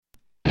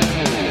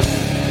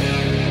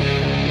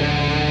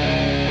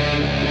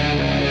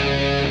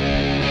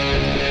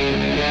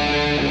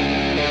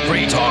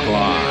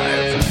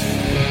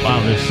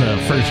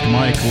first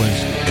mic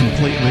was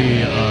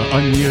completely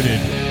unmuted.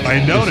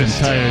 I noticed. This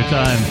entire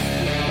time.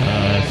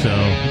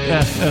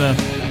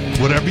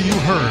 Whatever you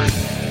heard,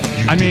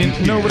 I mean,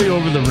 nobody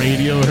over the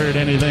radio heard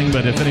anything,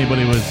 but if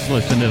anybody was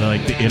listening to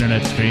like the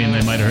internet stream,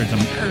 they might have heard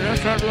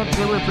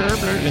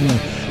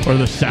or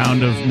the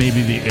sound of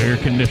maybe the air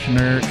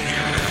conditioner,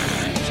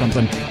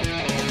 something.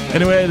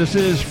 Anyway, this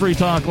is Free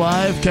Talk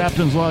Live.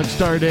 Captain's Log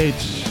star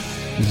dates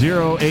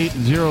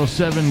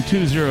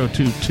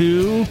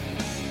 08072022.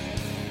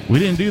 We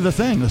didn't do the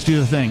thing. Let's do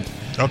the thing.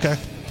 Okay.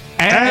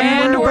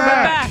 And we're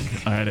back.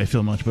 All right, I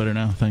feel much better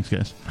now. Thanks,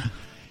 guys.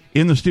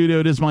 In the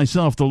studio, it is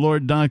myself, the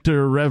Lord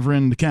Doctor,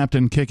 Reverend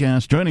Captain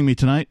Kickass. Joining me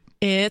tonight,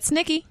 it's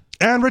Nikki.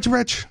 And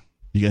Rich.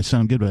 You guys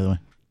sound good, by the way.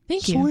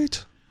 Thank you.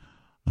 Sweet.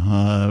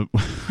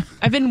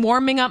 I've been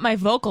warming up my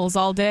vocals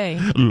all day.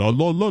 La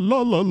la la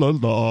la la la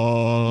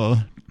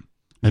la.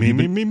 Have you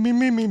been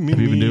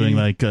doing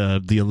like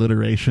the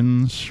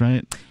alliterations,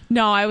 right?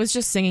 No, I was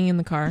just singing in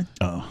the car.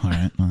 Oh, all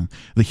right.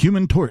 The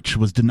Human Torch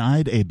was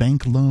denied a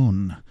bank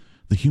loan.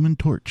 The Human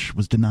Torch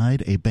was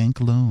denied a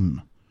bank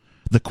loan.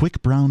 The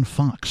quick brown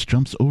fox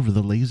jumps over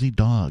the lazy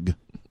dog.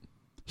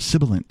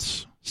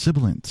 Sibilance.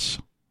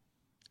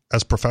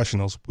 As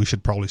professionals, we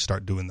should probably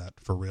start doing that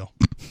for real.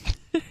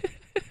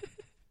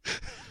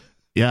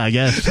 Yeah, I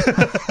guess.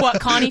 What,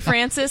 Connie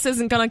Francis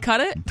isn't going to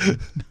cut it?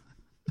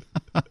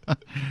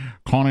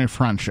 Connie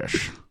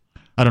Francis.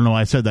 I don't know why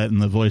I said that in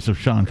the voice of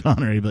Sean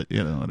Connery, but,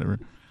 you know, whatever.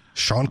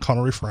 Sean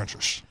Connery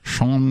Francis.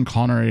 Sean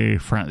Connery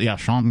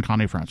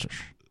Francis.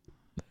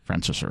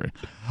 Francis-ery.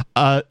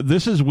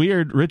 This is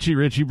weird.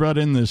 Richie brought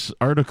in this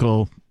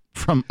article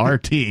from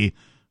RT,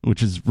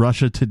 which is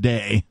Russia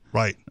Today.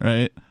 Right.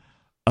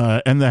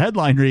 And the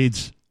headline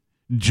reads,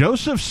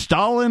 Joseph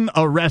Stalin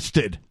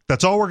arrested.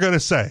 That's all we're going to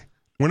say.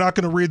 We're not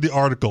going to read the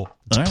article.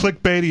 It's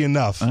clickbaity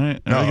enough. All right.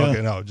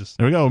 There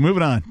we go.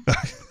 Moving on.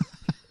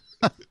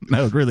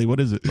 No, really, what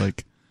is it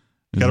like?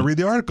 Got to read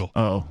the article.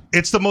 Oh.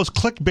 It's the most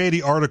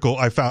clickbaity article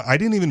I found. I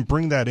didn't even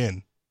bring that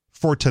in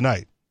for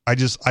tonight.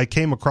 I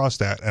came across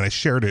that and I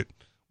shared it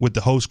with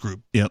the host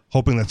group,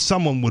 hoping that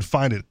someone would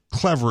find it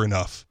clever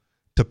enough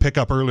to pick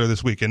up earlier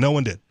this week, and no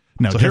one did.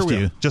 No, so just here we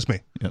you. are. Just me.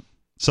 Yep.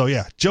 So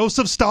yeah,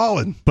 Joseph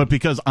Stalin. But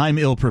because I'm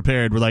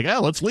ill-prepared, we're like,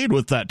 let's lead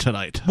with that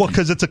tonight. Well,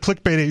 because it's a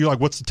clickbaity. You're like,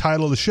 what's the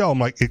title of the show? I'm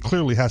like, it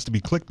clearly has to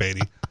be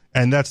clickbaity,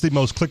 and that's the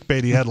most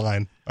clickbaity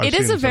headline I've It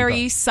seen is a in some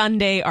very time.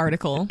 Sunday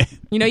article.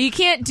 You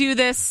can't do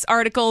this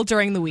article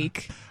during the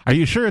week. Are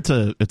you sure it's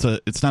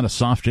not a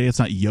soft J? It's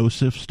not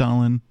Joseph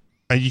Stalin?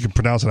 And you can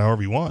pronounce it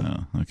however you want.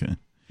 Oh, okay.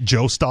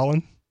 Joe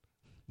Stalin?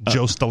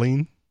 Joe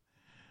Stalin?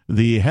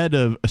 The head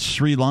of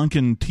Sri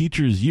Lankan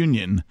Teachers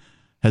Union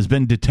has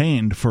been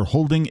detained for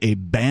holding a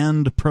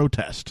banned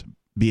protest.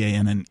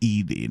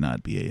 B-A-N-N-E-D,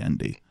 not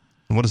B-A-N-D.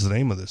 And what is the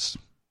name of this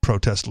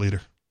protest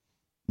leader?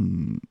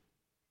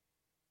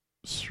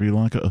 Sri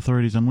Lanka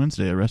authorities on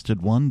Wednesday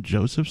arrested one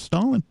Joseph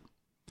Stalin.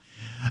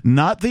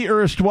 Not the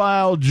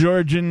erstwhile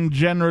Georgian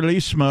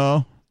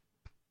Generalissimo.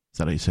 Is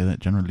that how you say that?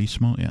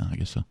 Generalissimo? Yeah, I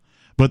guess so.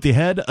 But the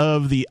head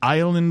of the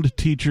Island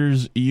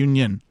Teachers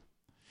Union.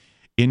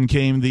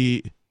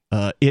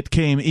 It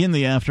came in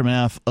the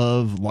aftermath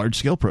of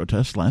large-scale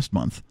protests last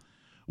month,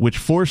 which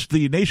forced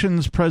the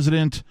nation's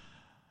president,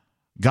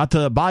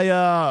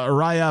 Gotabaya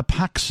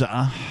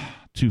Rajapaksa,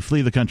 to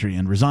flee the country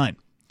and resign.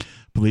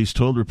 Police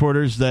told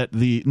reporters that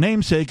the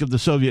namesake of the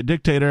Soviet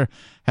dictator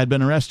had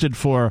been arrested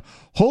for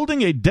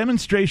holding a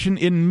demonstration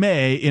in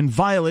May in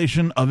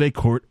violation of a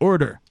court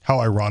order. How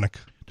ironic.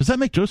 Does that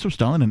make Joseph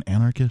Stalin an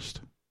anarchist?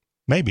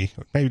 Maybe.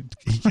 I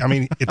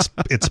mean,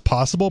 it's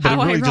possible, but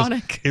How it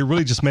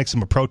really just makes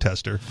him a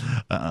protester.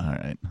 All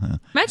right.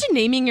 Imagine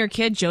naming your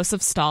kid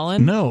Joseph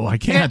Stalin. No, I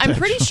can't. I'm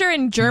pretty sure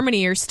in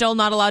Germany you're still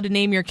not allowed to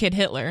name your kid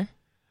Hitler.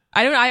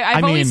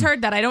 I've always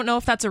heard that. I don't know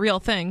if that's a real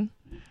thing.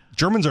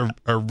 Germans are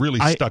really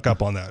stuck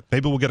up on that.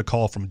 Maybe we'll get a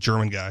call from a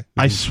German guy.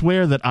 I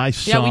swear that I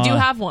saw... Yeah, we do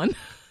have one.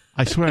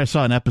 I swear I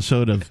saw an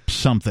episode of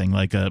something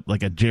like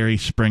a Jerry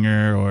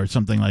Springer or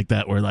something like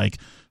that where like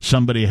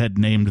somebody had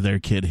named their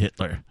kid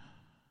Hitler.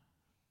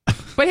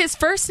 But his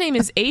first name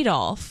is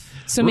Adolf,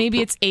 so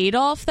maybe it's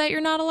Adolf that you're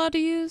not allowed to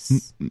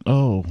use.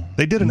 Oh,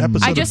 they did an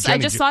episode. I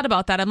just thought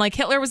about that. I'm like,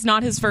 Hitler was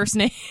not his first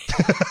name.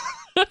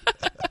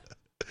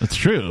 That's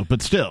true,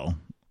 but still,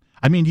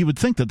 I mean, you would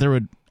think that there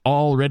would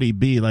already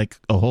be like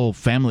a whole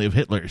family of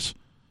Hitlers.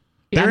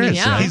 There is.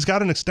 Yeah. He's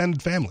got an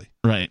extended family,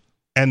 right?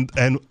 And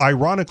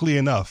ironically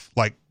enough,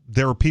 like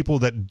there are people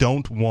that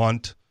don't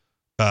want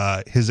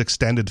his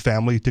extended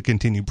family to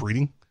continue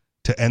breeding,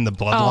 to end the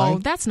bloodline. Oh,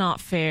 that's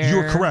not fair.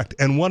 You're correct.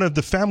 And one of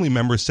the family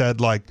members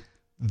said, like,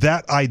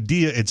 that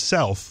idea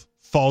itself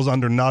falls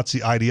under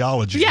Nazi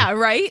ideology. Yeah,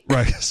 right?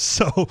 Right.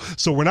 So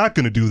we're not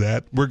going to do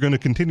that. We're going to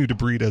continue to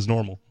breed as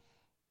normal.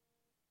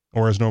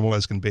 Or as normal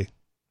as can be.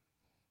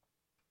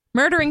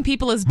 Murdering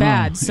people is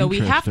bad, so we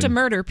have to interesting.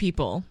 murder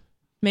people.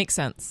 Makes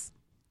sense.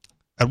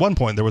 At one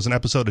point, there was an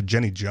episode of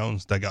Jenny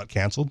Jones that got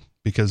canceled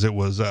because it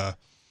was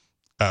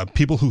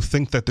people who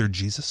think that they're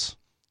Jesus.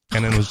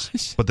 And then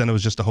it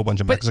was just a whole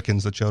bunch of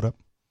Mexicans that showed up.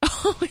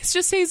 Oh, it's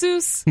just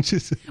Jesus.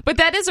 But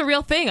that is a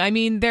real thing. I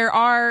mean,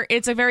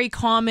 it's a very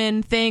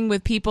common thing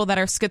with people that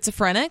are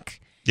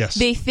schizophrenic. Yes.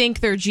 They think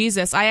they're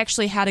Jesus. I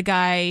actually had a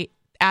guy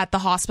at the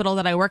hospital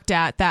that I worked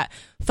at that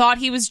thought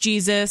he was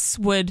Jesus,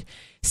 would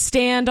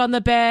stand on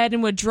the bed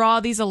and would draw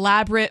these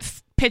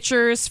elaborate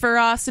pictures for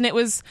us. And it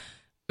was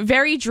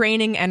very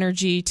draining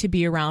energy to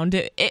be around.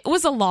 It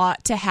was a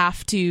lot to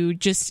have to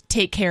just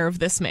take care of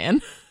this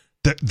man.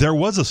 There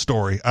was a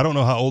story. I don't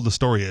know how old the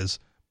story is,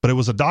 but it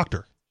was a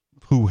doctor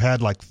who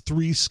had like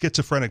 3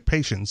 schizophrenic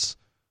patients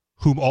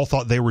whom all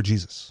thought they were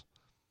Jesus.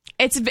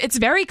 It's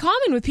very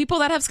common with people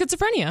that have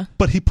schizophrenia.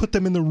 But he put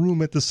them in the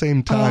room at the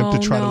same time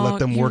to try to let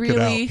them work it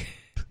out.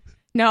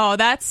 No,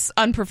 that's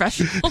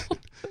unprofessional.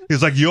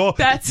 He's like, you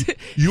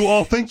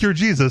all think you're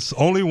Jesus.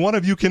 Only one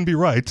of you can be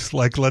right.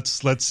 Like,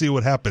 let's see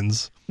what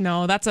happens.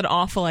 No, that's an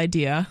awful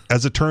idea.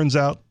 As it turns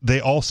out,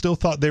 they all still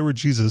thought they were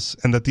Jesus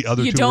and that the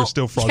other two were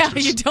still fraudsters. Yeah,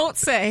 you don't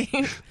say.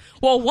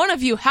 Well, one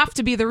of you have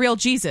to be the real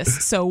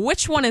Jesus, so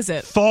which one is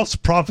it? False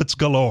prophets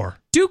galore.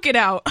 Duke it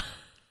out.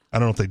 I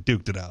don't know if they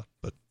duked it out,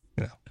 but,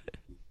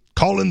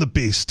 call in the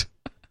beast.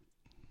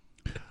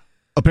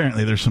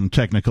 Apparently, there's some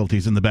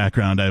technicalities in the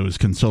background. I was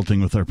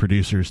consulting with our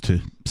producers to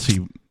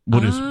see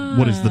what is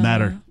the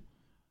matter.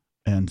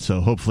 And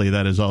so hopefully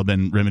that has all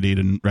been remedied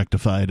and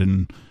rectified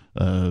and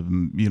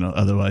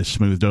otherwise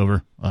smoothed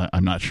over.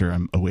 I'm not sure.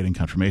 I'm awaiting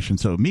confirmation.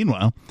 So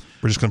meanwhile,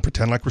 we're just going to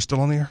pretend like we're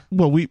still on the air?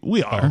 Well,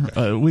 we are.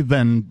 Oh, okay. We've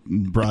been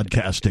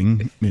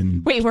broadcasting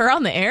in Wait, we're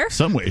on the air?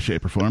 Some way,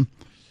 shape, or form.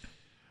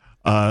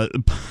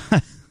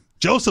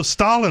 Joseph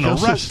Stalin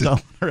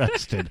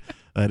arrested.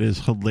 That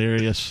is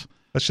hilarious.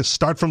 Let's just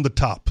start from the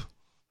top.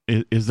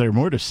 Is there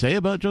more to say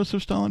about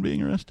Joseph Stalin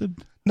being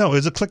arrested? No,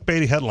 it's a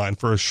clickbaity headline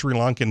for a Sri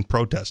Lankan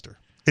protester.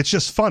 It's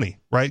just funny,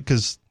 right?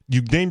 Because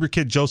you name your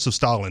kid Joseph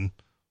Stalin.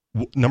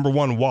 Number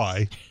one,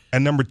 why?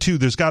 And number two,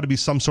 there's got to be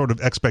some sort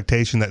of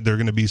expectation that they're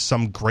going to be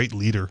some great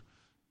leader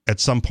at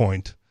some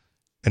point.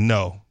 And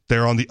no,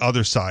 they're on the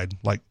other side.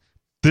 Like,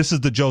 this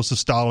is the Joseph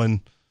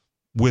Stalin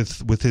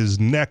with his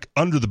neck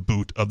under the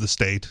boot of the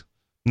state,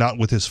 not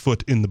with his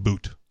foot in the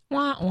boot.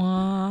 Wah,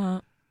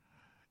 wah.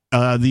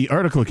 The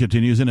article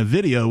continues. In a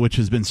video which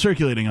has been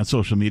circulating on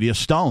social media,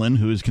 Stalin,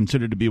 who is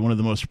considered to be one of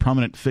the most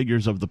prominent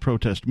figures of the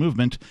protest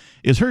movement,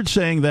 is heard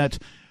saying that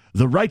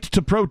the right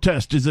to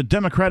protest is a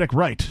democratic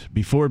right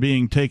before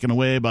being taken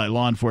away by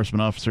law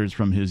enforcement officers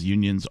from his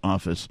union's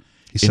office.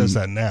 He says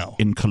that now.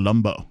 In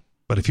Colombo.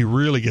 But if he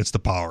really gets the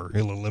power,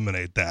 he'll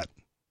eliminate that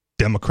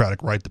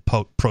democratic right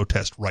to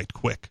protest right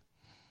quick.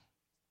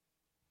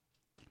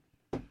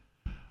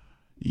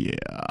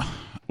 Yeah.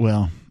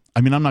 Well,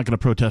 I mean, I'm not going to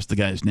protest the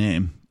guy's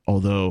name.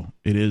 Although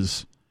it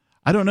is,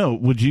 I don't know,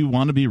 would you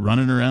want to be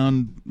running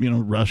around,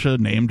 Russia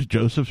named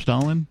Joseph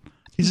Stalin?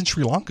 He's in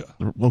Sri Lanka.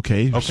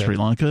 Okay, Sri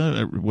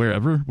Lanka,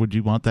 wherever. Would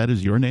you want that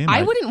as your name?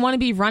 I wouldn't want to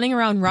be running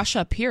around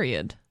Russia,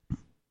 period.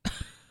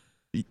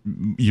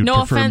 You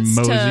no offense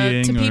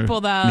to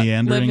people that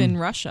meandering? Live in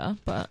Russia,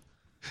 but...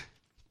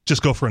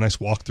 Just go for a nice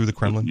walk through the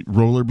Kremlin.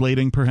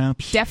 Rollerblading,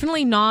 perhaps?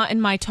 Definitely not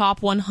in my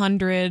top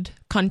 100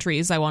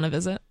 countries I want to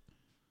visit.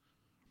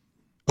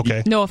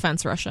 Okay. No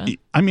offense, Russia.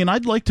 I mean,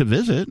 I'd like to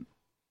visit,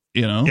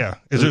 Yeah.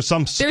 Is there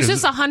some... There's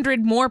just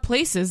 100 more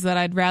places that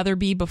I'd rather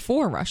be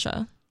before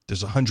Russia.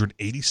 There's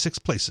 186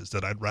 places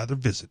that I'd rather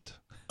visit.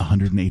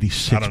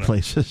 186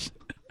 places?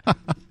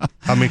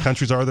 How many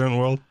countries are there in the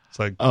world? It's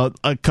like...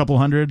 a couple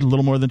hundred, a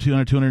little more than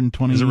 200,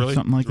 220, is it really?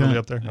 Something like really that.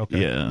 Up there?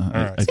 Okay. Yeah. All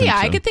right.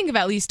 I could think of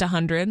at least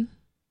 100.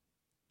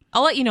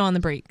 I'll let you know on the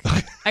break.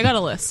 I got a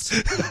list.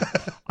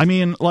 I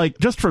mean, like,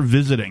 just for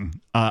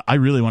visiting, I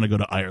really want to go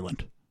to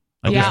Ireland.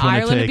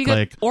 Ireland would be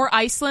good. Or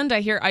Iceland.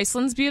 I hear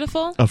Iceland's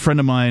beautiful. A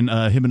friend of mine,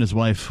 him and his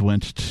wife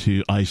went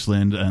to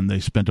Iceland, and they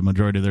spent a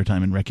majority of their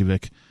time in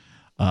Reykjavik.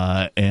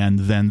 And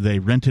then they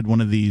rented one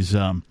of these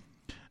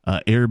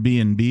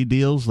Airbnb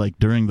deals, like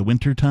during the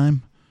winter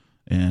time.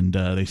 And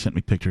they sent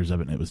me pictures of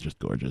it, and it was just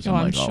gorgeous. I'm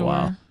like, sure. Oh,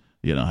 wow.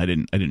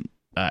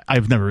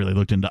 I've never really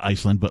looked into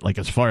Iceland, but like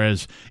as far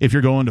as if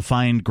you're going to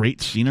find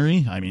great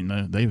scenery, I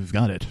mean, they've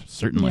got it,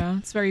 certainly. Yeah,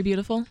 it's very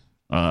beautiful.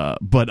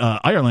 But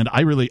Ireland,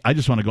 I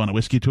just want to go on a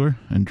whiskey tour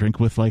and drink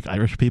with like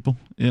Irish people,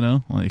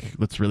 like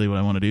that's really what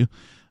I want to do.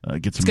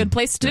 Get some. It's a good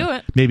place to do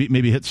it.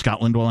 Maybe hit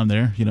Scotland while I'm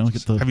there,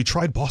 Have you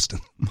tried Boston?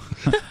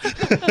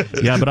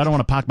 Yeah, but I don't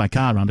want to park my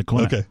car around the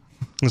corner. Okay.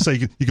 Let's say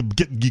you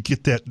could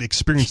get that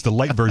experience, the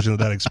light version of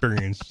that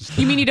experience.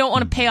 You mean you don't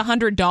want to pay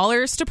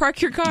 $100 to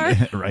park your car?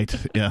 Yeah, right.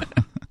 Yeah.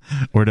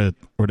 or to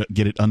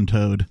get it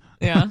untowed.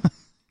 Yeah.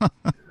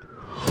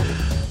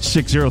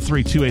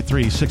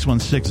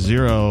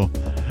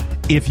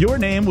 603-283-6160. If your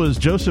name was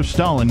Joseph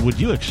Stalin, would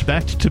you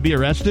expect to be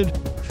arrested?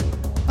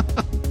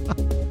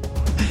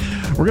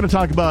 We're going to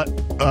talk about,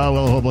 a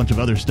whole bunch of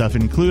other stuff,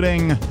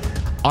 including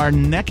are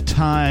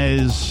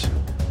neckties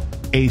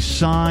a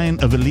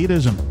sign of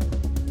elitism?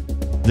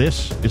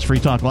 This is Free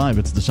Talk Live.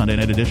 It's the Sunday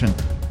night edition.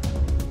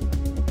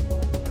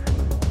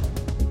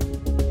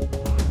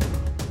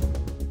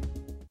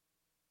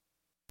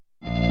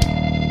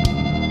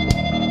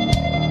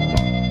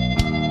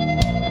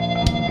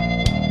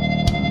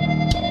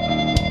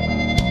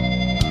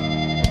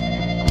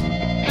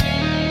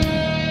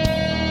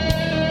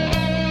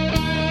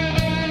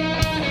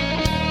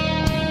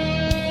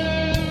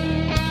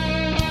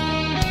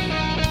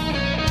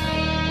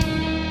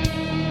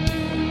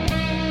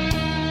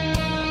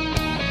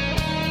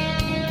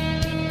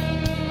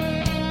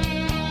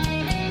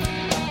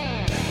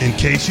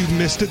 case you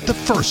missed it the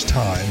first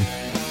time.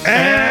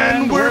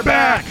 And we're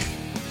back!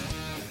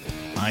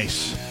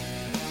 Nice.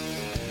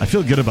 I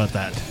feel good about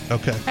that.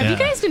 Okay. Have you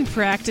guys been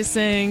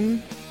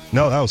practicing?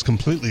 No, that was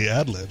completely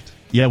ad-libbed.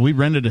 Yeah, we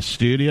rented a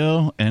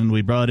studio, and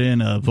we brought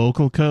in a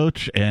vocal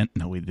coach, and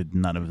no, we did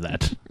none of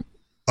that.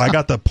 I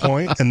got the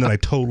point, and then I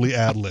totally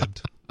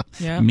ad-libbed.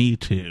 Yeah. Me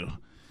too.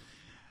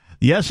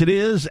 Yes, it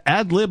is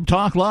Ad Lib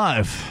Talk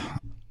Live.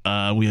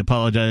 We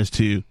apologize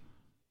to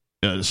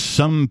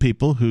some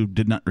people who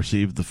did not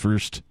receive the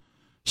first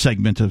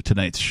segment of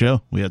tonight's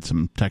show. We had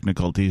some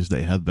technicalities.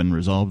 They have been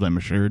resolved, I'm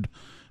assured,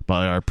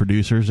 by our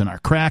producers and our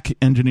crack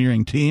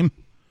engineering team.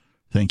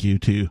 Thank you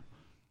to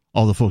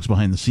all the folks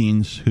behind the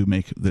scenes who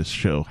make this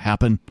show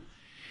happen.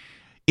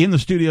 In the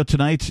studio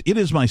tonight, it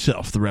is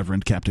myself, the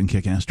Reverend Captain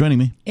Kickass, joining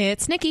me.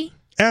 It's Nikki.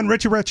 And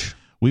Richie Rich.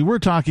 We were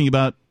talking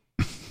about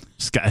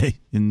this guy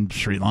in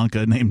Sri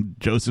Lanka named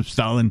Joseph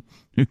Stalin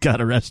who got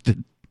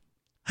arrested.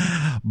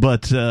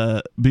 But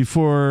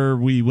before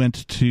we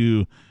went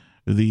to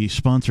the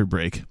sponsor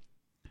break,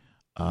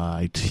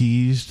 I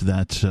teased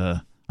that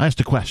I asked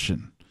a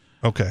question.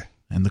 Okay.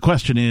 And the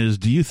question is,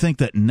 do you think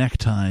that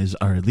neckties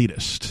are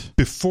elitist?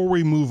 Before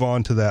we move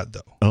on to that, though.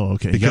 Oh,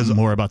 okay. Because you got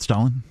more about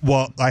Stalin?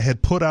 Well, I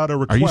had put out a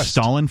request. Are you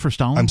Stalin for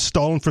Stalin? I'm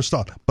Stalin for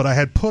Stalin. But I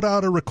had put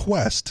out a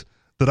request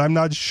that I'm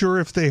not sure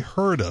if they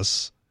heard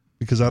us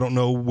because I don't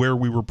know where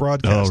we were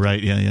broadcasting. Oh,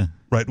 right. Yeah.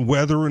 Right.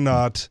 Whether or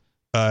not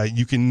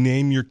you can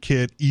name your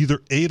kid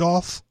either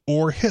Adolf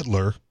or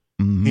Hitler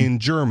in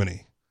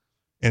Germany.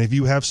 And if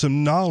you have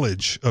some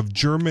knowledge of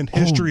German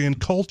history and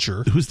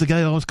culture. Who's the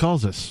guy who always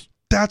calls us?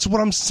 That's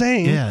what I'm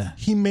saying. Yeah.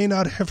 He may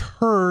not have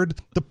heard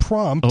the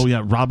prompt. Oh,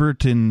 yeah.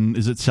 Robert in,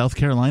 is it South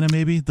Carolina,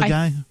 maybe, the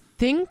guy? I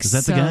think is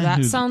that so. The guy that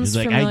who, sounds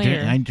like,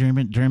 familiar. I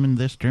German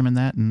this, German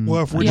that. And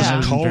well, if we're Yeah.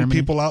 just calling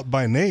people out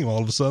by name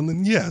all of a sudden,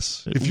 then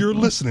yes. If you're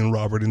listening,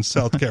 Robert, in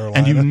South Carolina.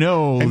 And you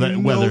know and that you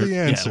know whether, the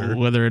answer.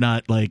 whether or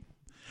not, like,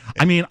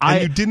 I mean,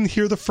 and you didn't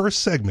hear the first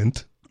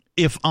segment.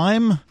 If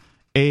I'm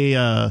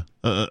a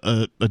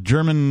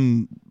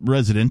German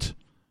resident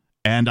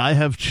and I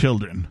have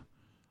children,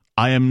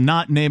 I am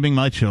not naming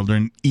my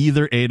children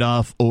either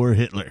Adolf or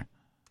Hitler.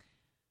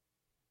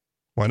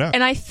 Why not?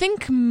 And I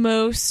think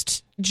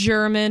most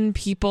German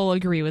people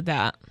agree with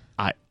that.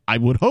 I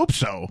would hope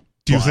so.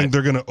 Do you think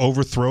they're going to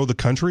overthrow the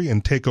country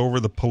and take over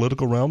the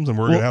political realms, and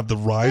we're going to have the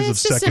rise of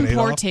It's just second in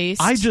poor Adolf?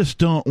 taste. I just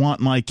don't want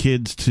my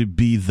kids to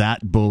be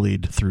that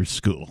bullied through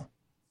school.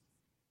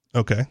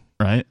 Okay.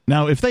 Right?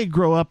 Now, if they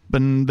grow up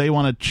and they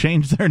want to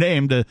change their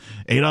name to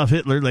Adolf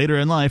Hitler later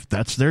in life,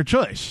 that's their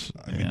choice.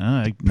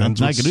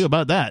 Nothing I can do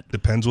about that.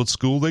 Depends what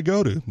school they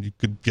go to. You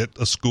could get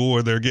a school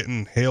where they're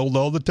getting hailed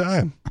all the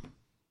time.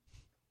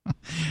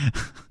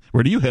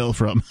 Where do you hail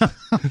from?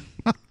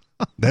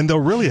 Then they'll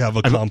really have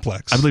a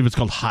complex. I believe it's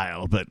called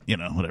Heil, but,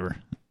 whatever.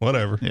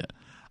 Whatever. Yeah.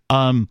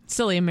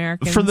 Silly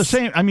Americans. For the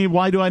same, I mean,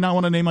 why do I not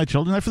want to name my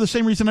children that? For the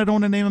same reason I don't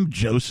want to name him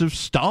Joseph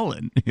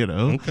Stalin,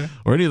 Okay.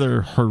 or any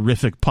other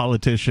horrific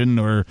politician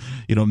or,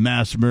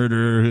 mass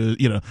murderer,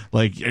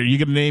 like, are you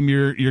going to name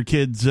your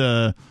kids,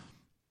 oh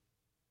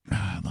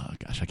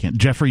gosh, I can't,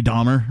 Jeffrey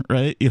Dahmer,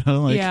 right?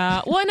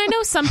 Yeah. Well, and I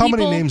know some How people.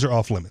 many names are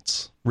off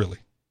limits, really?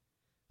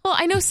 Well,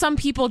 I know some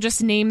people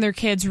just name their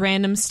kids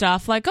random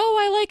stuff like, oh,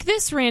 I like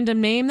this random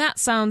name. That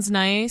sounds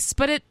nice.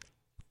 But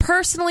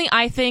personally,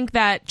 I think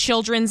that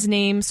children's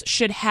names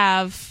should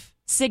have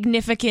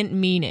significant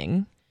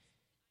meaning.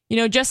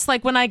 Just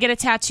like when I get a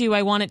tattoo,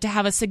 I want it to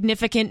have a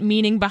significant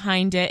meaning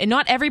behind it. And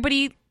not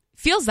everybody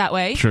feels that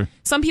way. Sure.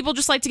 Some people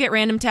just like to get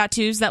random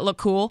tattoos that look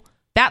cool.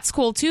 That's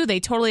cool, too. They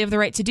totally have the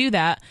right to do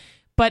that.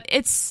 But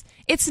it's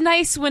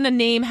nice when a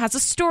name has a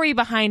story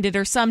behind it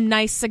or some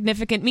nice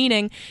significant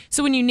meaning.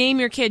 So when you name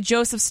your kid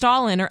Joseph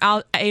Stalin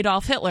or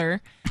Adolf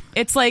Hitler,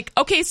 it's like,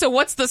 okay, so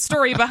what's the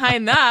story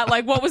behind that?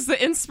 Like, what was the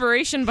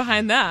inspiration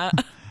behind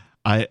that?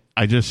 I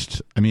don't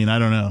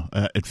know.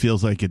 It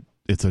feels like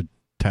it's a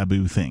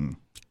taboo thing.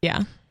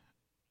 Yeah.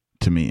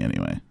 To me,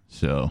 anyway.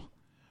 So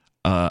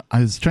I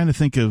was trying to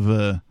think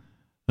of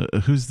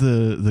who's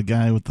the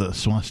guy with the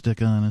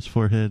swastika on his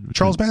forehead?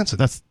 Charles Manson.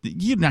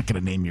 You're not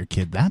going to name your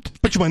kid that.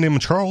 But you might name him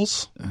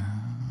Charles.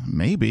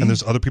 Maybe. And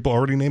there's other people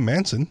already named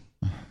Manson.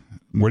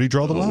 Where do you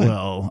draw the line?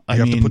 Well, you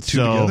have to put two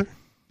together?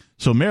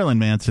 So Marilyn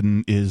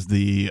Manson is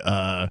the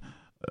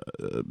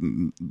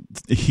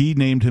he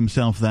named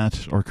himself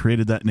that or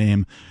created that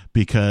name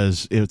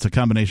because it's a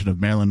combination of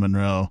Marilyn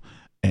Monroe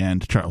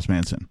and Charles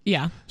Manson.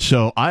 Yeah.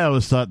 So I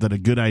always thought that a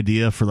good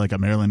idea for like a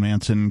Marilyn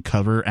Manson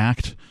cover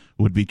act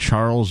would be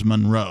Charles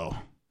Monroe.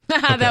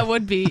 That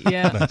would be,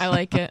 yeah. I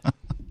like it.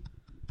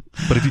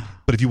 But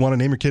if you want to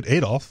name your kid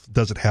Adolf,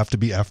 does it have to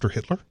be after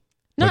Hitler?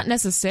 Not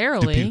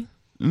necessarily.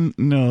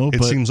 No, It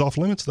but seems off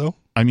limits, though.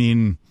 I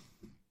mean,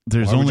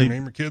 there's Why would only you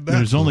name your kid that?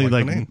 there's only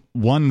Like the like name.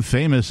 one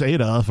famous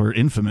Adolf or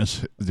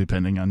infamous,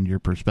 depending on your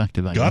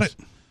perspective. I Got guess. it.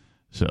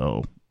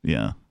 So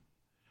yeah.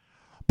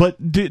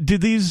 But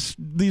did these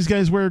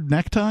guys wear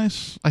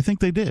neckties? I think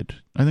they did.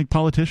 I think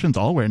politicians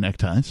all wear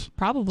neckties.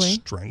 Probably.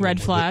 Strangle Red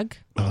them with flag.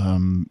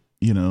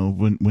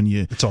 when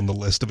you... It's on the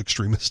list of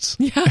extremists.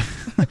 Yeah.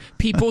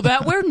 People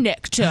that wear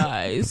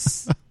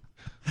neckties.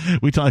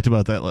 We talked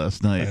about that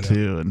last night,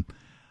 too, and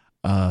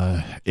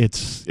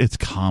it's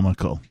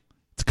comical.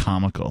 It's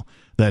comical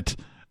that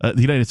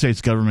the United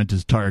States government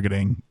is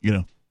targeting,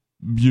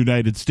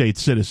 United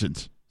States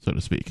citizens, so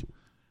to speak.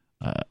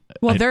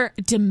 They're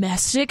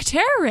domestic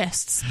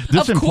terrorists.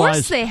 Of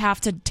course they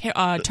have to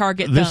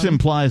target them. This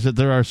implies that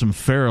there are some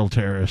feral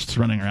terrorists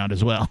running around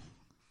as well.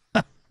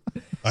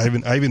 I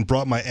even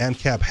brought my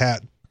ANCAP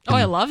hat. Oh,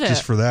 I love it.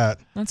 Just for that.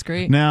 That's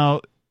great.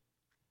 Now,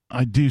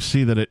 I do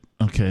see that it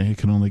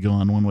can only go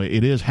on one way.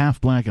 It is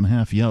half black and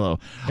half yellow.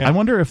 Yeah. I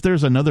wonder if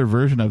there's another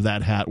version of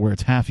that hat where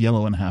it's half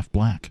yellow and half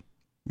black.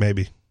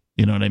 Maybe.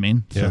 You know what I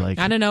mean? Yeah. So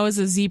I don't know. Is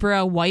a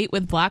zebra white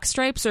with black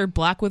stripes or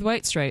black with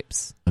white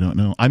stripes? I don't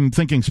know. I'm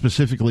thinking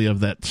specifically of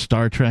that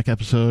Star Trek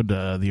episode,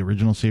 the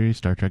original series,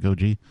 Star Trek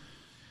OG,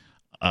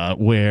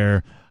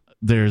 where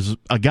there's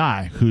a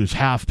guy who's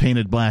half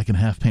painted black and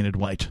half painted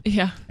white.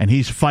 Yeah. And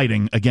he's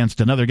fighting against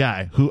another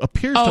guy who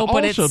appears to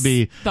also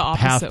be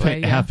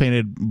half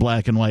painted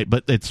black and white,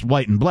 but it's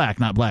white and black,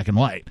 not black and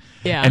white.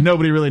 Yeah. And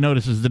nobody really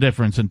notices the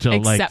difference until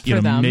Except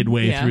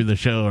midway through the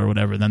show or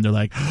whatever. Then they're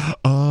like,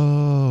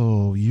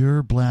 oh,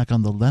 you're black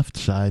on the left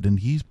side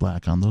and he's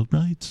black on the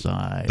right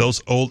side.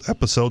 Those old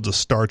episodes of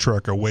Star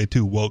Trek are way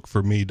too woke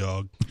for me,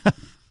 dog.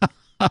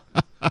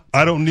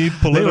 I don't need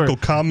political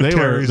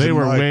commentaries. They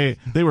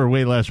were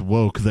way less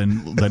woke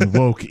than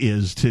woke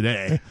is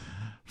today,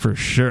 for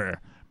sure.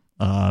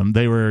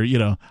 They were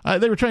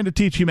trying to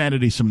teach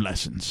humanity some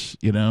lessons.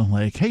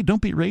 Like, hey,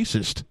 don't be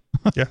racist.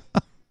 Yeah,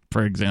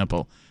 for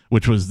example,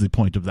 which was the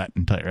point of that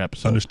entire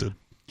episode. Understood.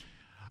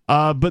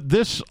 But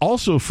this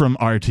also from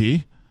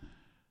RT.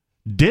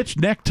 Ditch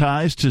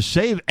neckties to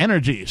save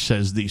energy,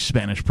 says the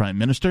Spanish Prime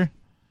Minister.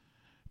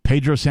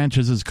 Pedro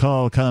Sanchez's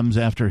call comes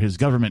after his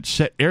government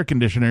set air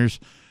conditioners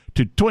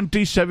to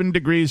 27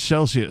 degrees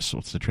Celsius.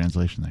 What's the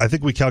translation there? I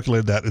think we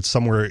calculated that it's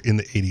somewhere in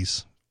the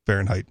 80s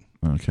Fahrenheit.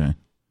 Okay.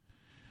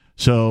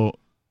 So,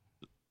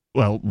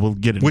 we'll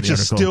get into which the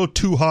is article. Still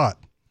too hot.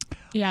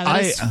 Yeah,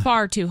 that is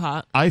far too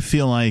hot. I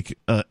feel like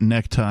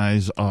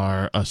neckties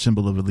are a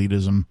symbol of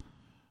elitism,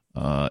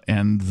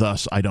 and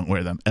thus I don't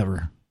wear them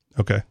ever.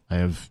 Okay. I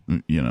have,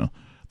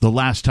 the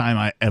last time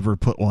I ever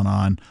put one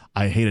on,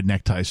 I hated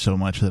neckties so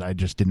much that I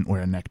just didn't wear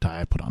a necktie.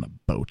 I put on a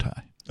bow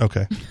tie.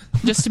 Okay.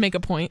 Just to make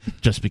a point.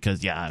 Just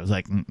because, I was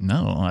like,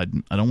 no,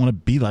 I don't want to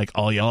be like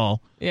all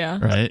y'all. Yeah.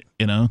 Right?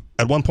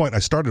 At one point, I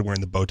started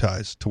wearing the bow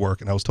ties to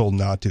work, and I was told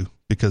not to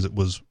because it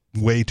was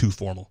way too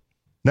formal.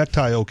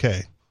 Necktie,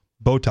 okay.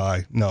 Bow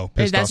tie, no.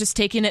 That's just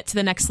taking it to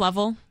the next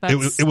level.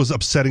 It was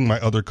upsetting my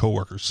other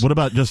coworkers. What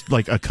about just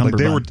like a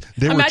cummerbund?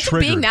 They were Imagine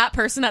triggered. being that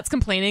person that's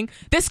complaining.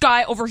 This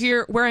guy over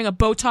here wearing a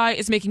bow tie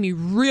is making me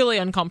really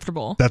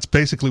uncomfortable. That's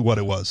basically what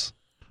it was.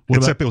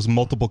 Except it was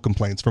multiple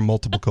complaints from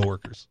multiple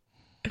coworkers.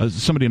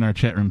 Somebody in our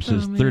chat room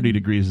says 30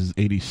 degrees is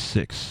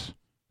 86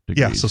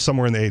 degrees. Yeah, so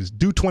somewhere in the 80s.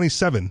 Do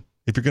 27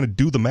 if you're going to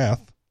do the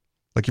math.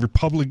 Like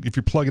if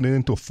you're plugging it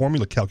into a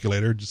formula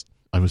calculator, just...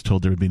 I was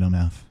told there would be no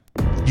math.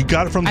 You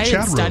got it from the chat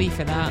room. I didn't study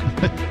for that.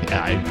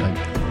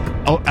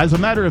 Yeah, as a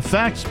matter of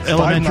fact,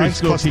 elementary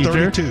school teacher,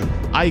 32.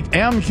 I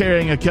am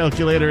carrying a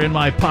calculator in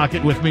my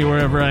pocket with me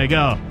wherever I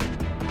go.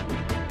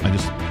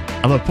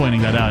 I love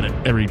pointing that out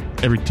at every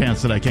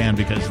chance that I can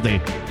because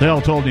they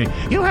all told me,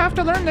 you have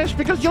to learn this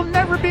because you'll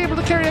never be able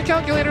to carry a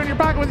calculator in your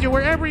pocket with you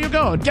wherever you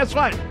go. And guess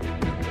what?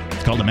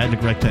 It's called a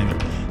magic rectangle.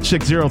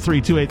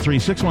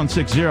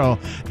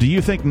 603-283-6160. Do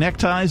you think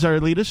neckties are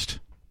elitist?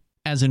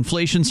 As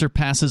inflation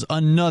surpasses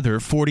another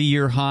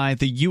 40-year high,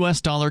 the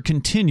U.S. dollar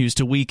continues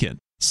to weaken.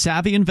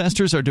 Savvy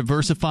investors are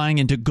diversifying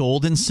into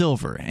gold and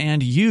silver,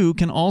 and you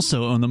can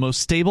also own the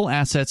most stable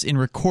assets in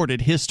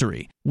recorded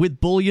history with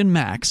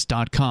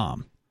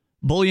BullionMax.com.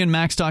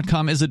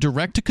 BullionMax.com is a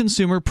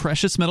direct-to-consumer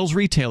precious metals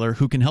retailer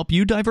who can help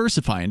you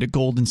diversify into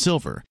gold and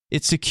silver.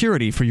 It's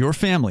security for your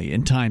family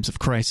in times of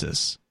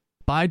crisis.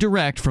 Buy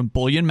direct from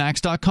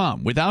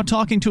BullionMax.com without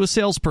talking to a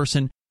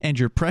salesperson, and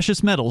your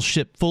precious metals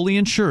ship fully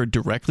insured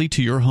directly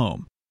to your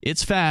home.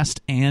 It's fast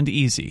and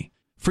easy.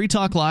 Free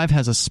Talk Live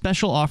has a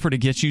special offer to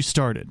get you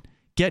started.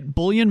 Get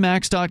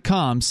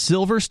BullionMax.com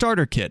Silver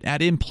Starter Kit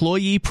at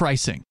employee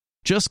pricing.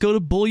 Just go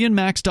to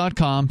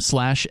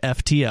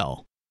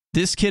BullionMax.com/FTL.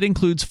 This kit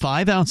includes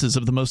 5 ounces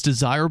of the most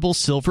desirable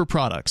silver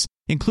products,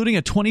 including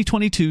a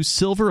 2022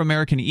 Silver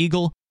American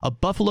Eagle, a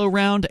Buffalo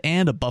Round,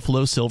 and a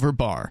Buffalo Silver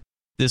Bar.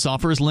 This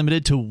offer is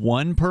limited to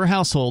 1 per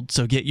household,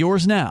 so get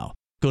yours now.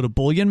 Go to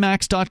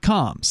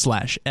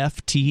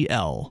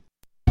BullionMax.com/FTL.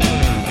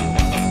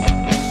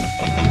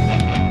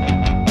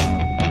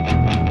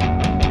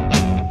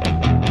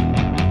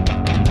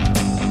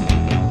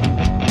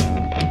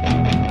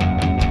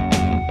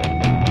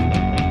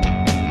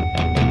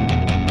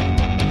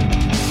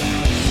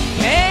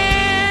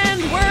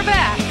 And we're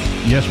back.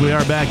 Yes, we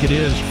are back. It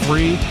is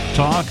Free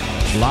Talk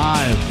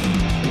Live.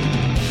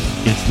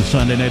 It's the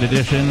Sunday night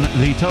edition.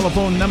 The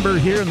telephone number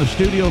here in the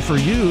studio for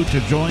you to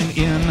join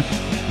in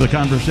the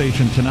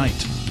conversation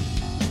tonight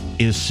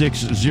is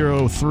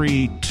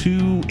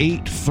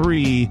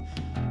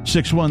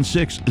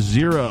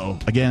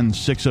 603-283-6160. Again,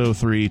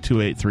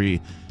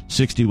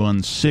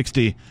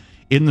 603-283-6160.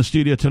 In the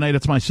studio tonight,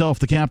 it's myself,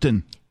 the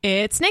captain.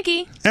 It's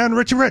Nikki. And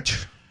Richie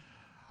Rich.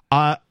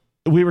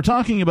 We were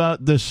talking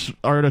about this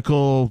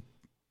article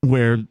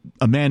where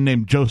a man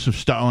named Joseph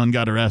Stalin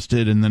got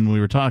arrested, and then we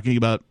were talking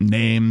about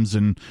names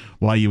and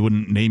why you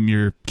wouldn't name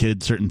your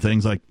kid certain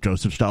things, like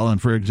Joseph Stalin,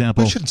 for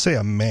example. We shouldn't say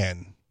a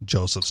man,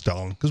 Joseph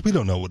Stalin, because we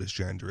don't know what his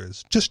gender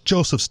is. Just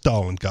Joseph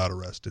Stalin got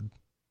arrested.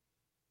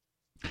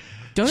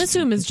 Don't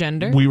assume his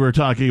gender. We were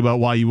talking about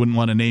why you wouldn't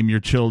want to name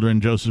your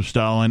children Joseph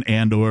Stalin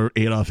and or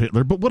Adolf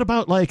Hitler, but what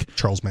about, like,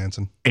 Charles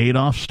Manson,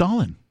 Adolf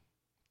Stalin?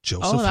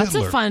 Joseph that's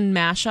Hitler. a fun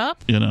mashup.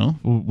 You know,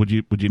 would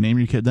you name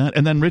your kid that?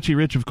 And then Richie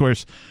Rich, of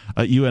course,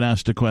 you had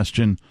asked a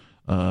question.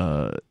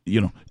 Do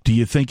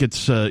you think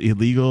it's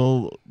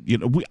illegal?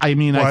 I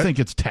think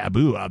it's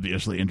taboo,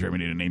 obviously, in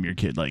Germany to name your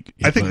kid like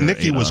Hitler. I think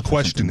Nikki was Adolf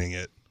questioning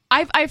it.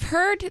 I've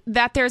heard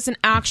that there's an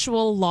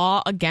actual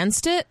law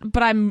against it,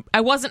 but I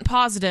wasn't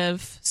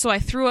positive, so I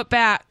threw it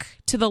back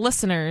to the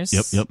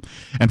listeners. Yep.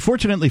 And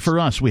fortunately for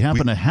us, we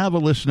happen to have a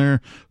listener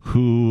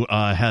who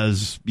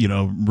has,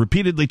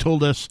 repeatedly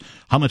told us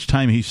how much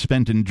time he's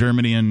spent in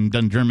Germany and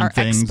done German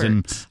things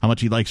and how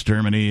much he likes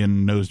Germany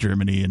and knows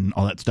Germany and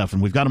all that stuff.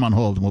 And we've got him on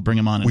hold, and we'll bring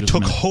him on in just a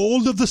minute. We took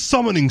hold of the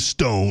summoning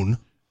stone.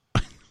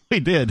 We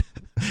did.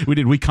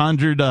 We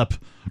conjured up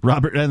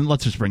Robert, and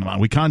let's just bring him on.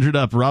 We conjured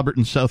up Robert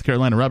in South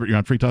Carolina. Robert, you're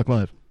on Free Talk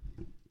Live.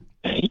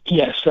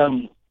 Yes.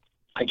 I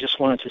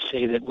just wanted to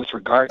say that with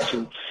regard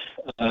to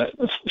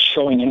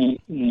showing any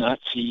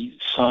Nazi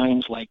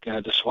signs like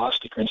the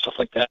swastika and stuff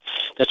like that,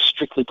 that's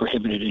strictly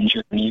prohibited in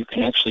Germany. You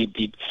can actually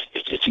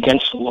it's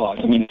against the law.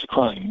 I mean, it's a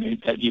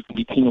crime. That you can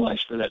be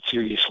penalized for that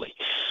seriously.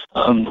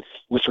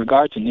 With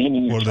regard to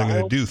naming your child... What are they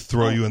going to do,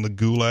 throw you in the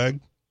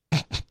gulag?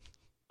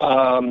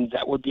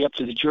 That would be up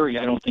to the jury.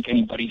 I don't think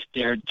anybody's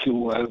dared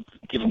to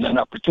give them that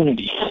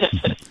opportunity.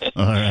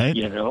 All right.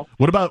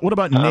 What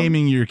about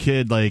naming your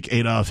kid like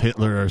Adolf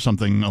Hitler or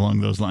something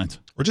along those lines?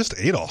 Or just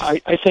Adolf? I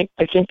think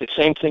the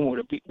same thing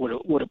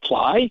would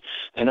apply,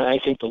 and I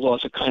think the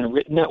laws are kind of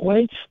written that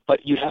way.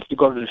 But you have to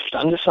go to the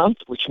Standesamt,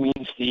 which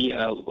means the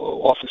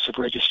Office of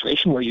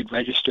Registration, where you'd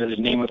register the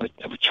name of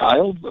a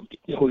child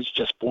who's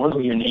just born,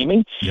 who you're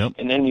naming. Yep.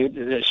 And then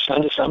the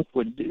Standesamt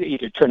would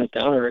either turn it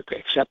down or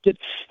accept it.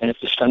 And if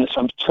the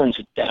Standesamt turns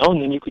it down,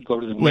 then you could go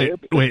to the mayor.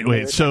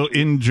 Wait. So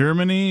in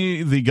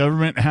Germany, the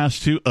government has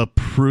to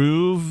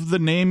approve the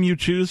name you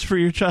choose for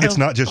your child? It's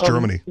not just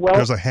Germany.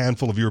 There's a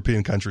handful of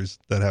European countries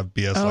that have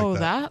BS like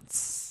that.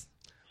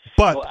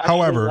 But,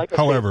 however,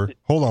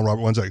 hold on,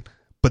 Robert, one second.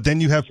 But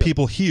then you have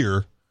people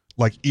here,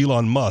 like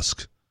Elon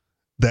Musk,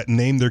 that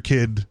name their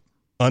kid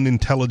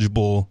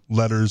unintelligible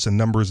letters and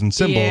numbers and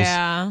symbols.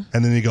 Yeah.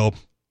 And then you go,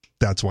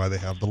 that's why they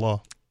have the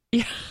law.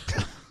 Yeah.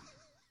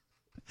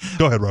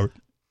 Go ahead, Robert.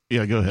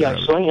 Yeah, go ahead. Yeah,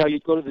 Robert. so anyhow,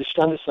 you'd go to the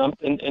Standesamt,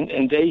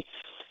 and they,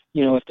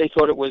 if they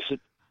thought it was,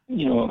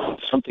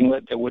 something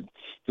that would,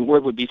 the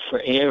word would be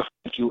for air.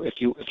 If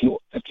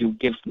you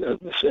give a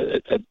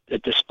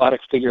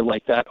despotic figure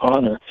like that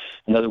honor,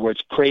 in other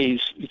words,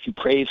 praise. If you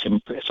praise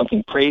him,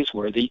 something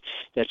praiseworthy,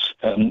 that's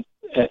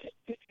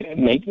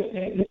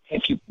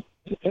if you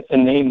a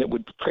name that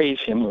would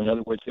praise him, or in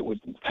other words, that would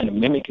kind of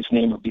mimic his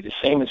name or be the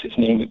same as his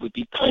name, it would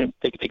be kind of,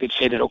 they could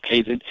say that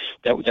okay,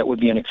 that would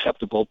be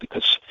unacceptable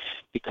because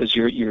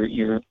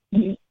you're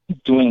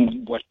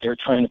doing what they're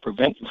trying to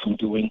prevent you from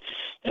doing,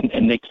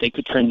 and they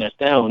could turn that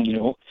down,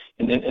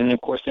 and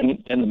of course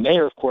then the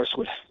mayor, of course,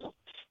 would,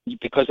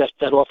 because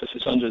that office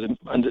is under as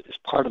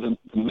part of the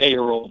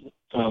mayoral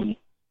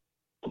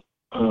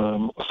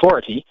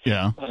authority.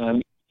 Yeah.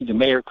 The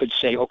mayor could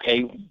say,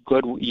 okay,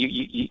 good,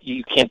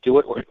 you can't do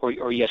it,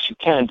 or yes, you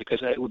can,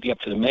 because it would be up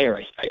to the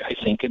mayor, I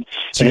think.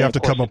 So you have to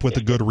come up with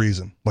a good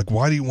reason. Like,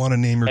 why do you want to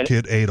name your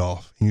kid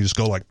Adolf? And you just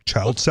go like,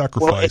 child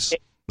sacrifice.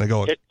 They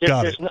go,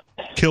 got it.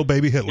 Kill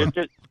baby Hitler.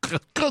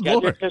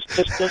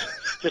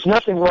 There's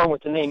nothing wrong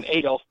with the name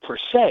Adolf per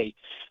se,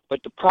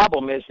 but the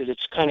problem is that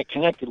it's kind of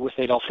connected with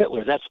Adolf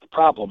Hitler. That's the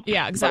problem.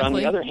 Yeah, exactly. But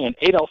on the other hand,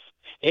 Adolf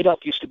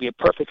used to be a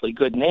perfectly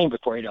good name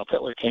before Adolf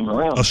Hitler came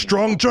around. A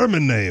strong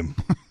German name.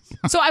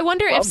 So I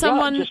wonder if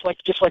someone just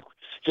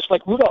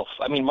like Rudolph.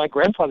 I mean, my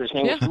grandfather's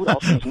name was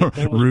Rudolph. And his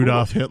nickname was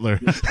Rudolph Hitler.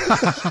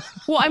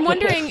 Well, I'm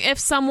wondering if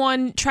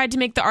someone tried to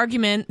make the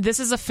argument, this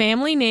is a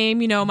family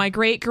name. My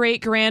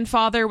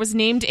great-great-grandfather was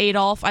named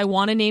Adolf. I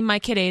want to name my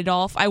kid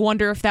Adolf. I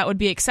wonder if that would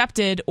be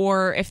accepted,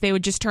 or if they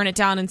would just turn it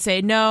down and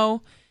say,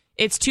 no,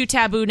 it's too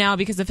taboo now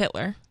because of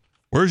Hitler.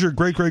 Where's your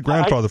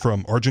great-great-grandfather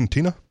from?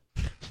 Argentina?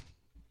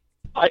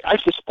 I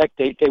suspect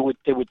they would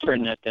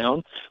turn that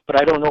down, but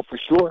I don't know for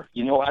sure.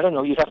 I don't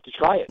know. You'd have to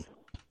try it.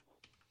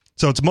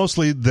 So it's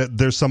mostly that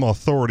there's some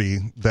authority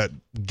that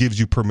gives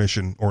you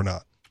permission or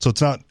not. So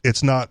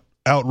it's not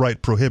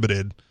outright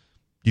prohibited.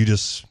 You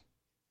just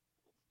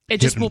it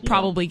just will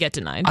probably get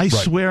denied. I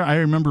swear I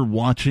remember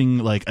watching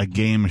like a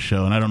game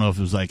show, and I don't know if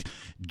it was like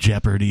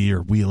Jeopardy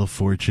or Wheel of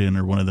Fortune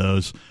or one of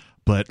those,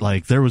 but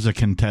like there was a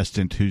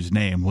contestant whose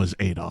name was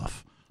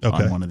Adolf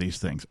on one of these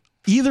things.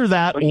 either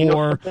that But you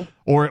know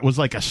or it was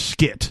like a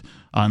skit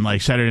on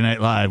like Saturday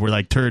Night Live where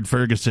like Turd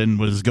Ferguson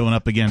was going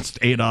up against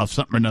Adolf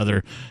something or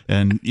another,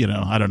 and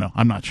I don't know.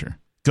 I'm not sure.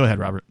 Go ahead,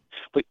 Robert.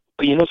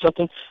 But you know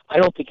something? I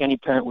don't think any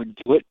parent would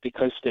do it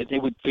because they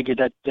would figure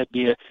that that'd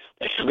be a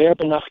schwer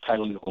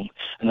Benachteiligung.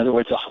 In other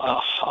words, a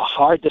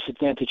hard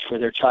disadvantage for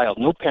their child.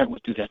 No parent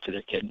would do that to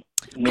their kid.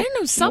 No, I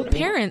don't know. Some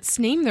parents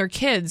name their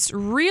kids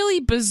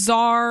really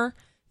bizarre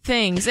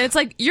things. And it's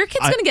like, your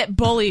kid's going to get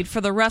bullied for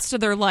the rest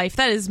of their life.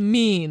 That is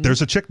mean.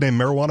 There's a chick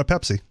named Marijuana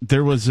Pepsi.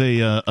 There was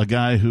a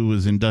guy who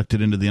was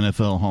inducted into the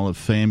NFL Hall of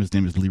Fame. His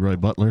name is Leroy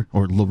Butler,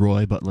 or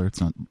Leroy Butler.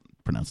 It's not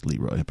pronounced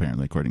Leroy,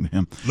 apparently, according to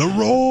him.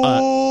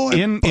 Leroy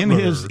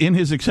in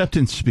his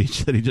acceptance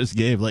speech that he just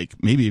gave, like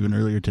maybe even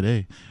earlier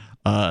today,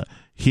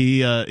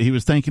 he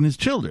was thanking his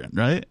children,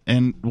 right?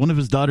 And one of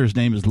his daughter's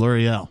name is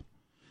L'Oreal.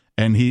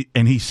 And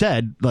he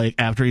said, like,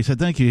 after he said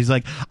thank you, he's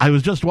like, I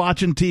was just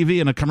watching TV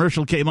and a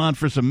commercial came on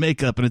for some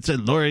makeup and it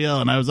said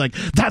L'Oreal, and I was like,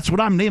 that's what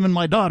I'm naming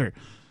my daughter.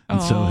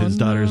 And so his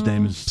daughter's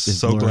name is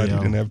so L'Oreal. glad you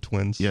didn't have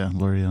twins. Yeah,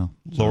 L'Oreal.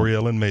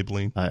 L'Oreal and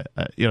Maybelline.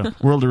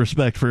 World of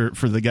respect for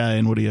the guy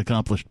and what he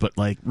accomplished, but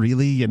like,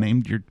 really, you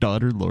named your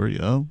daughter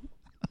L'Oreal?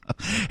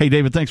 Hey,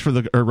 David,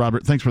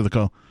 Robert, thanks for the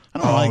call.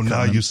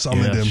 Now you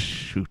summoned him.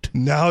 Shoot.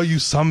 Now you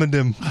summoned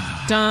him.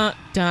 Dun,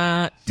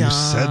 dun, You dun.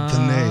 said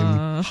the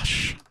name.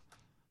 Hush.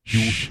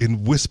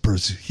 In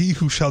whispers, he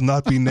who shall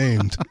not be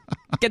named.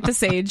 Get the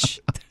sage.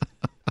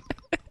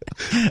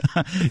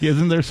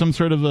 Isn't there some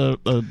sort of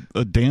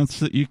a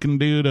dance that you can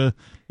do to,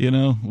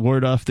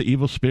 ward off the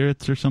evil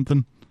spirits or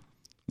something?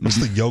 What's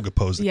the yoga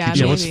pose? That Yeah,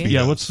 keeps maybe.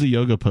 What's the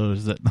yoga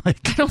pose that, like...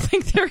 I don't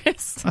think there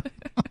is.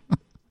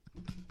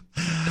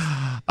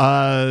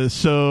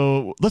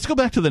 So let's go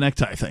back to the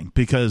necktie thing,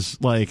 because,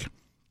 like,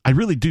 I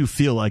really do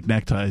feel like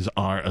neckties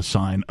are a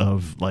sign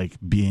of, like,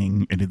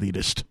 being an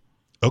elitist.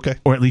 Okay.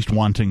 Or at least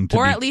wanting to be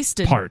Or at least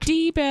a part.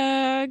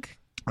 D-bag.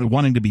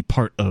 Wanting to be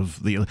part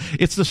of the...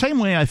 It's the same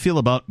way I feel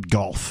about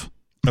golf.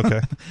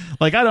 Okay.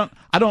 Like, I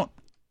don't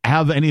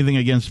have anything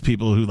against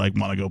people who, like,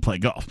 want to go play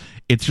golf.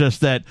 It's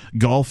just that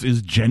golf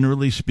is,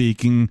 generally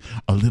speaking,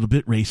 a little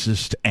bit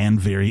racist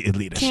and very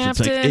elitist.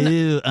 Captain, it's like,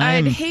 ew,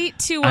 I'd hate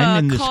to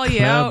I'm in this call you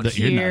crowd out that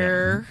you're not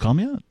here. in. Call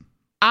me out.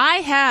 I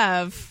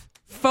have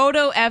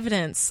photo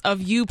evidence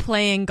of you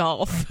playing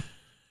golf.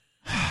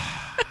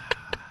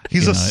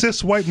 He's a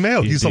cis white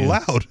male. He's do.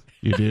 allowed.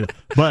 You do.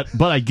 But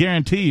I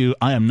guarantee you,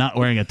 I am not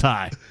wearing a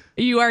tie.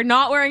 You are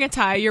not wearing a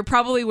tie. You're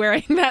probably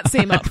wearing that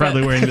same outfit.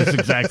 Probably wearing this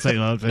exact same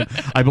outfit.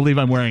 I believe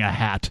I'm wearing a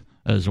hat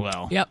as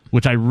well. Yep.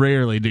 Which I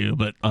rarely do,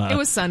 but it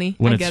was sunny.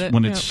 When get it.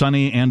 When it's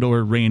sunny and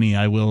or rainy,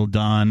 I will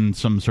don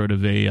some sort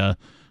of a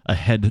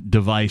head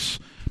device,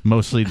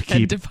 mostly to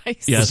keep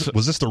device. Yes.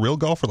 Was this the real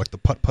golf or like the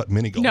putt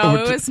mini golf? No,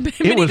 it was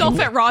mini golf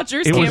at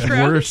Rogers It was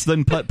Campground. worse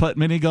than putt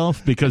mini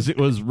golf because it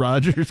was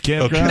Rogers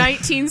Campground.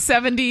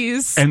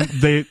 1970s. And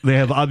they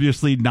have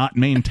obviously not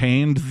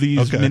maintained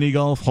these mini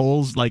golf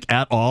holes like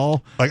at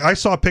all. Like, I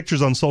saw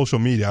pictures on social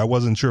media. I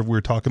wasn't sure if we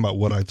were talking about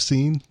what I've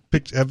seen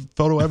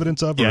photo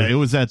evidence of. Yeah, it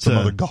was at some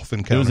other golf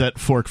encounter. It was at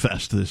Fork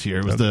Fest this year.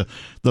 It was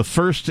the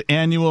first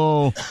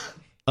annual.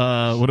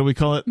 What do we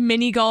call it?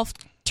 Mini golf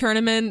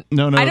tournament.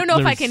 No. I don't know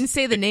if I can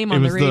say the name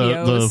on the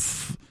radio.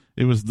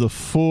 It was the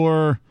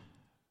four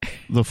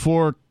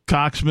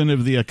cocksmen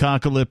of the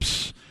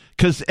apocalypse.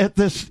 Because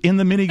in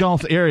the mini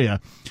golf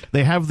area,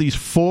 they have these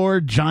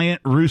 4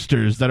 giant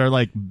roosters that are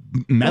like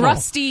metal,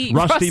 rusty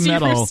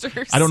metal.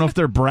 Roosters. I don't know if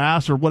they're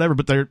brass or whatever,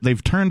 but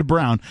they've turned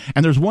brown.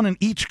 And there's one in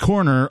each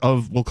corner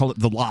of, we'll call it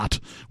the lot,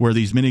 where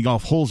these mini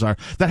golf holes are.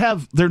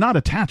 They're not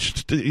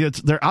attached.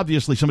 They're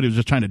obviously somebody was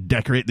just trying to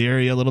decorate the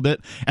area a little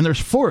bit. And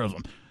there's 4 of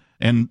them.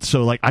 And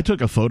so, like, I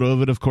took a photo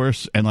of it, of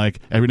course, and like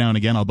every now and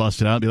again I'll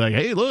bust it out and be like,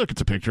 "Hey, look, it's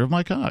a picture of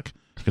my cock,"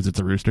 because it's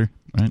a rooster,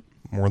 right?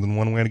 More than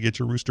one way to get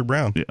your rooster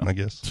brown, I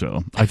guess.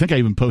 So I think I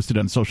even posted it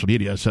on social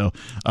media. So,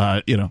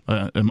 I'm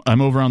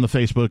over on the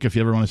Facebook. If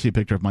you ever want to see a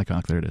picture of my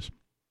cock, there it is.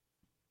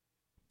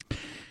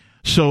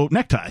 So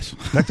neckties.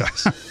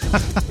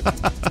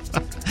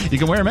 You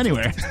can wear them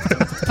anywhere.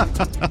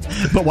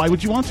 But why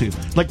would you want to?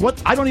 Like,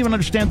 what? I don't even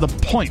understand the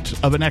point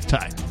of a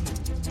necktie.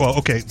 Well,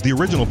 okay, the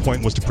original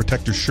point was to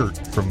protect your shirt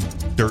from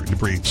dirt and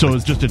debris. So it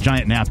was just a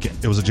giant napkin.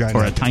 It was a giant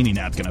or napkin. a tiny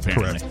napkin,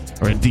 apparently.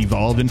 Correct. Or it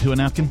devolved into a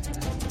napkin.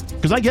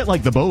 Because I get,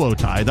 like, the bolo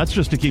tie. That's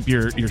just to keep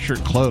your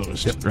shirt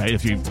closed, right?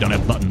 If you don't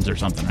have buttons or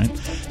something, right?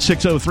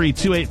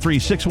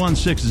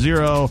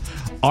 603-283-6160.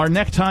 Are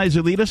neckties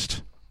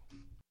elitist?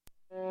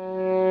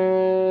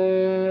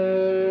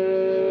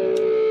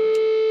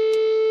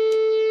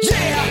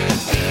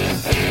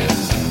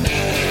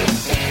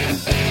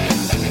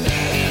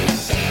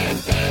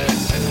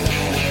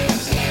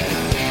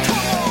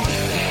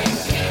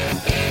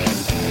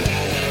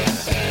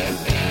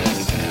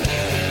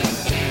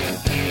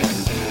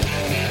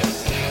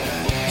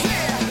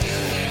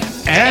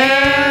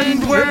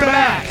 And we're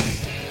back.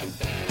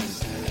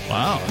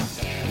 Wow,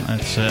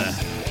 that's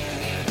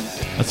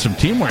some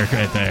teamwork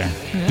right there.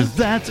 Because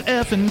that's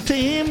effing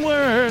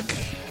teamwork.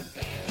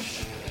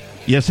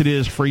 Yes, it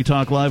is Free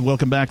Talk Live.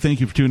 Welcome back.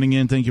 Thank you for tuning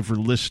in. Thank you for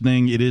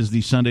listening. It is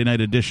the Sunday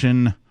night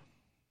edition.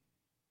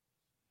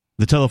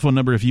 The telephone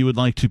number, if you would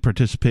like to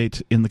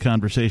participate in the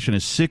conversation,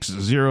 is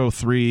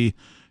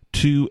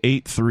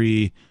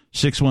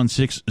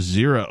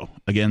 603-283-6160.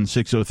 Again,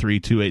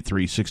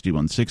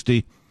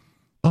 603-283-6160.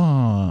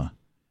 Oh,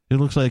 it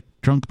looks like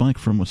Drunk Mike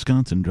from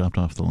Wisconsin dropped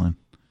off the line.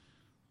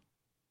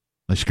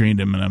 I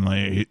screened him, and I'm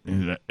like,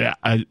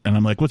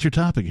 I'm like, what's your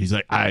topic? He's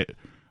like, I've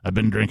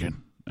been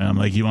drinking. And I'm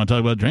like, you want to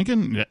talk about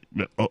drinking? Yeah,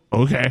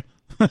 okay.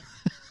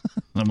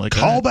 I'm like,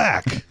 call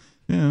back.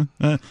 Yeah,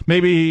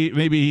 maybe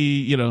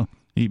he,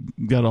 he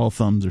got all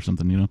thumbs or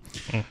something,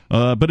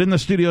 But in the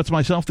studio, it's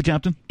myself, the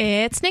captain.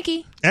 It's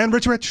Nikki. And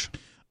Rich.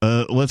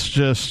 Let's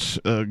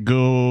just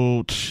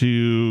go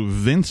to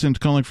Vincent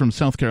calling from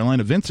South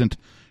Carolina. Vincent,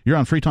 you're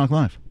on Free Talk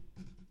Live.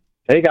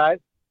 Hey, guys,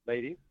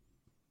 ladies.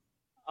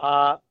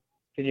 Can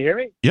you hear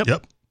me?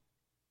 Yep.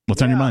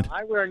 What's on your mind?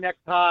 I wear a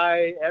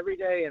necktie every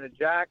day and a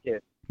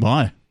jacket.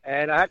 Why?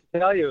 And I have to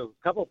tell you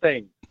a couple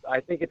things.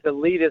 I think it's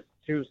elitist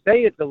to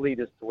say it's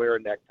elitist to wear a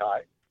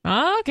necktie.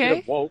 Oh, okay.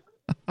 It's woke,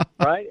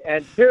 right?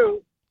 And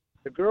two,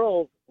 the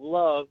girls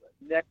love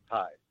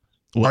neckties.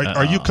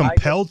 Are you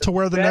compelled to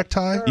wear the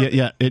necktie?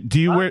 Yeah.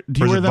 Do you wear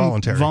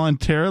them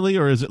voluntarily,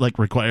 or is it like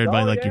required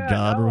by your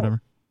job or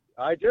whatever?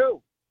 I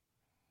do.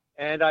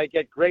 And I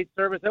get great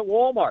service at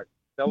Walmart.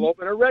 They'll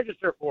open a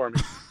register for me.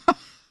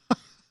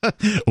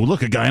 Oh,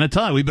 look, a guy in a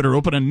tie. We better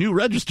open a new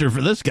register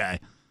for this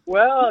guy.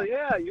 Well,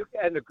 yeah,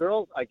 and the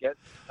girls,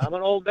 I'm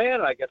an old man,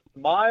 and I get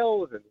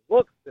smiles and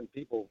looks, and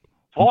people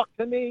talk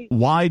to me.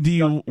 Why do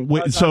you?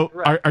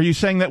 Are you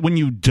saying that when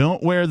you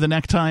don't wear the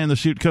necktie and the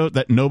suit coat,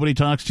 that nobody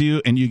talks to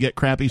you and you get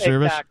crappy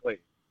service?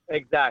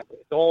 Exactly.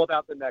 It's all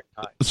about the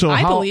necktie. So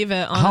I believe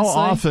it, honestly. How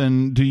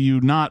often do you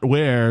not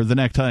wear the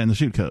necktie and the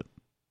suit coat?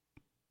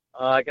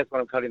 I guess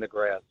when I'm cutting the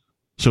grass.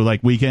 So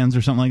like weekends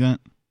or something like that?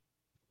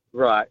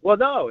 Right. Well,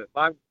 no. If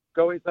I'm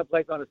going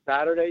someplace on a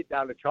Saturday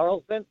down to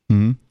Charleston,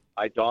 mm-hmm.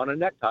 I don a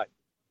necktie.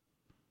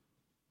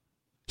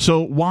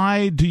 So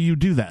why do you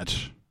do that?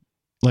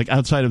 Like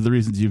outside of the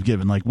reasons you've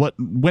given, like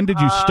when did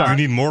you start? You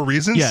need more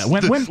reasons? Yeah,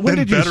 when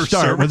did you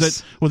start?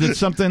 Service? Was it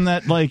something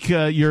that like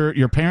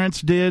your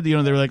parents did? They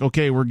were like,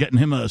 okay, we're getting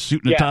him a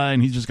suit and a tie,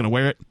 and he's just going to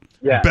wear it.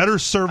 Yeah. Better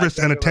service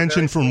and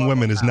attention from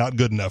women is not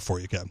good enough for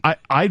you, Ken.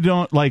 I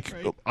don't like.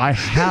 I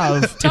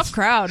have tough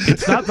crowd.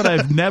 It's not that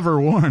I've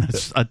never worn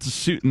a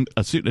suit and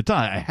a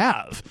tie. I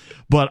have,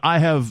 but I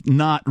have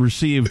not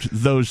received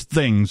those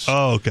things.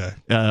 Oh, okay.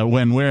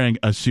 When wearing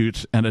a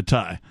suit and a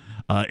tie,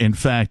 in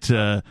fact,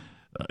 they're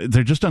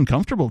just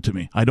uncomfortable to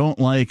me. I don't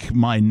like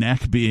my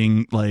neck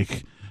being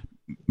like,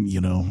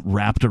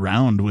 wrapped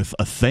around with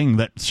a thing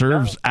that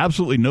serves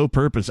absolutely no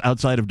purpose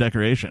outside of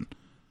decoration.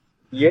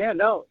 Yeah,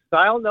 no.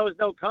 Style knows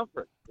no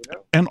comfort,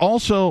 And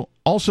also,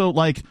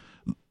 like,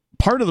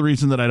 part of the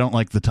reason that I don't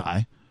like the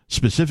tie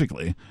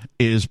specifically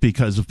is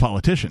because of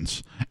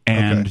politicians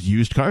and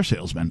used car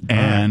salesmen.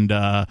 And,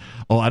 I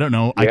don't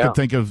know. I could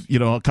think of,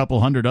 a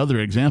couple hundred other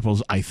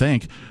examples, I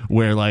think,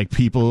 where, like,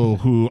 people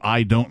who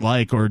I don't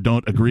like or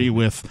don't agree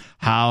with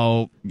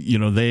how,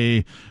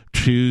 they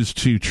choose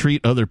to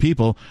treat other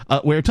people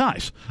wear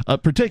ties,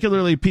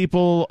 particularly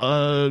people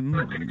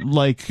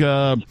like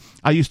I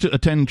used to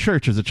attend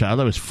church as a child.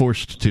 I was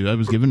forced to. I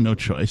was given no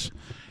choice.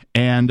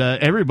 And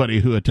everybody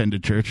who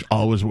attended church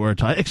always wore a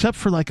tie, except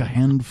for like a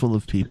handful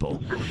of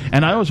people.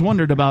 And I always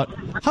wondered about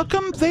how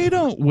come they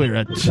don't wear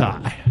a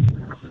tie.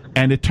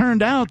 And it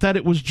turned out that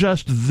it was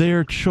just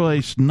their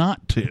choice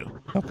not to.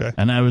 Okay.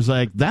 And I was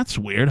like, that's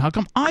weird. How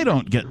come I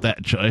don't get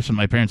that choice? And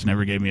my parents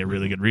never gave me a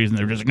really good reason.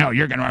 They were just like, no,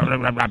 you're going to blah,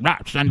 blah, blah, blah,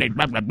 Sunday,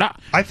 blah, blah, blah.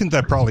 I think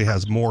that probably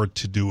has more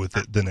to do with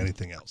it than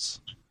anything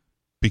else.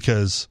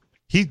 Because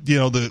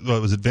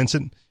what was it,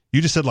 Vincent?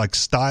 You just said, like,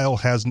 style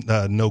has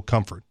no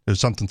comfort. There's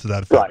something to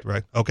that effect,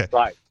 right? Okay.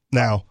 Right.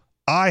 Now,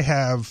 I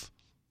have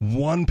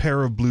one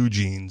pair of blue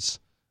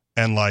jeans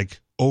and, like,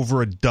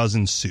 over a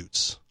dozen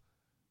suits.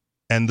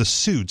 And the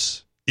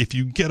suits, if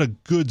you get a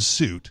good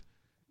suit,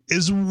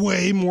 is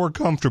way more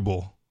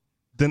comfortable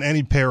than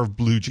any pair of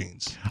blue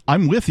jeans.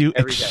 I'm with you,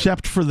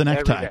 except for the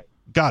necktie.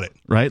 Got it.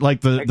 Right?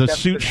 Like the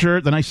suit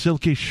shirt, the nice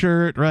silky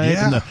shirt, right?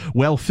 Yeah. And the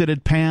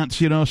well-fitted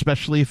pants,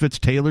 especially if it's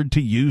tailored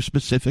to you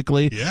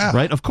specifically. Yeah.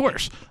 Right? Of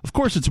course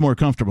it's more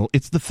comfortable.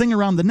 It's the thing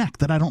around the neck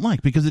that I don't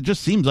like because it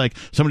just seems like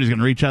somebody's going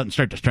to reach out and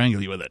start to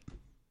strangle you with it.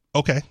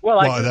 Okay.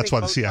 Well that's why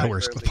the CIA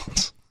wears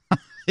clip-ons.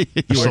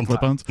 You wear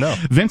clip-ons? No.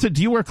 Vincent,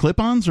 do you wear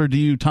clip-ons or do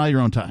you tie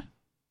your own tie?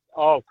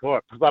 Oh, of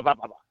course.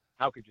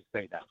 How could you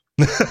say that?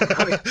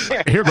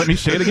 Here, let me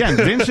say it again.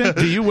 Vincent,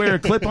 do you wear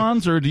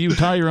clip-ons or do you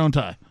tie your own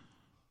tie?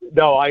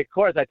 No, of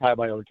course I tie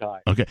my own tie.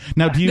 Okay.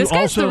 Now, do you this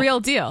guy's also the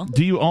real deal?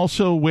 Do you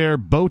also wear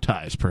bow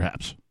ties,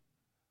 perhaps?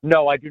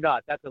 No, I do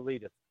not. That's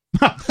elitist.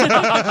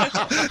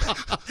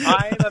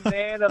 I am a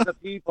man of the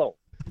people.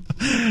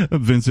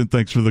 Vincent,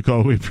 thanks for the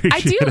call. We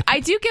appreciate it. I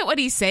do get what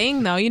he's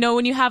saying, though.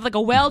 When you have like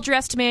a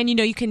well-dressed man,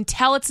 you can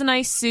tell it's a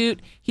nice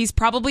suit. He's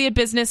probably a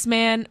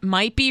businessman,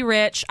 might be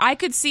rich. I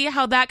could see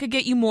how that could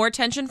get you more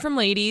attention from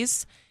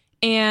ladies.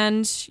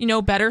 and,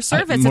 better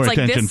service. More it's like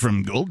attention this,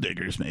 from gold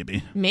diggers,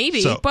 maybe.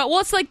 Maybe. So- But,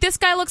 it's like this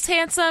guy looks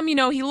handsome.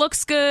 He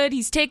looks good.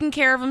 He's taking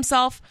care of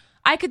himself.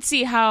 I could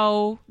see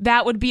how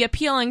that would be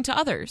appealing to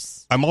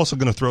others. I'm also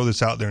going to throw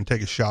this out there and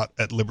take a shot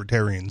at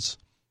libertarians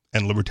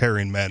and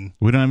libertarian men.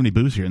 We don't have any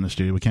booze here in the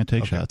studio. We can't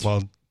take shots.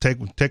 Well, take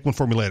one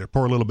for me later.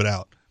 Pour a little bit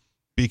out.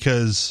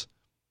 Because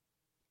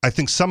I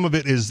think some of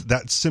it is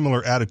that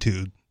similar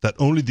attitude that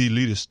only the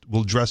elitist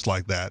will dress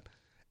like that.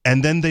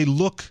 And then they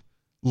look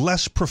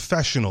less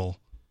professional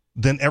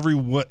than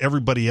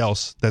everybody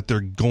else that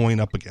they're going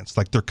up against,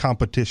 like their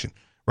competition,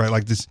 right?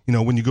 Like this,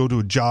 when you go to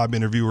a job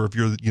interview or if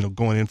you're,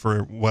 going in for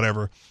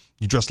whatever,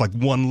 you dress like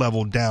one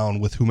level down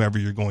with whomever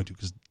you're going to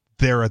because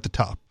they're at the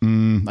top.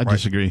 I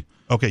disagree.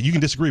 Okay, you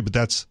can disagree, but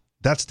that's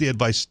the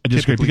advice. I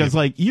disagree typically because,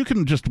 given. you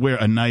can just wear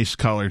a nice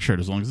collared shirt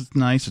as long as it's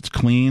nice, it's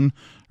clean,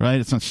 right?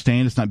 It's not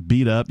stained, it's not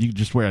beat up. You can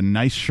just wear a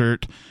nice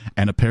shirt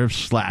and a pair of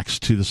slacks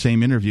to the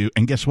same interview,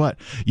 and guess what?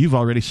 You've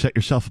already set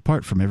yourself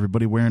apart from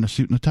everybody wearing a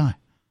suit and a tie.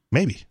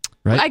 Maybe.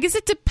 Right? I guess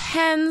it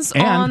depends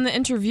on the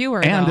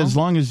interviewer. And though. as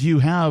long as you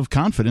have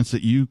confidence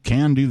that you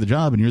can do the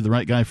job and you're the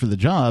right guy for the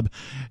job,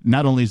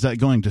 not only is that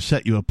going to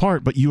set you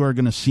apart, but you are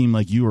going to seem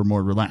like you are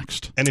more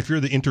relaxed. And if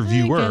you're the I get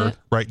interviewer, it.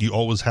 right, you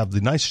always have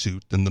the nice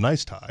suit and the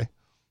nice tie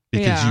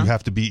because Yeah. you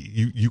have to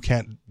be you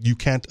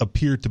can't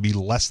appear to be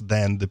less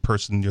than the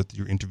person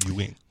you're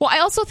interviewing. Well, I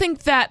also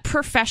think that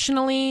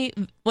professionally,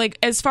 like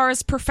as far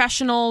as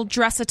professional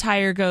dress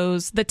attire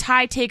goes, the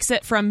tie takes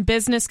it from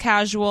business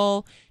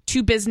casual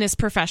to business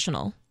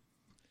professional.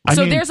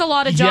 So there's a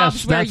lot of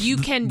jobs where you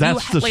can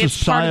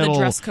it's part of the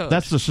dress code.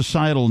 That's the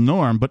societal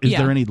norm, but is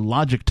Yeah. there any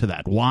logic to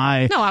that?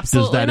 Why No, does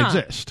absolutely that not.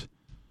 exist?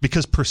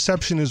 Because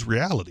perception is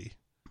reality.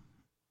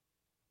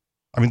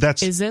 I mean,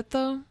 that's Is it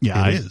though?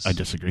 Yeah, It is. I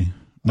disagree.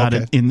 Not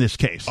Okay. in this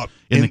case.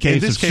 In in the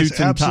case this of case, suits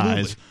and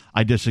absolutely. ties,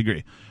 I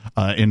disagree.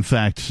 In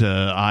fact,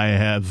 I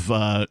have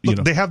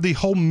Look, they have the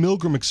whole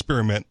Milgram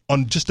experiment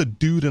on just a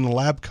dude in a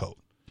lab coat,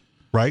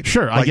 right?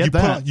 Sure, I get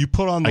that. You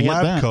put on the I get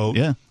lab that, coat,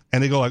 yeah.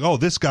 and they go like, "Oh,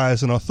 this guy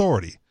is an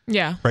authority."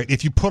 Yeah. Right.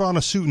 If you put on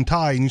a suit and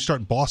tie and you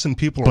start bossing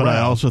people But around, I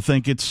also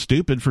think it's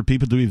stupid for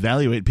people to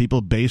evaluate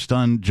people based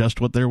on just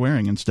what they're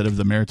wearing instead of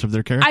the merits of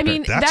their character. I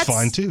mean, That's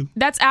fine, too.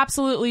 That's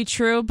absolutely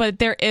true, but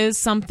there is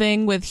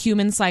something with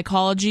human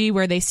psychology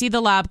where they see the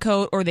lab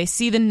coat or they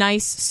see the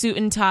nice suit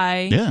and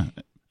tie. yeah.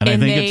 And I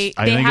And think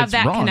I they think have it's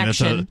that wrong.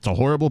 connection. It's a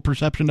horrible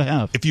perception to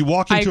have. if you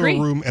walk I into agree.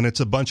 a room and it's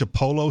a bunch of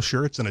polo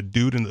shirts and a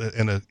dude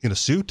in a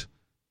suit,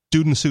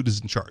 dude in a suit is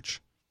in charge.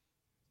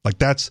 Like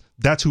that's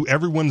who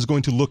everyone's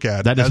going to look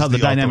at. That is as how the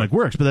dynamic authority.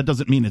 works, but that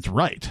doesn't mean it's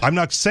right. I'm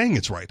not saying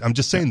it's right. I'm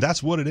just saying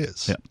that's what it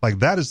is. Yeah. Like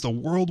that is the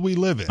world we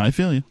live in. I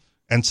feel you.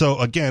 And so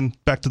again,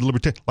 back to the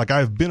libertarian. Like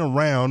I've been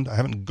around. I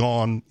haven't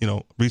gone,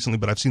 recently,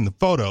 but I've seen the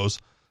photos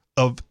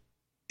of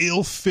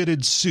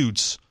ill-fitted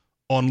suits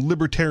on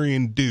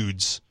libertarian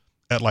dudes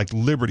at like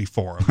Liberty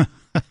Forum,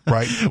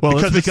 right? Well,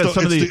 it's because it's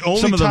some of the- the only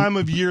some of them- time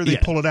of year they yeah.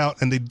 pull it out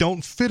and they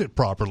don't fit it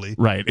properly.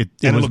 Right. It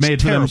And it was looks made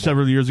for them terrible.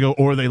 several years ago,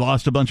 or they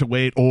lost a bunch of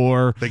weight,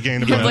 or They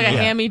gained It's about like a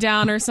Yeah.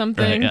 hand-me-down or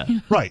something. Right, yeah.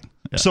 right.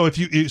 So if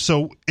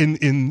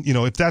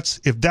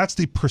that's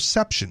the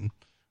perception,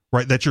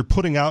 right, that you're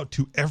putting out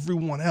to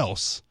everyone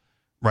else,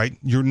 right,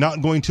 you're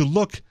not going to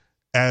look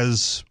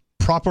as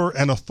proper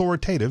and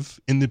authoritative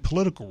in the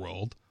political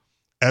world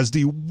as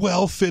the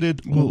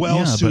well-fitted, Well,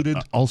 well-suited,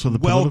 yeah, but also the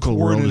political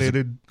world is a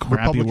well-coordinated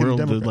crappy Republican world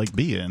Democrat. to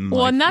be in.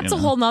 Well, like, and that's you a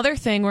know. whole nother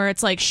thing where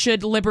it's like,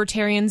 should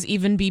libertarians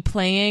even be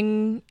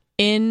playing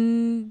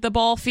in the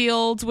ball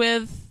field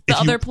with the If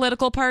you- other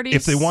political parties?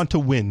 If they want to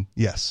win,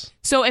 yes.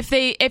 So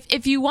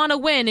if you want to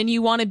win and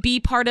you want to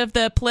be part of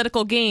the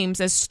political games,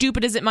 as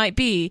stupid as it might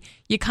be,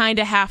 you kind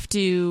of have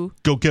to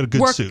Go get a good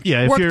work, suit.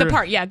 Yeah, if work the you're-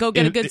 part. Yeah, go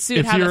get a good suit.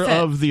 If have you're it fit.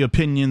 of the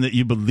opinion that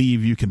you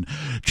believe you can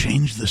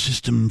change the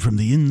system from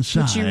the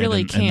inside, Which you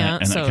really and can't,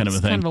 that so kind of it's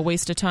a thing. kind of a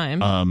waste of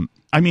time.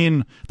 I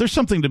mean, there's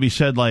something to be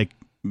said, like,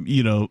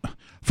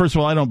 first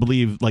of all, I don't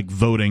believe like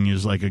voting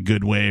is like a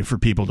good way for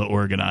people to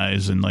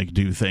organize and like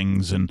do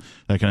things and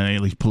that kind of,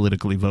 at least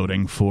politically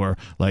voting for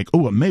like,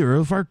 a mayor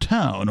of our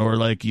town or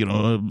like,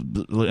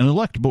 an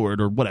elect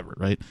board or whatever,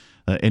 right?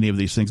 Any of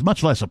these things,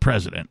 much less a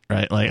president,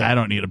 right? Like, I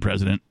don't need a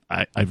president.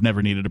 I've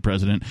never needed a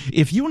president.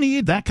 If you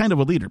need that kind of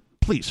a leader,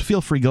 please feel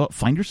free, go out,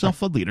 find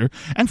yourself a leader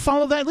and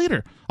follow that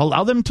leader.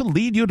 Allow them to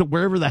lead you to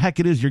wherever the heck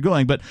it is you're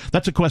going. But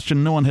that's a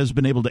question no one has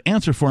been able to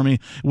answer for me,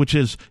 which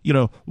is,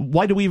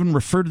 why do we even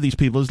refer to these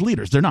people as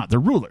leaders? They're not. They're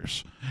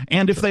rulers.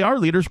 And if they are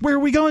leaders, where are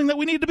we going that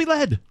we need to be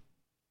led?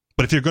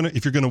 But if you're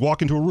gonna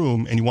walk into a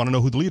room and you want to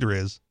know who the leader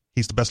is,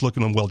 he's the best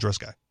looking and well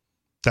dressed guy.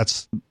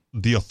 That's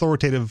the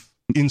authoritative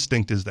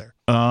instinct is there.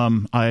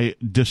 I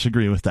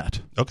disagree with that.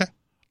 Okay.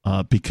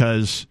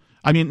 Because,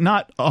 I mean,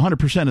 not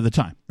 100% of the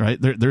time, right?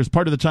 There's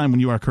part of the time when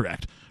you are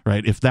correct,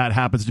 right? If that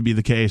happens to be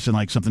the case and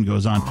like something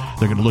goes on,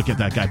 they're going to look at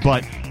that guy.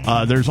 But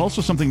there's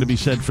also something to be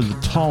said for the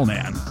tall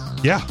man.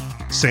 Yeah.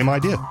 Same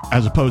idea.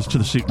 As opposed to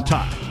the suit and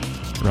tie,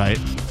 right?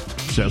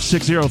 So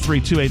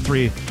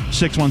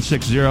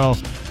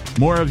 603-283-6160.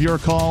 More of your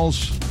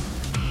calls,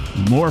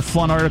 more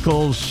fun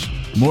articles,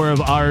 More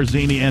of our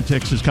zany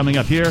antics is coming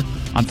up here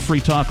on Free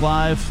Talk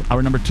Live.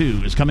 Hour number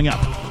 2 is coming up.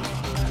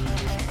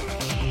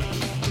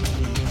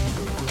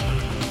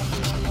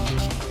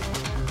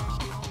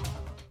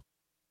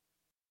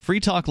 Free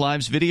Talk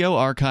Live's video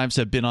archives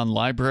have been on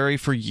LBRY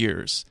for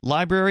years.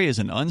 LBRY is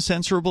an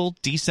uncensorable,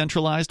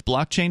 decentralized,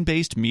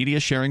 blockchain-based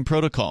media sharing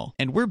protocol,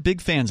 and we're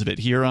big fans of it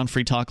here on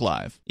Free Talk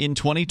Live. In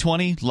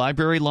 2020,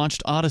 LBRY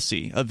launched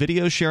Odysee, a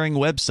video sharing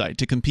website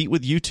to compete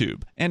with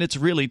YouTube, and it's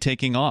really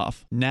taking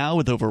off. Now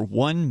with over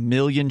 1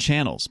 million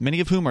channels,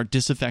 many of whom are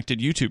disaffected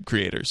YouTube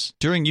creators.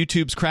 During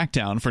YouTube's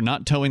crackdown for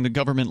not towing the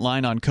government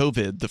line on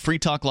COVID, the Free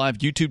Talk Live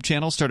YouTube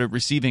channel started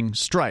receiving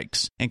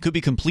strikes and could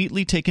be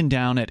completely taken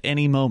down at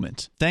any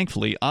moment.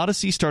 Thankfully,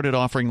 Odysee started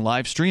offering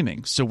live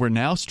streaming, so we're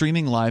now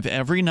streaming live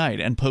every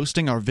night and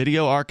posting our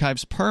video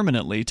archives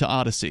permanently to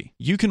Odysee.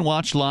 You can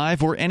watch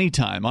live or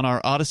anytime on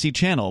our Odysee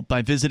channel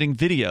by visiting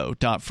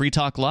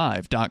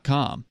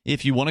video.freetalklive.com.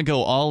 If you want to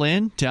go all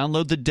in,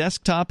 download the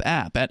desktop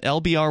app at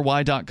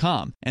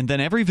lbry.com, and then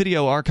every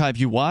video archive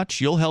you watch,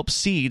 you'll help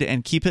seed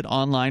and keep it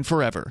online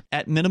forever.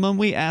 At minimum,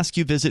 we ask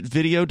you visit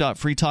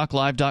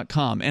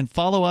video.freetalklive.com and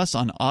follow us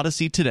on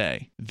Odysee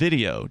today.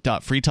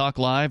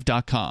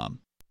 video.freetalklive.com.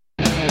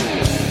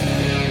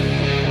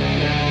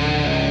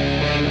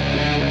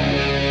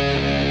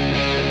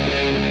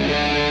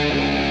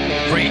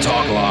 Free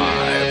Talk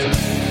Live.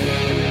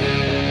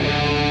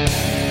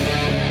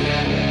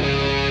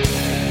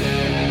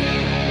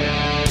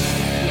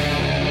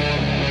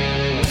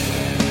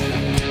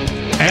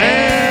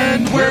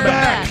 And we're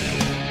back.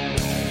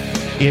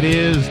 It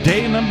is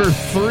day number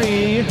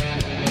 3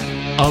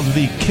 of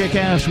the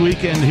kick-ass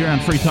weekend here on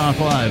Free Talk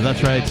Live.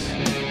 That's right.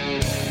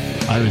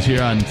 I was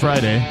here on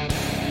Friday,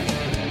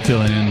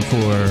 filling in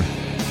for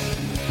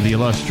the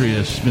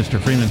illustrious Mr.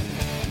 Freeman.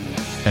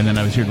 And then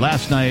I was here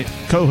last night,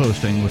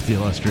 co-hosting with the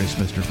illustrious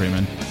Mr.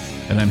 Freeman.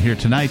 And I'm here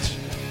tonight,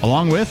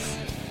 along with...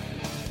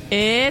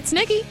 It's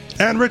Nikki.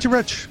 And Richie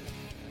Rich.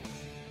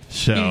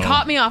 So, You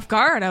caught me off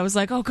guard. I was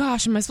like, oh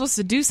gosh, am I supposed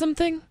to do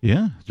something?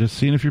 yeah, just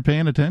seeing if you're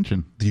paying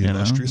attention. The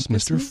illustrious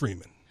Mr.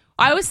 Freeman.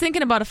 I was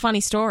thinking about a funny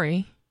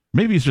story.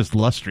 Maybe he's just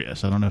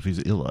lustrous. I don't know if he's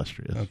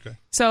illustrious. Okay.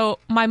 So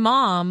my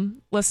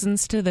mom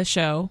listens to the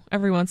show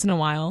every once in a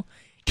while.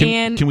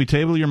 Can we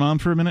table your mom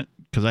for a minute?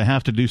 Because I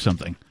have to do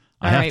something.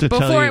 I All have right, to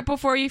tell you,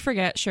 before you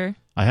forget, sure.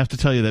 I have to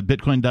tell you that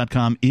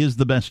Bitcoin.com is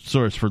the best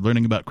source for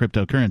learning about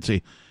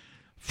cryptocurrency.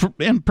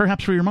 And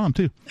perhaps for your mom,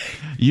 too.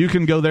 You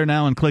can go there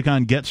now and click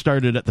on Get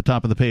Started at the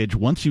top of the page.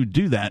 Once you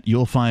do that,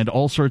 you'll find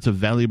all sorts of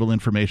valuable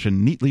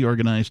information neatly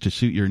organized to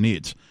suit your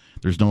needs.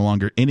 There's no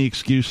longer any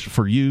excuse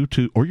for you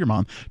or your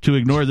mom to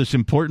ignore this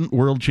important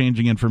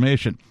world-changing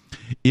information.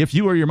 If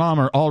you or your mom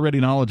are already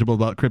knowledgeable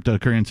about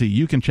cryptocurrency,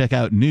 you can check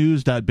out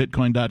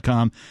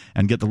news.bitcoin.com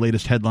and get the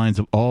latest headlines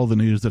of all the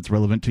news that's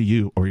relevant to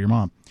you or your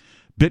mom.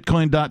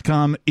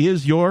 Bitcoin.com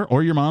is your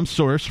or your mom's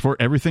source for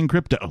everything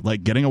crypto,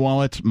 like getting a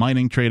wallet,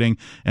 mining, trading,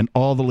 and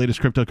all the latest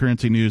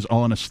cryptocurrency news,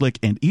 all on a slick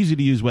and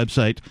easy-to-use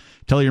website.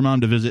 Tell your mom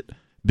to visit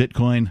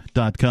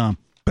Bitcoin.com.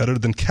 Better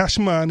than cash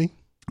money.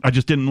 I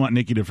just didn't want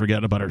Nikki to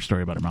forget about her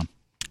story about her mom.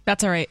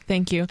 That's all right.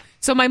 Thank you.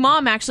 So my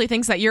mom actually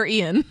thinks that you're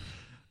Ian.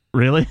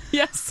 Really?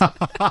 Yes.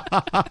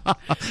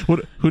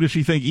 Who does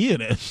she think Ian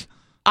is?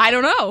 I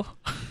don't know.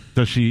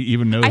 Does she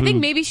even know? I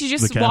think maybe she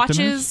just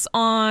watches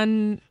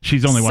on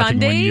She's only watching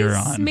Sundays, when you're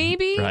on.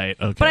 maybe. Right,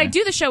 okay. But I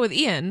do the show with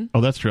Ian.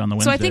 Oh, that's true, on the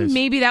Wednesdays. So I think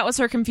maybe that was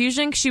her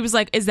confusion. She was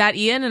like, is that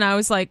Ian? And I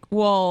was like,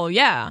 well,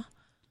 yeah.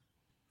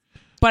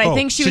 But I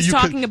think she was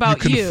talking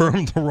about you. You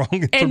confirmed the wrong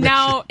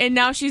information. And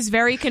now she's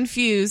very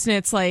confused, and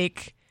it's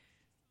like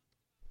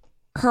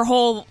her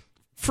whole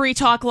Free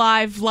Talk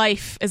Live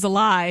life is a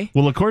lie.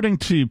 Well, according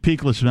to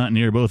Peakless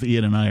Mountaineer, both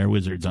Ian and I are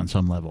wizards on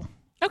some level.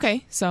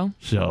 Okay, so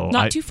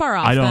not too far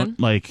off. I don't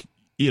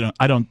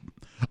I don't.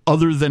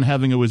 Other than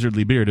having a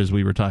wizardly beard, as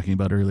we were talking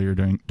about earlier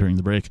during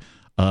the break,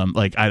 I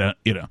don't,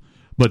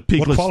 But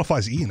Peakless, what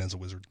qualifies Ian as a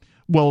wizard?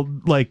 Well,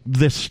 like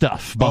this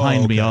stuff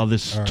behind me, all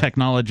this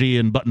technology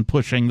and button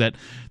pushing that,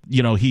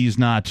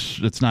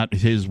 it's not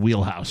his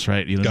wheelhouse,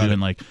 right?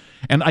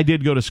 And I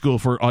did go to school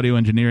for audio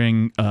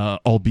engineering,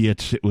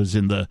 albeit it was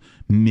in the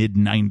mid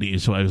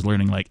 90s. So I was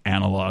learning like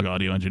analog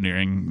audio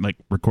engineering, like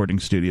recording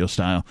studio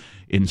style,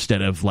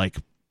 instead of like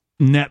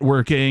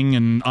networking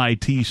and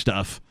IT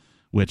stuff,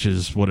 which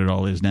is what it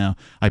all is now.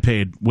 I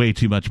paid way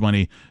too much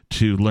money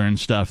to learn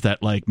stuff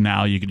that like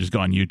now you can just go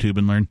on YouTube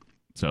and learn.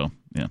 So,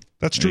 yeah.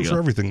 That's true for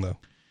everything, though.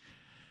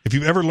 If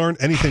you've ever learned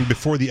anything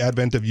before the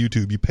advent of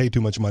YouTube, you pay too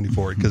much money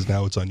for it because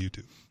now it's on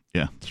YouTube.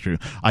 Yeah, it's true.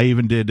 I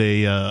even did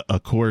a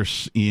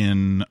course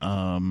in,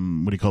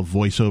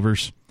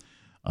 voiceovers.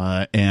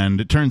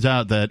 And it turns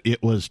out that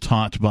it was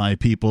taught by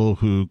people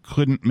who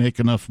couldn't make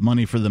enough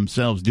money for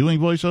themselves doing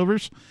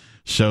voiceovers.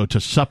 So to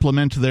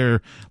supplement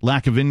their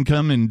lack of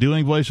income in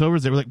doing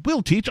voiceovers, they were like,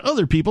 we'll teach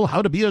other people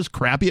how to be as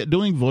crappy at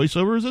doing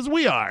voiceovers as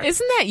we are.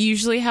 Isn't that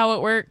usually how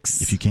it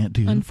works? If you can't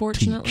do,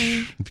 unfortunately.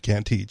 Teach. If you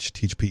can't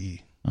teach PE.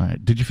 All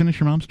right. Did you finish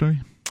your mom's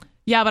story?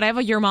 Yeah, but I have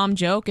a your mom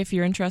joke if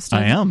you're interested.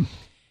 I am.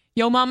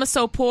 Yo mama's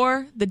so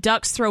poor, the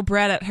ducks throw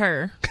bread at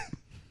her.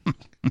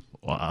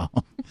 Wow.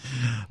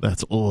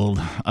 That's old.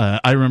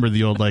 I remember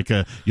the old, like,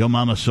 yo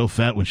mama's so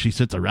fat when she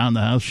sits around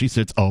the house, she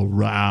sits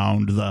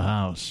around the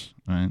house.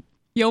 Right?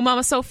 Yo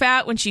mama so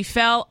fat when she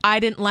fell, I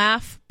didn't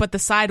laugh, but the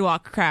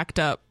sidewalk cracked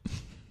up.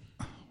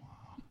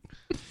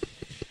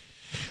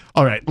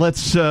 All right,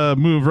 let's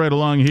move right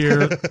along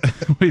here.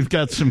 We've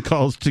got some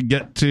calls to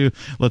get to.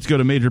 Let's go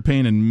to Major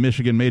Payne in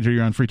Michigan. Major,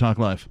 you're on Free Talk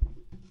Live.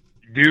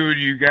 Dude,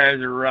 you guys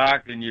are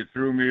rocking. You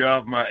threw me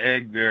off my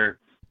egg there.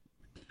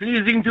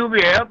 Pleasing to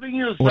be helping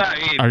you,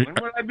 Saeed. When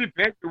will I be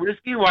picked the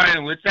whiskey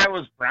wine, which I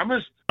was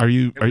promised?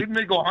 We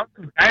may go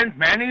hunting and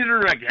man-eater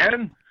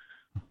again?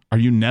 Are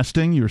you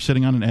nesting? You were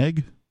sitting on an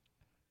egg?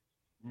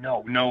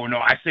 No.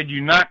 I said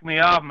you knocked me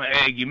off my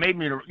egg. You made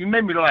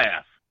me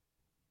laugh.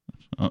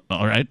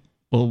 All right.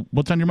 Well,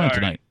 what's on your mind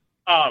tonight?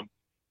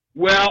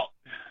 Well,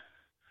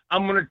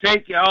 I'm going to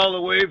take you all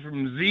the way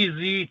from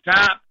ZZ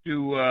Top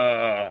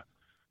to,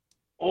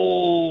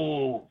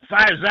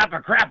 Phi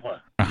Zappa Crappa.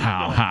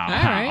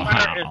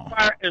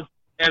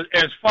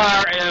 As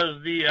far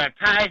as the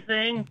tie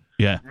thing,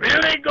 yeah,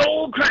 really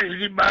go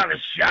crazy about a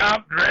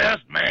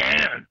sharp-dressed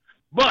man.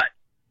 But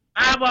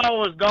I've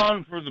always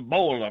gone for the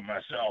bowler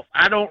myself.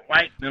 I don't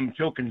like them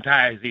choking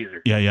ties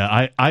either.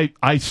 Yeah.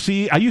 I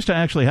see. I used to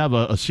actually have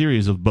a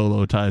series of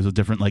bolo ties with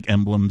different like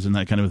emblems and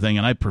that kind of thing,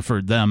 and I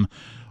preferred them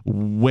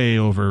way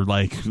over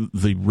like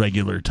the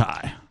regular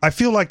tie. I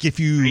feel like if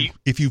you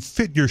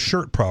fit your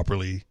shirt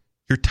properly,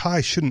 your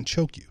tie shouldn't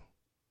choke you.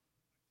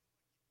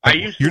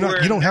 You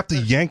don't have to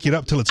yank it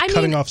up till it's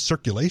cutting off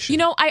circulation. You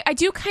know, I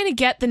do kind of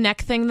get the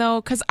neck thing,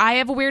 though, because I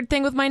have a weird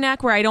thing with my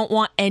neck where I don't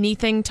want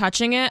anything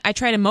touching it. I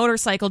tried a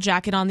motorcycle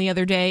jacket on the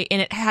other day,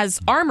 and it has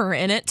armor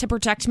in it to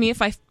protect me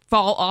if I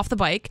fall off the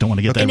bike. Don't want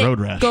to get that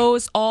road rash. It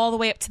goes all the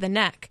way up to the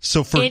neck.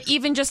 And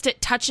even just it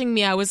touching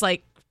me, I was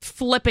like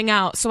flipping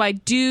out. So I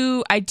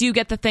do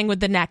get the thing with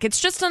the neck. It's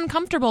just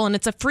uncomfortable, and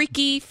it's a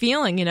freaky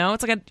feeling, you know?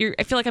 It's like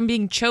I feel like I'm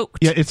being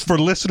choked. Yeah, it's for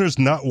listeners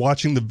not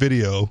watching the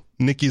video.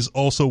 Nikki's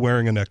also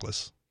wearing a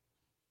necklace.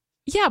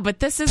 Yeah, but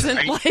this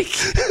isn't like...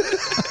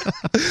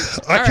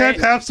 I can't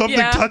have something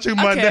touching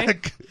my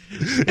neck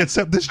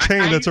except this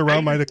chain that's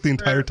around my neck the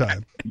entire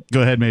time.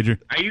 Go ahead, Major.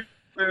 I used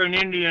to wear an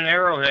Indian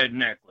arrowhead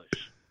necklace.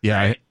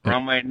 Yeah.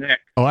 Around my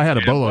neck. Oh, I had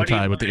a bolo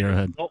tie with the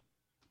arrowhead.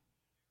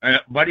 A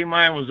buddy of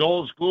mine was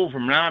old school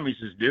from Nam. He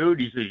says, dude,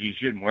 he says, you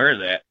shouldn't wear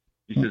that.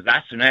 He says,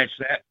 I snatch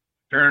that,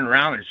 turn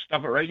around, and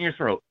stuff it right in your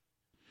throat.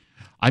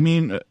 I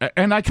mean,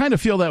 and I kind of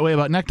feel that way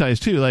about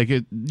neckties too. Like,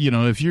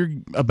 if you're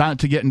about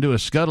to get into a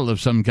scuttle of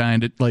some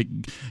kind, it like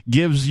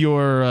gives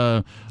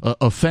your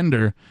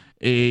offender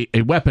a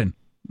weapon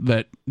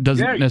that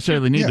doesn't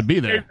necessarily need to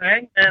be there.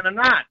 And a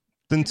knot.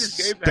 Then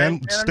stick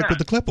with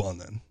the clip-on.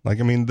 Then,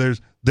 like, I mean,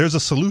 there's a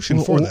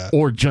solution for that.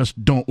 Or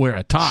just don't wear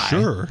a tie.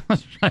 Sure,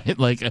 right?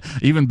 Like,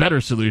 even better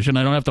solution.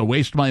 I don't have to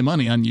waste my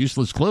money on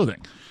useless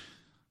clothing.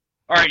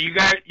 All right, you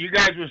guys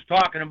was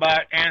talking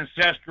about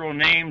ancestral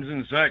names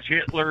and such,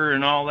 Hitler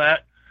and all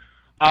that.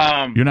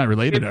 You're not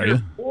related, are you? If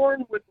you're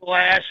born with the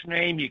last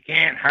name, you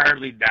can't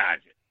hardly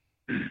dodge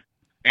it.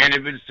 And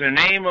if it's the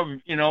name of,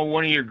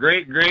 one of your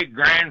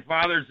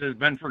great-great-grandfathers has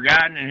been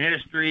forgotten in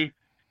history,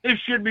 it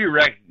should be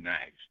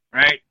recognized,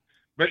 right?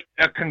 But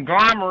a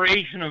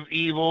conglomeration of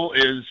evil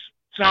is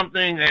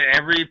something that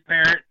every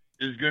parent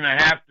is going to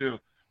have to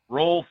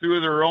roll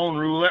through their own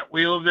roulette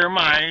wheel of their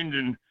mind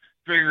and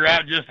figure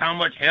out just how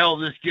much hell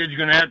this kid's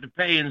going to have to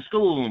pay in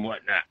school and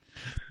whatnot.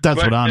 That's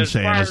what I'm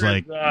saying is,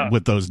 like,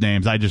 with those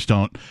names, I just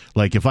don't,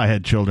 like, if I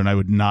had children, I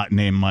would not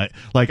name I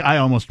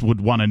almost would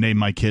want to name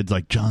my kids,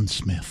 like, John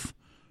Smith,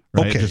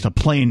 right? Okay. Just a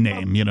plain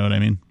name, you know what I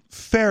mean?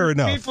 Fair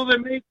enough. People that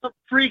make up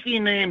freaky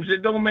names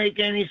that don't make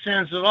any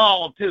sense at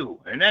all,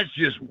 too, and that's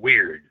just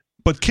weird.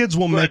 But kids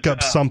will make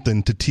up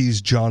something to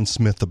tease John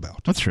Smith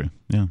about. That's true,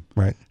 yeah.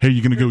 Right. Hey,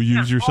 you going to go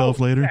use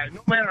yourself later? Yeah,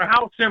 no matter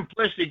how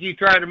simplistic you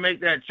try to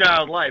make that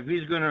child life,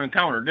 he's going to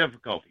encounter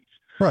difficulties.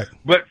 Right.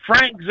 But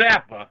Frank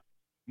Zappa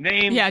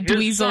named his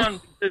Dweezil.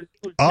 son...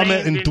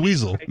 Ahmet and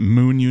Dweezil.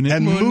 Moon Unit.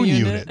 And Moon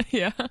Unit.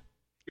 Yeah.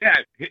 Yeah.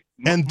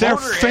 And they're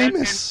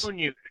famous.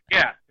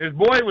 Yeah. His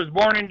boy was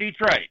born in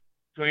Detroit,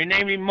 so he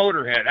named him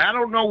Motorhead. I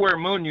don't know where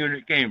Moon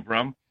Unit came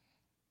from.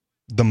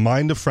 The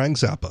mind of Frank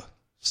Zappa.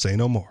 Say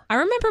no more. I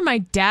remember my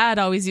dad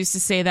always used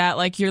to say that,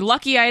 like, you're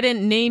lucky I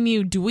didn't name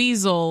you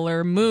Dweezil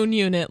or Moon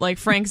Unit like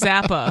Frank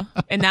Zappa.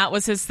 And that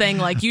was his thing.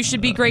 Like, you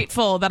should be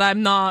grateful that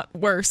I'm not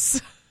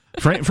worse.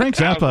 Frank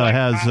Zappa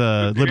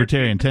has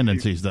libertarian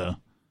tendencies, though.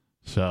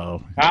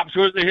 So Pops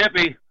was a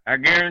hippie. I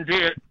guarantee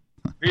it.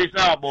 Peace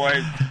out,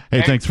 boys.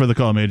 Hey, thanks for the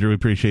call, Major. We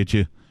appreciate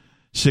you.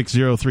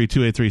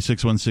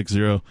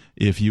 603-283-6160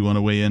 if you want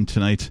to weigh in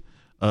tonight.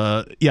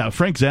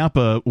 Frank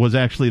Zappa was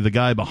actually the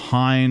guy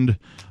behind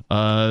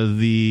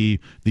the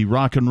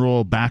rock and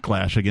roll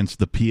backlash against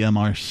the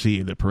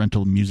PMRC, the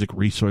Parental Music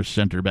Resource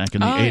Center, back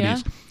in the 80s. Yeah.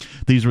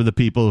 These were the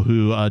people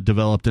who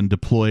developed and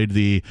deployed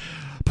the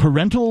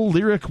parental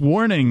lyric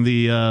warning,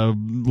 the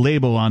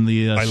label on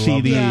the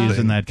CDs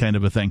and that kind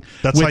of a thing.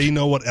 That's how you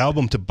know what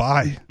album to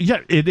buy. Yeah,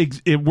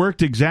 it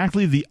worked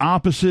exactly the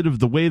opposite of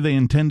the way they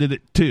intended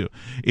it to.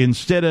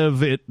 Instead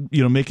of it,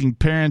 making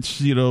parents,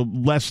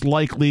 less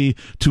likely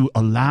to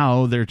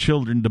allow their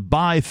children to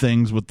buy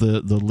things with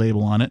the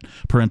label on it,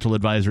 parental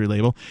advisory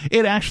label,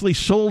 it actually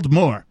sold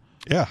more.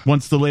 Yeah.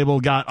 Once the label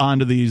got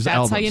onto these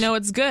albums. That's how you know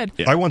it's good.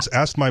 Yeah. I once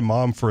asked my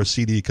mom for a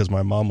CD because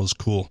my mom was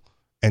cool.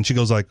 And she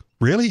goes like,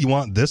 really? You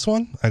want this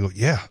one? I go,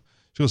 yeah.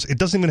 She goes, it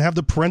doesn't even have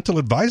the parental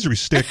advisory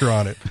sticker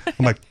on it.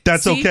 I'm like,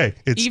 that's okay.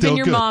 It's even still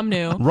your good. mom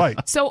knew. Right.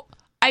 So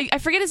I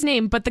forget his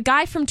name, but the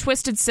guy from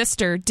Twisted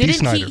Sister,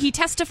 he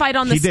testified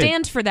on the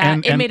stand for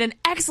that and made an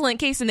excellent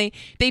case, and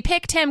they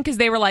picked him because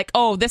they were like,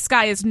 oh, this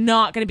guy is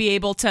not going to be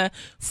able to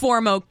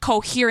form a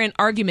coherent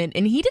argument,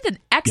 and he did an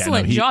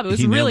excellent job. It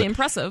was really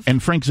impressive.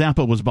 And Frank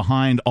Zappa was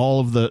behind all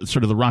of the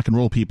sort of the rock and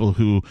roll people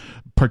who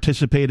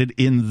participated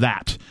in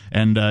that,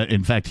 and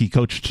in fact, he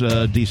coached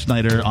Dee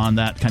Snider on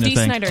that kind of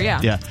thing. Dee Snider, yeah.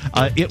 Yeah.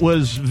 It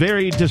was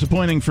very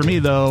disappointing for me,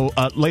 though,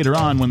 later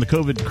on when the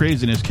COVID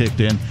craziness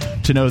kicked in,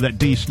 to know that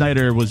Dee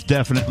Snider was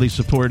definitely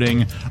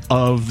supporting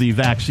of the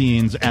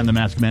vaccines and the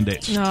mask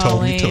mandates. Oh,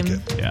 totally took it.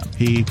 Yeah,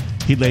 he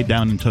laid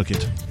down and took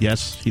it.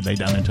 Yes, he laid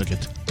down and took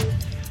it.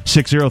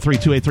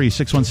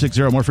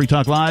 603-283-6160. More Free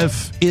Talk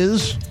Live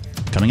is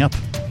coming up.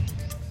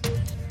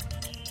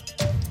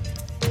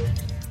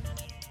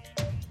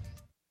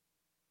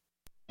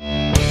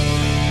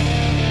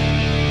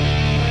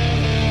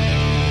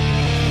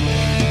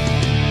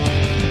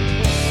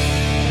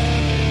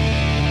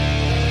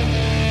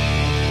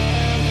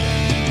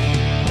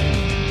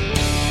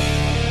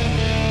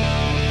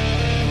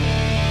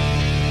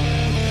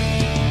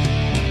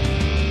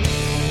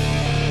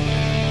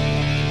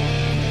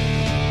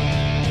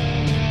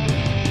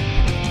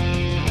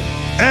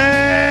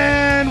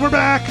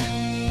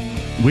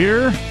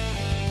 We're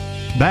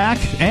back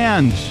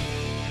and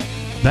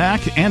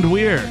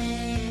we're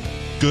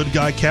Good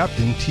Guy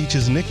Captain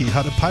teaches Nikki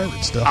how to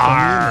pirate stuff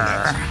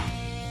on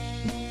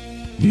the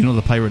internet. Do you know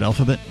the pirate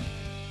alphabet?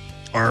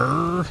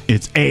 R.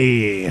 It's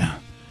A,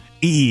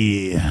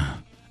 E,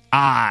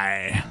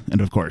 I, and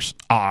of course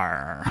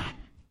R.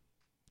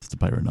 It's the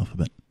pirate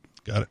alphabet.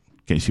 Got it.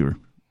 In case you were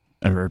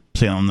ever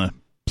sailing the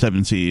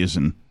seven seas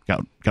and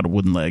got a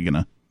wooden leg and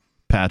a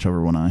patch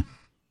over one eye.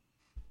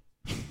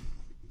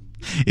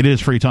 It is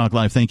Free Talk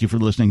Live. Thank you for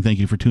listening. Thank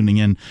you for tuning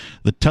in.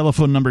 The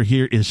telephone number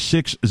here is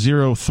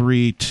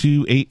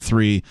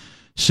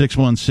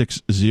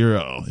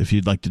 603-283-6160. If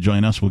you'd like to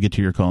join us, we'll get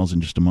to your calls in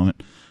just a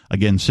moment.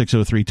 Again,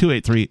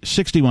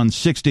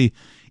 603-283-6160.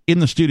 In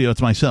the studio,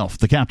 it's myself,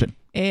 the captain.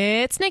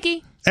 It's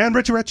Nikki. And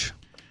Richie Rich.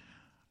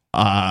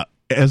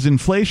 As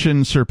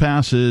inflation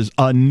surpasses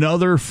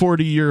another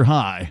 40-year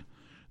high,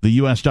 the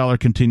U.S. dollar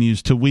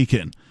continues to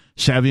weaken.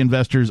 Savvy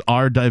investors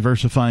are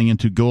diversifying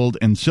into gold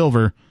and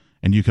silver,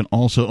 and you can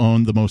also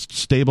own the most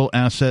stable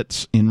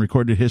assets in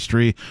recorded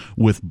history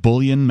with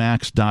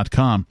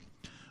BullionMax.com.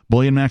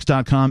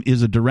 BullionMax.com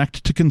is a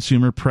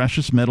direct-to-consumer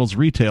precious metals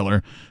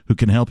retailer who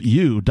can help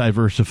you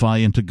diversify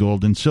into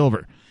gold and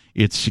silver.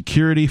 It's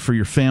security for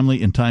your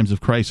family in times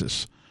of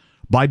crisis.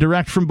 Buy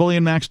direct from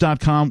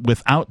BullionMax.com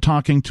without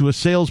talking to a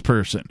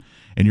salesperson,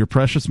 and your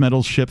precious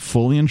metals ship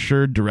fully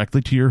insured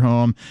directly to your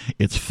home.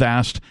 It's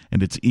fast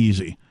and it's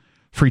easy.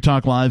 Free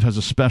Talk Live has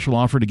a special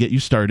offer to get you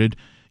started.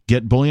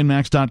 Get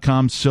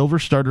BullionMax.com Silver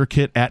Starter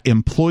Kit at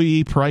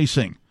employee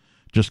pricing.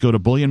 Just go to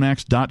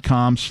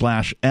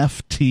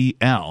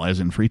BullionMax.com/FTL, as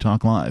in Free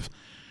Talk Live.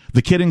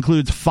 The kit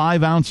includes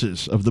 5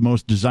 ounces of the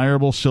most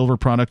desirable silver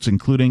products,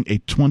 including a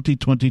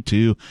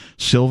 2022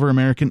 Silver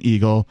American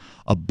Eagle,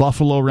 a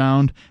Buffalo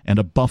Round, and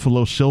a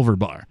Buffalo Silver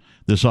Bar.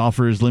 This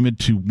offer is limited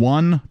to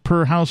 1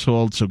 per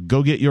household, so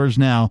go get yours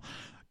now.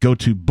 Go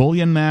to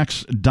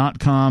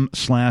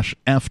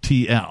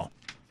BullionMax.com/FTL.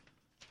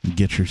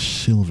 Get your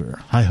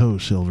silver. Hi-ho,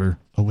 silver.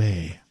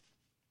 Away.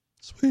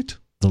 Sweet.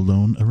 The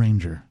Lone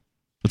Arranger.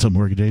 What's up,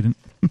 mortgage agent?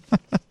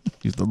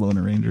 He's the Lone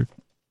Arranger.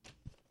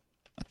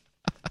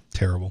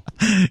 Terrible.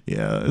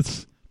 Yeah,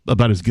 it's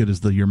about as good as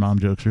the Your Mom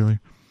jokes earlier.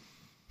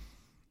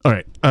 All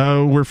right.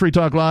 We're Free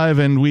Talk Live,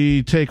 and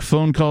we take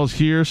phone calls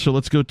here. So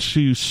let's go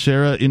to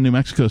Sarah in New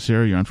Mexico.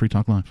 Sarah, you're on Free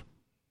Talk Live.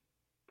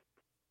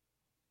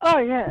 Oh,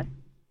 yeah.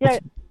 Yeah.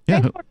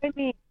 Thanks for letting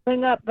me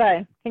bring up.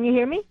 Can you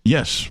hear me?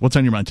 Yes. What's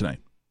on your mind tonight?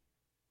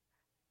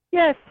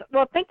 Yes.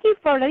 Well, thank you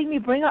for letting me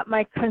bring up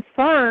my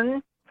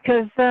concern,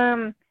 because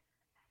the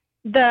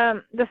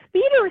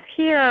speeders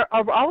here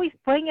are always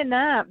bringing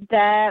up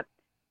that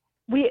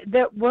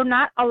we're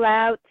not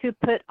allowed to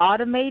put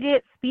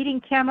automated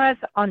speeding cameras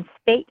on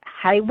state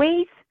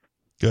highways.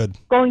 Good.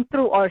 Going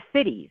through our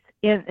cities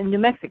in New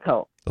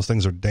Mexico. Those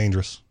things are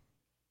dangerous.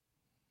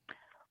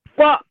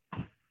 Well,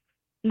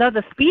 no,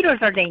 the speeders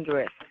are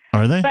dangerous.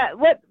 Are they? But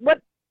what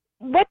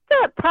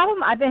the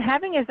problem I've been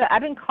having is that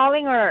I've been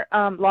calling our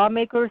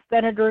lawmakers,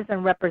 senators,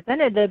 and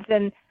representatives,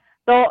 and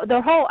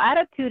The whole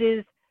attitude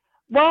is,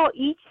 well,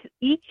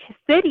 each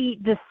city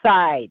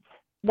decides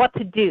what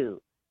to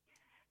do.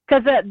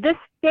 Because this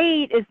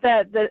state is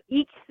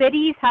each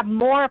cities have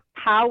more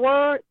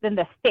power than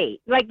the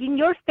state. Like in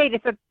your state,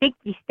 it's a big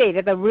state.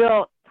 It's a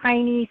real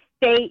tiny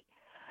state.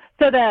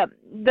 So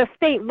the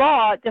state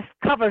law just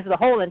covers the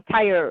whole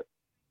entire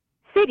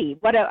city,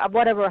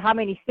 whatever how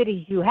many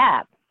cities you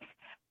have.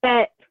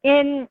 But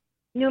in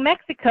New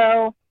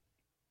Mexico,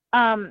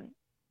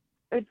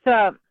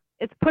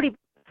 it's pretty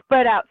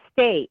spread out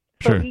state.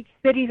 So Sure. each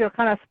cities are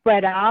kind of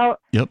spread out.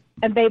 Yep.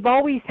 And they've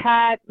always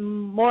had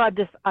more of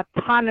this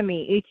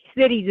autonomy. Each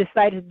city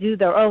decided to do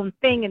their own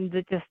thing, and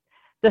the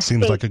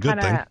Seems state like a good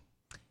kinda, thing.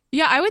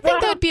 Yeah, I would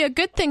think that would be a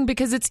good thing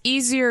because it's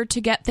easier to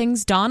get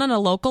things done on a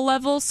local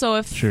level. So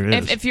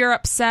if you're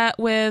upset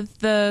with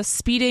the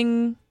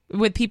speeding,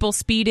 with people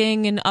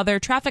speeding and other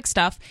traffic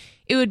stuff,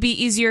 it would be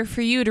easier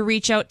for you to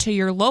reach out to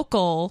your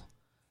local,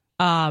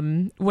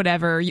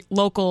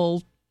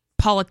 local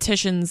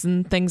politicians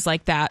and things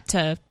like that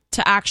to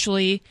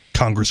actually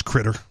Congress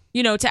critter.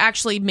 to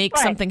actually make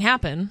Right. something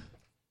happen.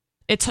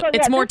 It's So,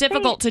 it's yeah, more the state-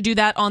 difficult to do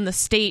that on the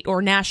state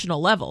or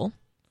national level.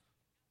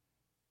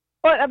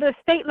 Well, at the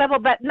state level,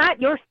 but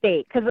not your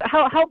state. Because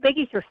how big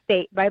is your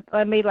state?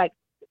 Maybe like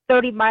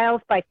 30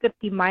 miles by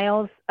 50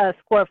 miles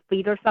square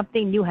feet or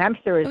something. New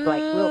Hampshire is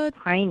like real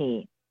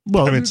tiny.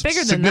 Well, I mean, it's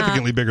bigger than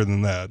significantly bigger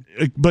than that.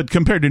 but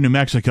compared to New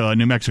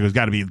Mexico's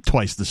got to be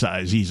twice the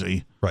size,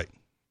 easy. Right.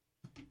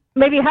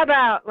 Maybe how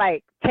about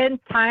like 10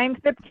 times,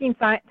 15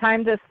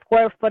 times the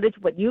square footage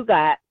what you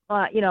got,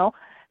 So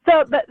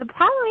the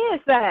problem is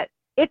that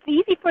it's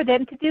easy for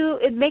them to do.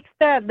 It makes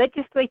the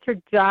legislature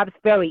jobs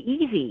very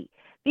easy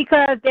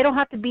because they don't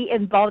have to be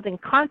involved in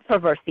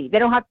controversy. They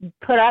don't have to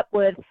put up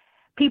with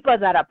people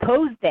that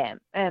oppose them.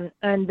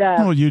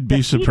 Well, you'd be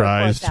the speaker, for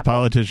surprised. example.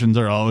 Politicians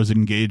are always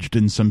engaged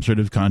in some sort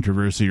of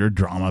controversy or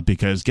drama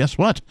because guess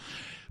what?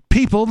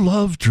 People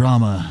love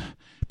drama.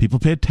 People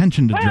pay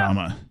attention to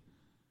drama.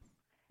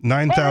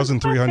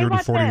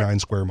 9,349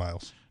 square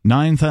miles.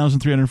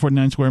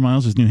 9,349 square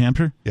miles is New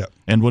Hampshire? Yep.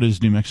 And what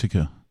is New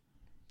Mexico?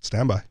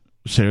 Stand by.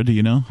 Sarah, do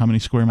you know how many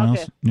square miles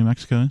Okay. New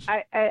Mexico is?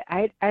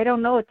 I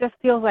don't know. It just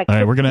feels like All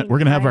right, we're 15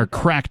 gonna have our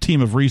times. crack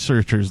team of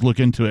researchers look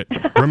into it.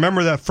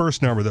 Remember that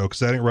first number, though,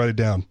 because I didn't write it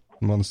down.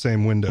 I'm on the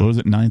same window. What was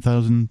it?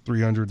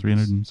 300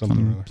 something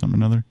something. or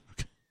another.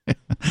 Okay.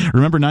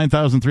 Remember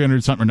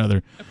 9,300 something or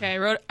another. Okay,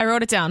 I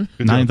wrote it down.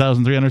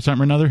 9,300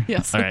 something or another.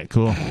 Yes. All right,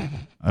 cool.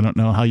 I don't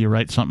know how you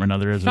write something or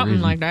another as a Something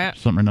reason. like that.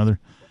 Something or another.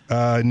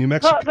 New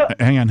Mexico.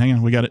 Hang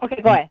on. We got it.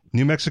 Okay, go ahead.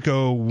 New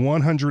Mexico,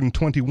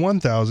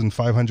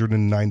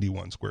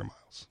 121,591 square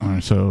miles. All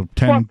right, so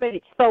Square 10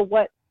 footage. So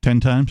what?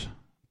 times.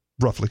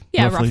 Roughly.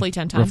 Yeah, roughly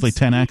 10 times. Roughly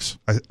 10x.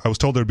 I was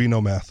told there'd be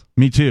no math.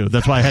 Me too.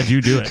 That's why I had you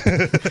do it.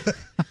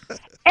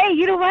 Hey,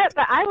 you know what?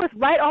 But I was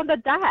right on the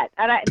dot.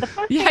 And the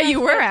first thing I You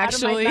said were out of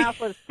my actually. mouth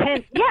was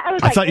 10. Yeah, I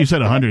was I like, thought you it's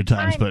said 100 10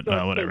 times, but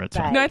your whatever. It's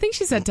big fine. No, I think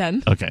she said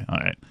 10. Okay, all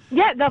right.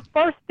 Yeah, the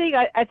first thing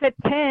I said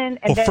 10. And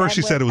Well, then first I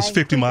you said it was went-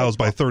 50 miles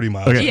by 30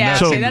 miles. Okay, and Yeah,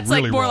 so- okay, seemed that's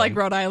really like more wrong. like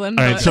Rhode Island.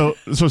 All right,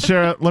 but- so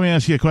Sarah, let me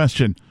ask you a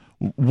question.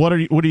 What are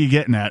you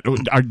getting at?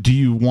 Do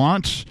you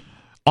want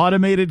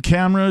automated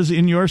cameras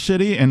in your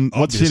city, and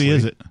what city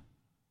is it?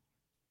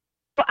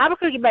 Well,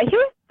 Albuquerque, but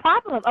here's the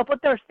problem of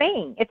what they're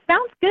saying. It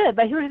sounds good,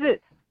 but here's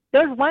it.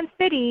 There's one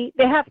city,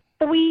 they have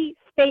 3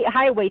 state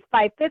highways,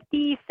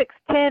 550,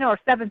 610, or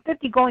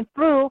 750 going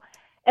through,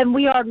 and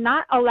we are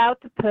not allowed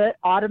to put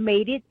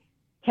automated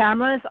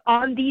cameras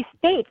on these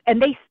states,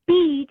 and they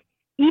speed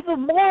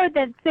even more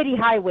than city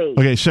highways.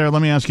 Okay, Sarah,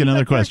 let me ask you another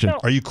Because they're question.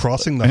 so- Are you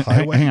crossing the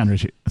highway? Hang on,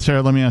 Richie.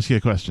 Sarah, let me ask you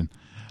a question.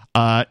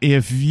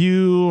 If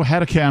you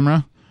had a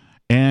camera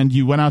and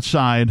you went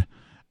outside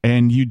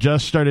and you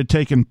just started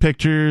taking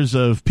pictures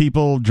of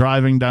people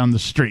driving down the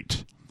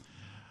street,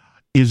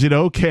 is it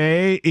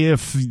okay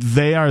if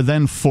they are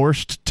then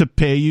forced to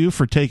pay you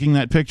for taking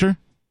that picture?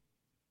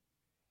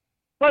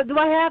 Well, do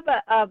I have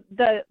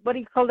the what do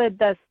you call it?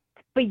 The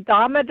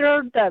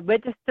speedometer, the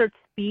registered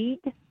speed.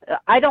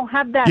 I don't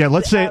have that. Yeah,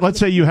 let's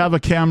say you have a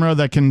camera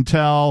that can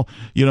tell,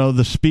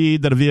 the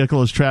speed that a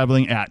vehicle is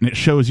traveling at, and it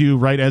shows you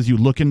right as you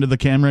look into the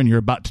camera and you're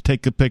about to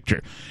take a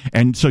picture.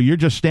 And so you're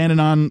just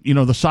standing on,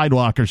 the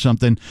sidewalk or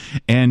something,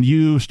 and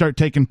you start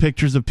taking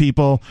pictures of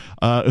people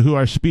who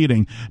are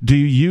speeding. Do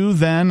you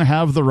then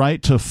have the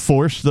right to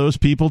force those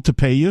people to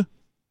pay you?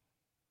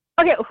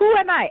 Okay, who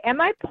am I? Am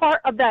I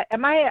part of that?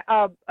 Am I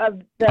of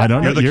the? I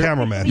don't know. You're the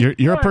cameraman.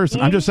 You're a person.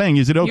 I'm just saying,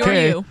 is it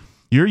okay? You're you.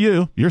 You're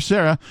you. You're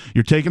Sarah.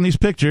 You're taking these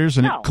pictures,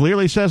 and No. it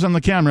clearly says on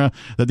the camera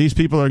that these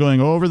people are going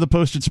over the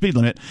posted speed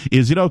limit.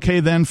 Is it okay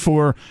then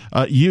for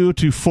you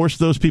to force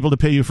those people to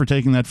pay you for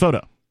taking that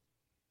photo?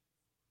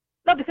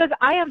 No, because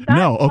I am not.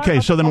 No. part Okay.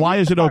 of So the then why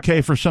police is it department.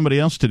 okay for somebody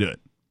else to do it?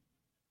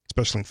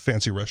 Especially in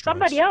fancy restaurants.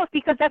 Somebody else,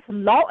 because that's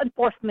law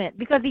enforcement.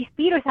 Because these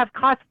speeders have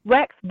caused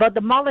wrecks, but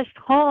demolished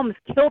homes,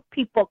 killed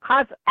people,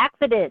 caused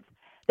accidents.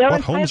 What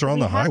homes are on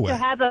the highway? To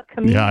have a Yeah.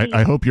 community.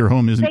 I hope your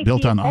home isn't safety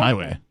built on the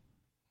enforcement. highway.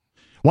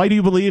 Why do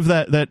you believe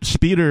that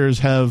speeders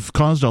have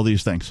caused all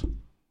these things?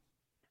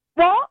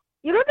 Well,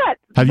 You know that.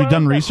 Have you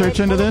done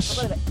research into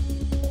this?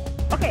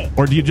 Okay.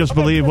 Or do you just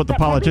believe what the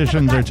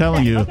politicians are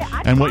telling you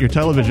and what your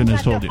television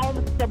has told you?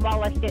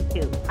 Demolished it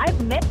too. I've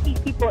met these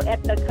people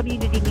at the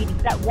community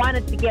meetings that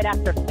wanted to get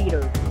after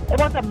feeders. It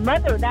was a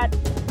mother that,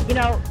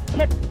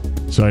 hit.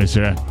 Sorry,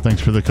 Sarah.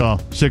 Thanks for the call.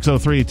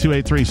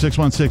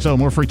 603-283-6160.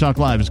 More Free Talk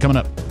Live is coming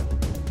up.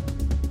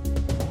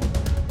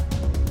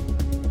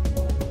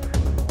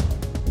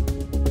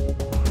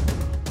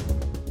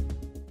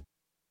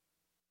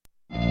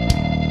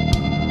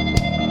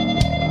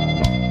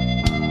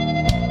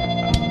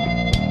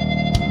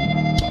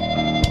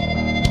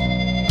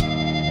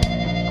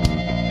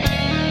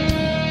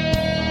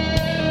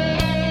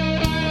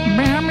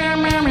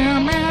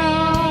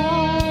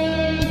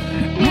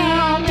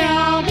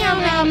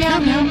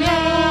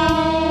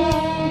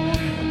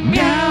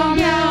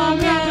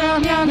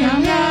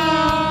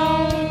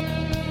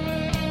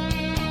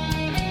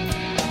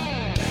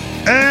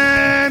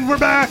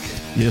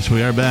 Yes,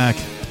 we are back.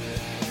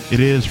 It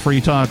is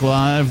Free Talk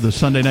Live, the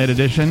Sunday night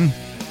edition.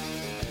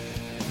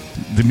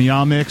 The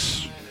Meow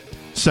Mix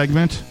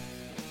segment,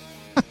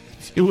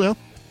 if you will.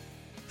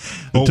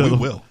 We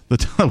will.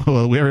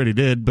 Well, we already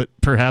did, but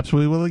perhaps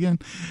we will again.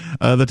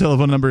 The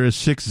telephone number is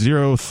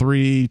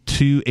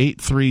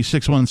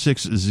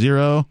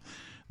 603-283-6160.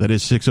 That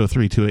is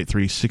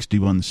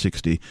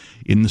 603-283-6160.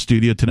 In the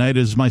studio tonight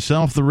is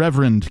myself, the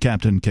Reverend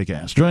Captain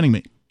Kickass. Joining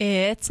me,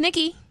 it's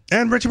Nikki.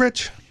 And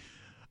Rich.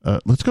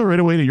 Let's go right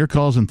away to your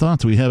calls and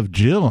thoughts. We have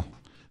Jill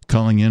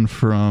calling in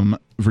from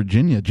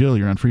Virginia. Jill,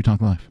 you're on Free Talk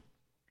Live.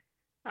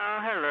 Oh,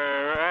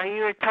 hello.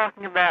 You were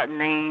talking about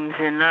names,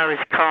 and I was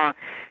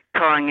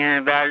calling in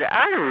about it.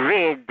 I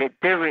read that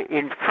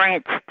in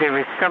France there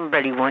was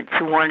somebody once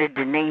who wanted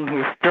to name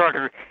his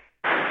daughter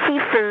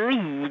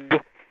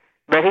Céphalide,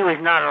 but he was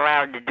not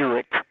allowed to do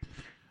it.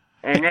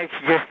 And that's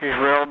just as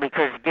well,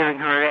 because giving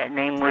her that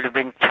name would have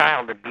been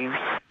child abuse.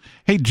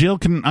 Hey, Jill,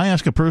 can I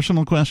ask a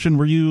personal question?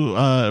 Were you,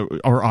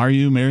 or are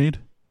you married?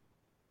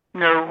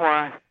 No,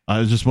 why? I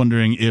was just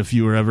wondering if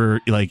you were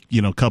ever,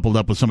 coupled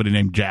up with somebody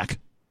named Jack.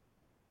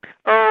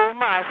 Oh,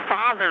 my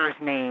father's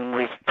name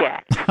was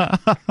Jack.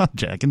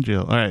 Jack and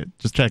Jill. All right,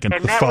 just checking.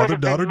 And the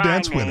father-daughter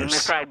dance winners.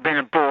 If I'd been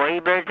a boy,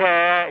 but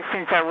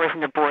since I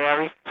wasn't a boy, I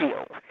was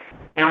Jill.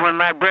 And when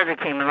my brother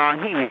came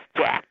along, he was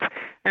Jack.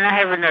 And I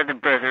have another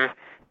brother.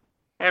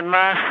 And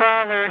my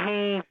father,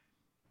 he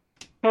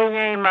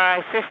named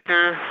my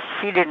sister.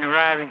 She didn't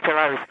arrive until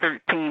I was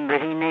 13,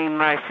 but he named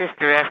my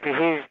sister after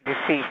his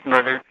deceased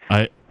mother.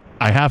 I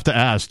have to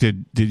ask,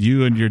 did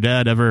you and your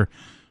dad ever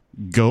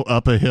go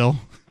up a hill?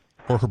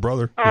 Or her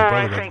brother?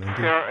 I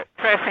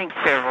think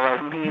several of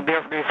them. He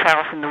built this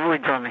house in the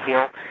woods on the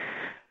hill.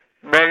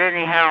 But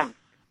anyhow,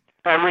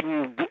 I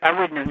wouldn't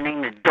have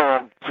named a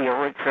dog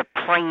Jill. It's the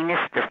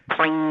plainest of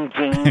plain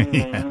Jane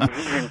names,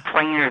 even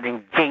plainer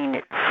than Jane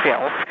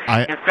itself.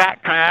 In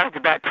fact, when I was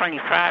about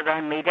 25,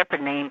 I made up a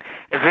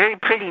very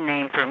pretty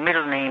name for a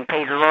middle name,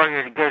 paid a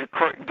lawyer to go to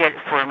court and get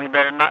it for me,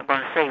 but I'm not going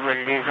to say what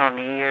it is on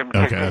the air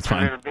because that's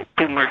fine. A little bit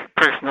too much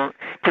personal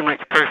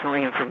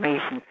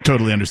information.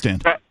 Totally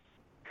understand.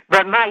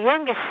 But my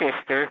youngest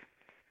sister,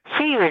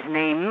 she was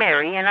named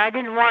Mary, and I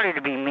didn't want her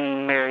to be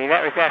named Mary.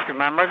 That was after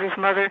my mother's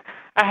mother.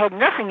 I had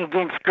nothing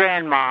against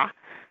Grandma,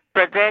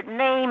 but that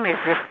name is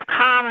the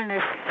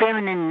commonest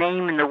feminine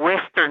name in the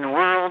Western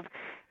world,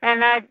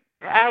 and I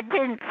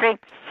didn't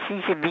think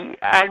she should be.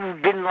 I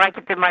didn't like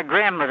it that my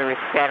grandmother was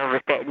saddled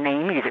with that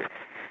name either.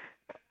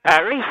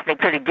 At least they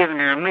could have given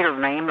her a middle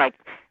name, like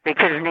they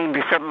could have named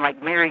her something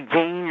like Mary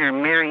Jane or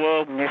Mary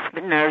Agnes,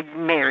 but no,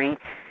 Mary.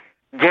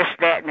 Just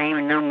that name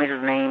and no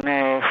middle name.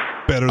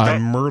 Better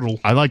than Myrtle.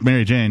 I like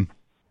Mary Jane.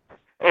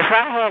 If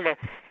I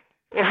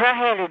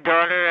had a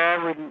daughter, I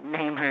wouldn't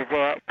name her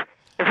that.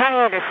 If I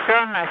had a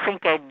son, I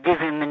think I'd give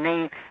him the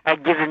name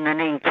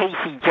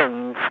Casey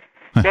Jones.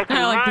 That's a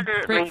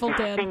moderately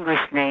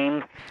distinguished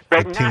name,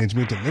 but not Teenage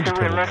Mutant Ninja so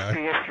Turtle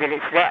illustrious that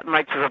it's that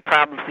much of a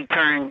problem if he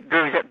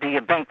grows up to be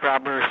a bank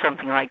robber or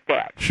something like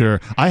that.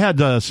 Sure. I had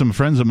some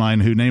friends of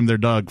mine who named their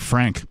dog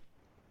Frank.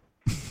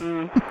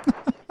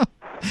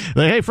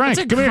 Hey, Frank, That's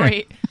a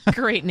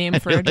great name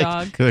for a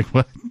dog.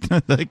 What?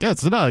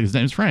 That's the dog. His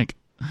name's Frank.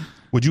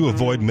 Would you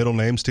avoid middle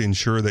names to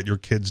ensure that your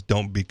kids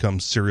don't become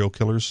serial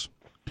killers?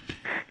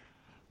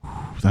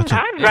 Would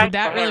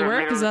that really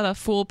work? Is that a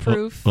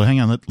foolproof? Well,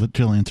 hang on. Let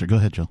Jill answer. Go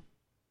ahead, Jill.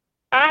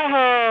 I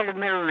had a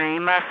middle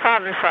name. My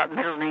father thought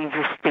middle names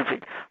were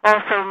stupid.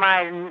 Also,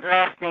 my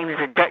last name is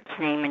a Dutch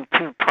name in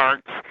 2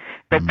 parts,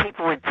 but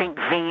people would think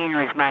Van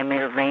was my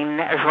middle name, and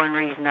that was one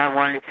reason I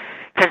wanted,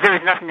 because there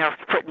was nothing else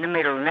to put in the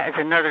middle, and that was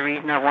another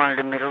reason I wanted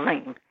a middle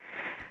name.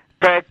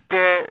 But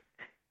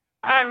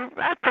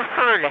I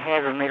prefer to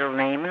have a middle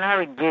name, and I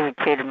would give a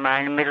kid of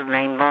mine a middle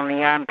name,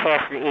 only I'm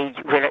past the age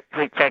at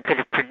which I could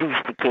have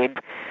produced a kid.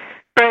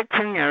 But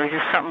who knows,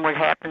 if something would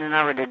happen and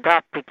I would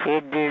adopt a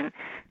kid, then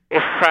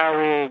if I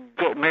would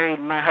get married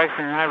to my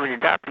husband and I would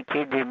adopt a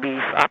kid, there'd be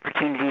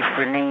opportunities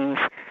for names.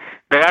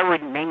 But I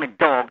wouldn't name a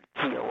dog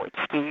Jill,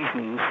 excuse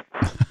me.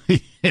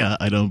 Yeah,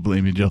 I don't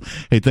blame you, Jill.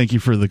 Hey, thank you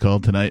for the call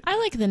tonight. I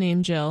like the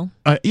name Jill.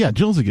 Yeah,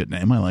 Jill's a good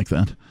name. I like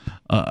that.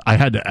 I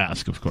had to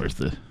ask, of course,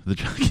 the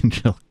Jack and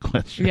Jill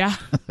question. Yeah.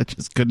 I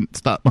just couldn't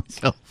stop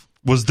myself.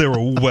 Was there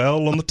a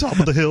well on the top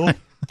of the hill?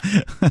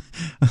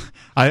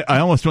 I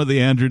almost went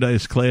the Andrew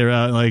Dice Clay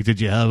route. Like, did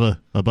you have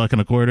a buck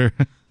and a quarter?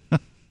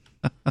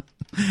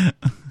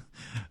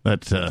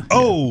 But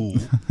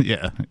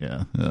yeah.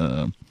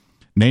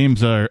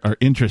 Names are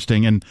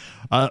interesting, and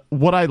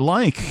what I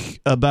like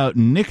about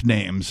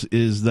nicknames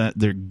is that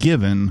they're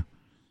given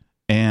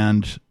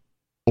and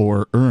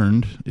or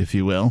earned, if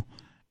you will,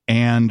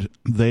 and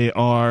they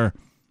are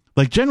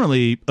like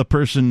generally a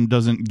person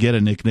doesn't get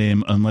a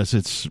nickname unless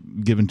it's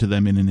given to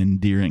them in an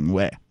endearing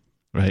way,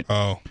 right?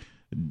 Oh.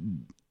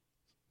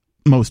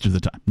 Most of the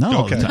time. Not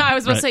all the time. I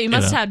was about to say, you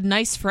must know. have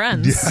nice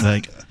friends. Yeah.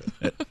 Like,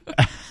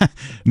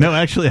 no,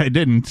 actually, I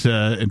didn't.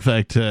 In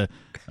fact,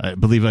 I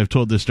believe I've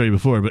told this story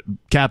before, but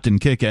Captain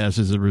Kickass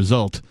is a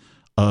result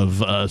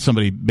of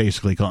somebody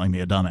basically calling me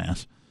a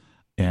dumbass.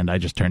 And I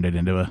just turned it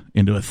into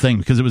a thing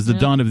because it was the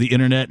dawn of the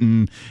internet,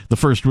 and the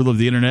first rule of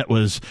the internet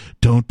was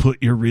don't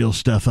put your real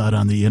stuff out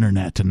on the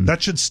internet. And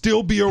that should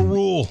still be a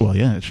rule. Well,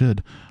 yeah, it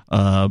should.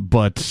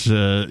 But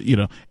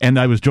and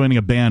I was joining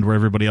a band where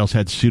everybody else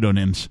had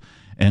pseudonyms.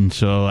 And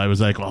so I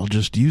was like, well, I'll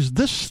just use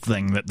this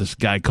thing that this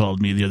guy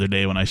called me the other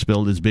day when I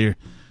spilled his beer.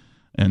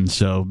 And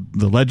so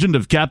the legend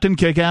of Captain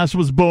Kickass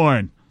was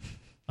born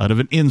out of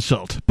an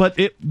insult. But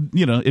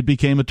it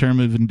became a term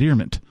of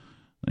endearment.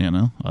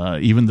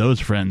 Even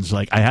those friends,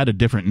 like I had a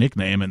different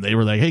nickname and they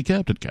were like, hey,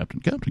 Captain.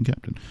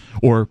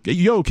 Or,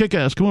 yo,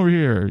 Kickass, come over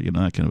here.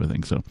 That kind of a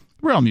thing. So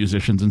we're all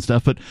musicians and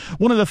stuff. But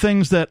one of the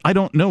things that I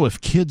don't know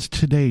if kids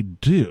today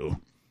do,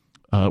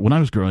 when I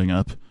was growing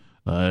up,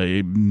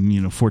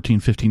 14,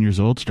 15 years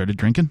old, started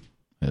drinking,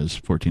 as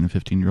 14 and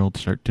 15-year-olds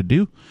start to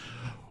do.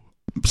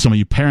 Some of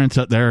you parents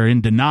out there are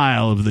in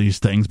denial of these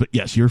things, but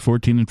yes, your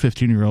 14 and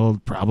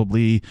 15-year-old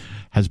probably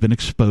has been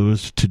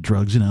exposed to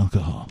drugs and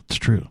alcohol. It's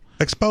true.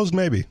 Exposed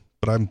maybe,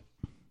 but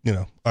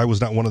I was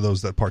not one of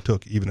those that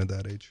partook even at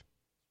that age.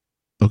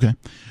 Okay.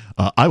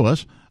 I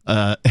was.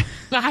 I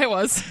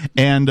was.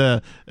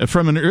 And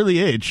from an early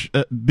age,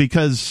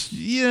 because,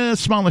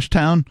 smallish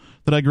town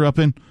that I grew up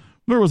in,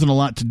 there wasn't a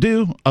lot to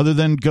do other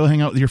than go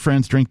hang out with your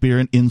friends, drink beer,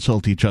 and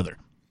insult each other.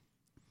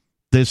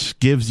 This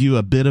gives you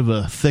a bit of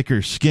a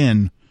thicker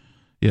skin,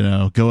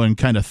 going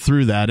kind of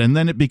through that. And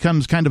then it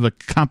becomes kind of a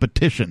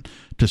competition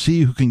to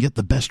see who can get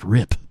the best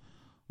rip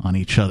on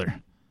each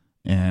other.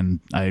 And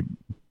do you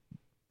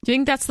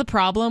think that's the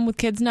problem with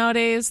kids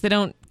nowadays? They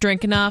don't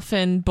drink enough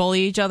and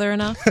bully each other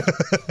enough?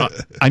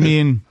 I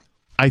mean,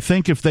 I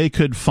think if they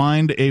could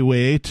find a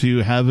way to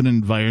have an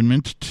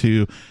environment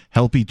to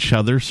help each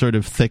other sort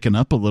of thicken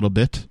up a little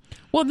bit.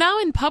 Well, now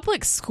in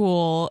public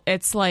school,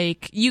 it's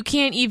like you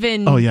can't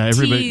even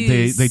everybody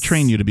tease. they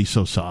train you to be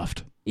so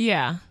soft.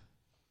 Yeah.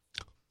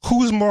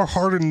 Who is more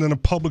hardened than a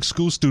public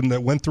school student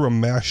that went through a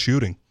mass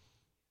shooting?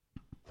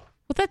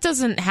 Well, that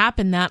doesn't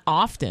happen that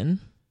often.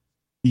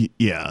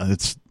 Yeah,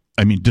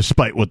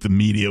 despite what the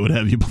media would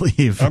have you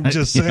believe. I'm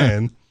just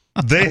saying.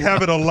 They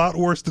have it a lot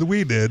worse than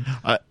we did.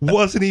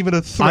 Wasn't even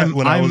a threat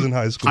when I was in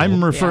high school.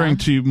 I'm referring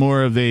to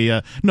more of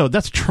a... no,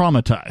 that's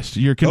traumatized.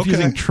 You're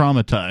confusing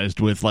traumatized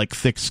with, like,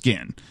 thick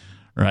skin,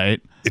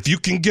 right? If you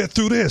can get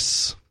through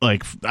this.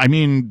 Like,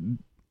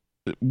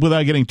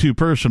 without getting too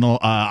personal,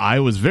 I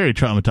was very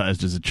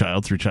traumatized as a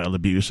child through child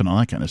abuse and all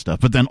that kind of stuff.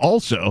 But then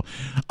also,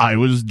 I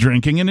was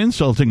drinking and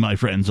insulting my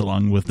friends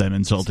along with them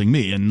insulting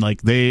me. And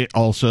like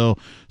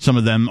some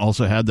of them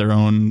also had their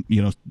own,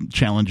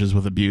 challenges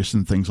with abuse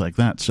and things like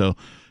that. So,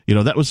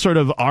 that was sort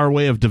of our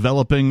way of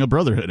developing a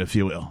brotherhood, if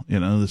you will.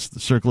 The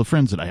circle of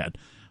friends that I had.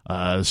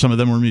 Some of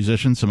them were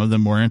musicians, some of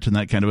them weren't, and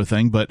that kind of a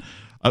thing. But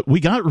we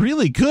got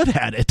really good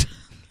at it.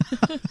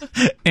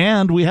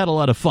 And we had a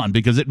lot of fun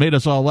because it made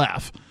us all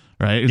laugh.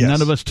 Right? Yes.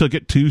 None of us took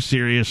it too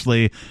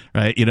seriously,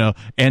 right?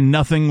 And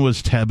nothing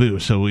was taboo.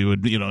 So we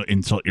would,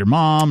 insult your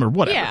mom or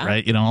whatever,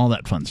 right? All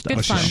that fun stuff.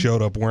 I just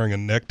showed up wearing a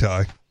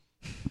necktie.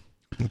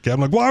 Okay, I'm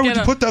like, why would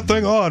you put that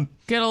thing on?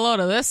 Get a load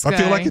of this guy. I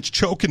feel like it's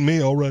choking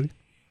me already.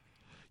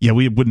 Yeah,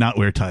 we would not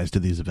wear ties to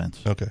these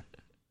events. Okay.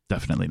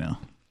 Definitely no.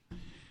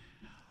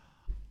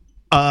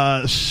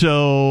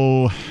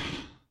 So...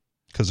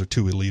 Because they're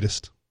too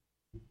elitist.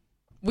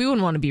 We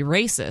wouldn't want to be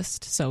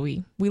racist, so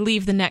we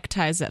leave the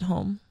neckties at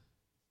home.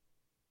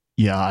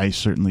 Yeah, I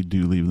certainly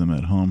do leave them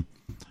at home.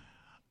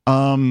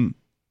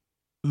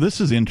 This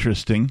is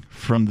interesting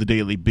from the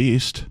Daily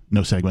Beast.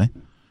 No segue.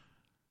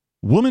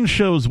 Woman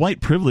shows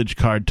white privilege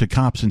card to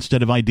cops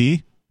instead of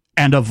ID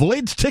and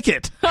avoids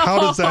ticket.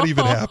 How does that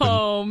even happen?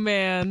 Oh,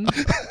 man.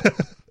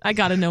 I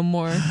got to know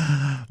more.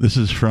 This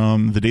is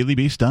from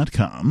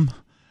thedailybeast.com,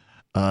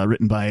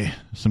 written by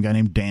some guy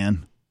named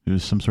Dan,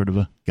 who's some sort of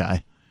a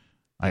guy.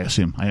 I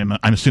assume.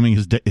 I'm assuming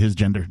his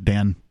gender,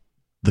 Dan,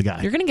 the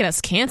guy. You're going to get us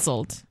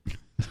canceled.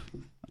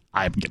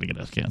 I'm going to get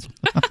us canceled.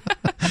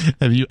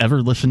 Have you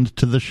ever listened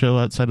to the show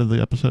outside of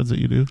the episodes that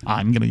you do?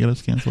 I'm going to get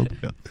us canceled.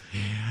 Yeah.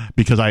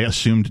 Because I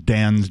assumed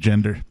Dan's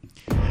gender.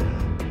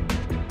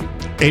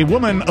 A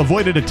woman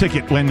avoided a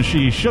ticket when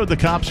she showed the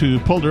cops who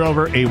pulled her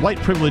over a white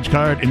privilege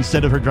card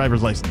instead of her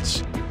driver's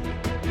license.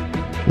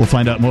 We'll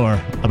find out more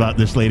about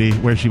this lady,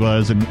 where she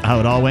was, and how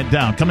it all went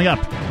down. Coming up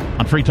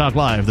on Free Talk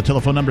Live, the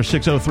telephone number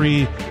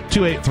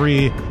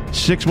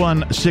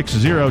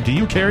 603-283-6160. Do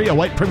you carry a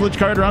white privilege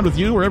card around with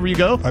you wherever you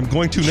go? I'm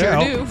going to Sure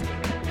now. do.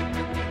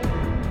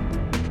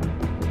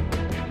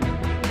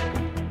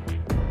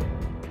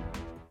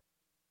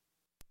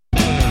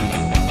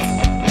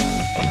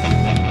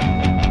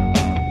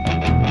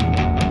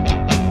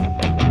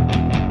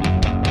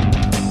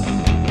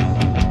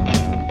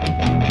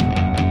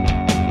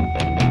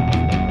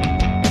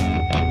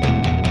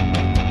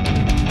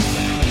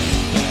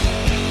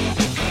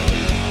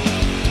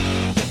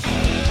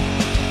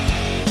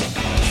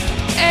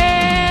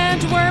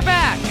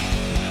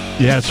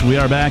 Yes, we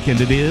are back, and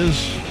it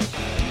is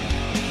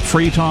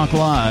Free Talk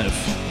Live.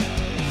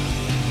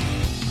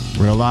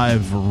 We're a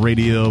live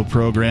radio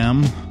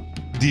program.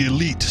 The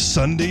Elite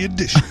Sunday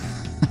edition.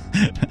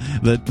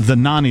 the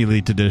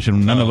non-elite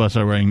edition. None of us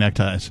are wearing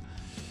neckties.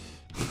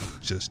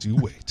 Just you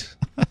wait.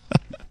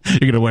 You're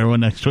going to wear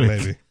one next week.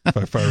 Maybe.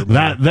 If I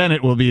remember. Then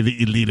it will be the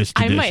elitist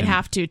edition. I might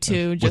have to,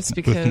 too, just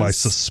because. With my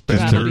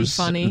suspenders. That'll be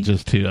funny.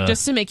 Just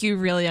to make you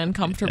really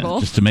uncomfortable.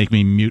 Just to make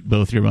me mute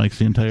both your mics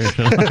the entire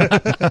show.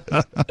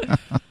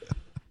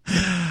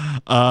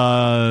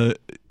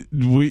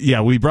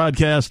 We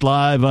broadcast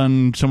live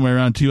on somewhere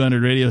around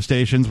 200 radio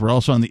stations. We're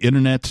also on the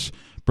internet,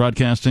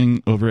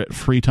 broadcasting over at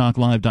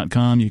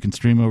freetalklive.com. You can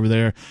stream over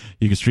there.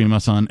 You can stream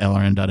us on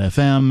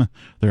LRN.FM.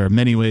 There are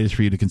many ways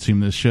for you to consume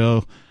this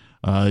show.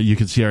 You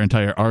can see our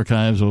entire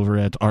archives over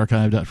at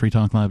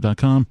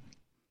archive.freetalklive.com.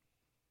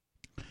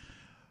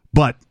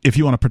 But if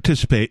you want to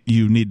participate,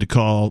 you need to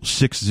call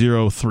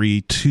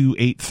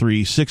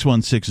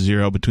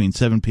 603-283-6160 between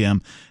 7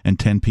 p.m. and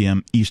 10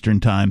 p.m. Eastern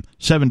Time,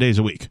 7 days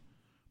a week.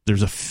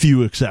 There's a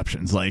few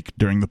exceptions, like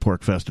during the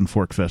Pork Fest and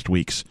Fork Fest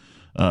weeks.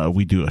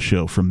 We do a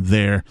show from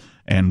there,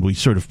 and we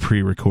sort of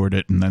pre-record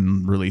it and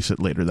then release it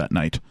later that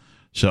night.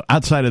 So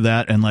outside of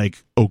that, and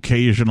like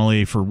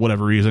occasionally for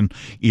whatever reason,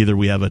 either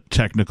we have a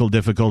technical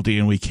difficulty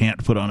and we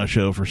can't put on a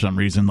show for some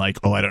reason, like,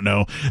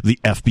 the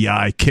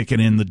FBI kicking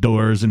in the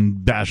doors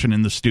and bashing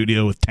in the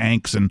studio with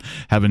tanks and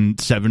having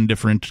 7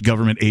 different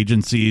government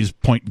agencies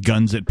point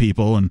guns at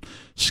people and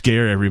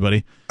scare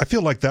everybody. I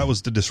feel like that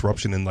was the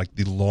disruption in like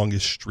the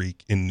longest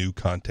streak in new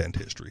content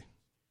history.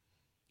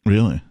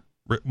 Really?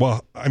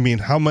 Well, I mean,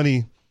 how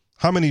many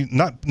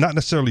not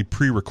necessarily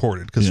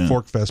pre-recorded, because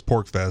Fork Fest,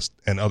 Pork Fest,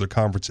 and other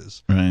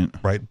conferences,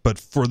 right? But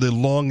for the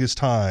longest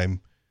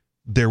time,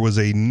 there was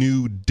a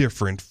new,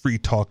 different Free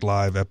Talk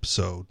Live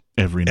episode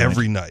every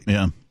night.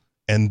 Yeah,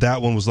 and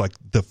that one was like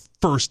the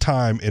first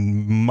time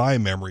in my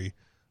memory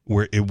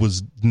where it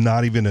was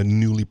not even a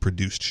newly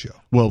produced show.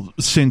 Well,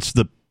 since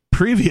the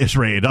previous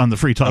raid on the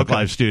Free Talk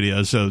Live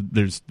studio, so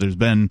there's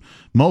been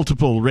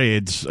multiple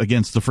raids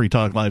against the Free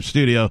Talk Live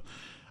studio.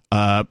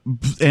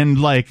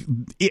 And like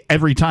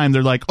every time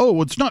they're like,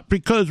 oh, it's not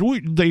because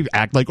they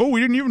act like, oh,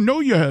 we didn't even know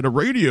you had a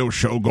radio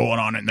show going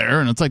on in there.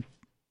 And it's like,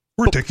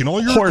 we're taking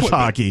all your horse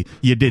equipment. Hockey.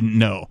 You didn't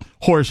know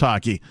horse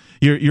hockey.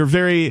 You're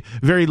very,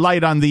 very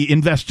light on the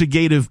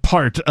investigative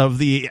part of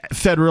the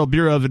Federal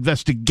Bureau of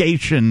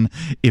Investigation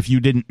if you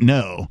didn't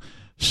know.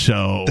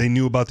 So they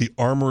knew about the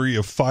armory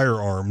of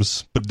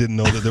firearms, but didn't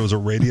know that there was a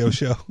radio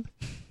show.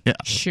 Yeah.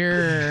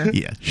 Sure.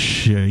 Yeah,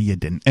 sure you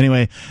didn't.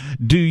 Anyway,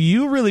 do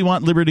you really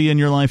want liberty in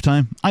your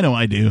lifetime? I know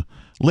I do.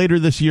 Later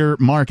this year,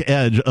 Mark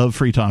Edge of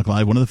Free Talk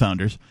Live, one of the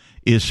founders,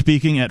 is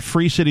speaking at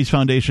Free Cities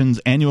Foundation's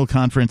annual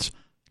conference,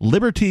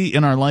 Liberty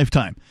in Our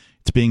Lifetime.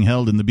 It's being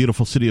held in the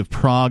beautiful city of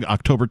Prague,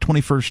 October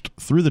 21st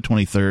through the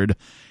 23rd,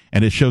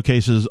 and it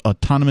showcases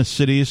autonomous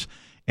cities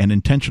and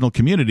intentional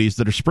communities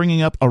that are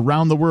springing up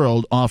around the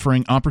world,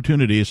 offering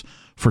opportunities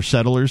for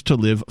settlers to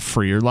live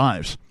freer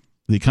lives.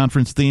 The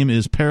conference theme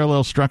is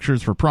Parallel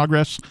Structures for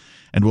Progress,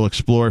 and will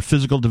explore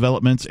physical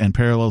developments and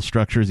parallel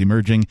structures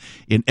emerging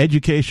in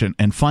education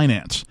and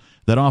finance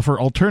that offer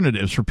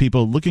alternatives for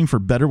people looking for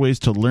better ways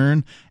to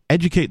learn,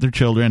 educate their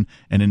children,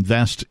 and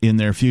invest in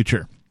their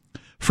future.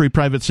 Free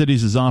Private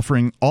Cities is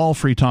offering all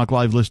Free Talk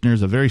Live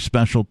listeners a very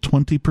special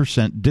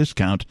 20%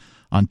 discount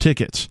on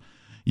tickets.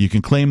 You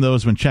can claim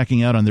those when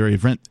checking out on their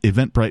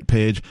Eventbrite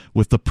page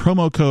with the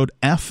promo code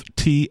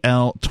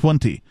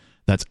FTL20.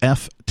 That's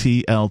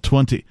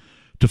FTL20.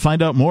 To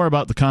find out more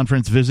about the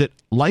conference, visit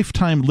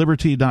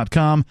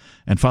lifetimeliberty.com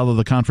and follow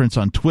the conference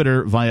on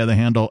Twitter via the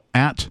handle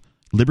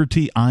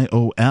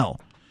 @LibertyIOL.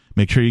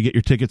 Make sure you get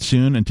your tickets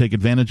soon and take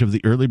advantage of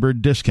the early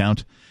bird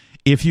discount.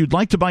 If you'd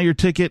like to buy your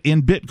ticket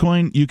in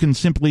Bitcoin, you can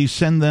simply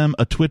send them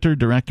a Twitter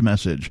direct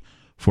message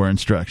for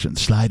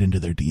instructions. Slide into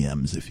their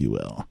DMs, if you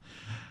will,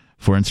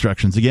 for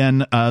instructions.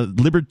 Again,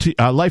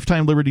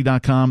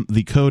 lifetimeliberty.com.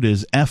 The code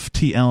is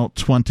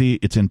FTL20.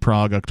 It's in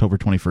Prague, October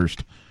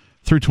 21st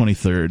through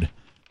 23rd.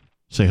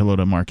 Say hello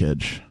to Mark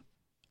Edge,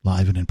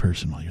 live and in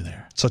person while you're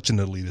there. Such an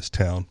elitist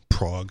town,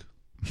 Prague.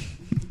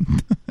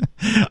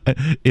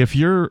 If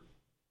you're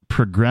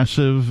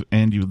progressive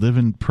and you live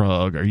in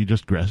Prague, are you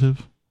just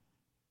aggressive?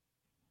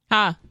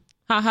 Ha.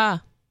 Ha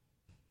ha.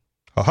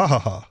 Ha ha ha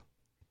ha.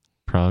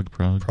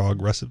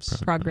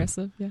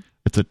 Progressive, yeah.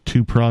 It's a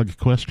two-prog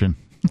question.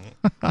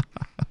 Is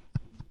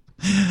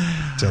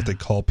that what they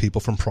call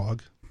people from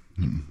Prague?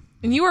 And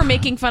you were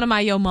making fun of my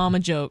Yo Mama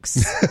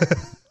jokes.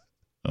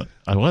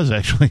 I was,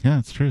 actually. Yeah,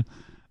 it's true.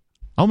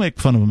 I'll make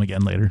fun of them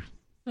again later.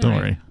 Don't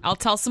worry. I'll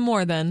tell some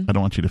more then. I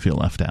don't want you to feel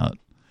left out.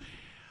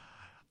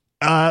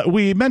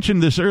 We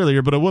mentioned this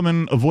earlier, but a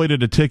woman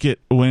avoided a ticket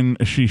when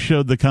she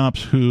showed the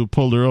cops who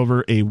pulled her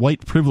over a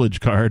white privilege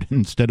card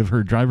instead of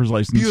her driver's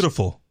license.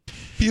 Beautiful.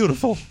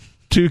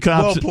 Two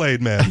cops, well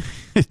played, man.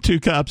 2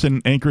 cops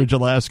in Anchorage,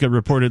 Alaska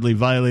reportedly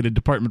violated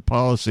department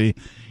policy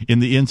in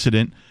the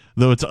incident,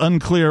 though it's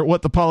unclear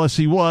what the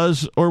policy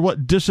was or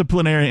what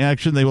disciplinary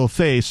action they will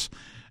face.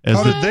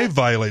 How did they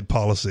violate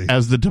policy?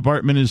 As the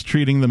department is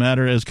treating the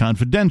matter as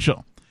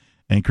confidential.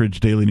 Anchorage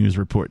Daily News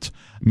reports.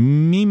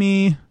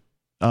 Mimi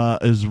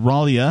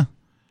Isralia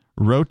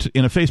wrote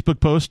in a Facebook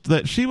post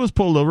that she was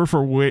pulled over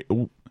for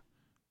weaving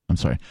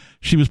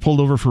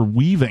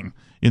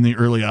in the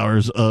early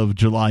hours of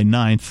July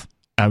 9th.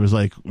 I was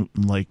like,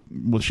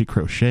 was she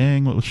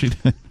crocheting? What was she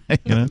doing?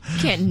 You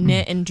can't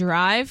knit and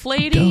drive,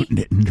 lady. Don't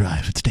knit and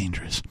drive. It's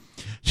dangerous.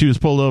 She was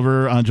pulled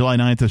over on July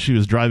 9th as she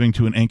was driving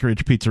to an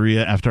Anchorage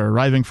pizzeria after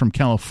arriving from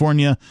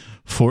California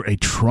for a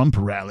Trump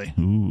rally.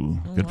 Ooh,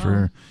 good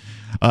for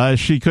her.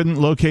 She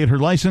couldn't locate her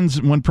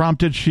license. When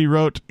prompted, she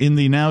wrote in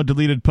the now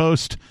deleted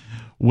post,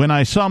 "When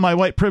I saw my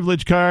white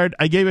privilege card,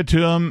 I gave it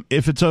to him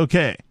if it's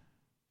okay."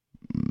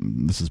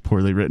 This is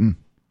poorly written.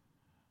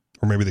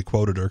 Or maybe they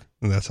quoted her,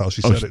 and that's how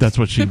she said it. That's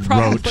what she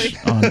wrote.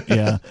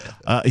 Yeah.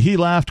 He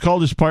laughed,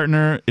 called his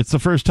partner. It's the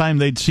first time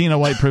they'd seen a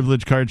white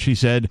privilege card, she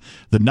said.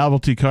 The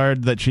novelty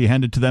card that she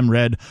handed to them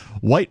read,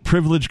 "White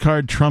privilege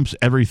card trumps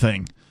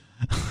everything."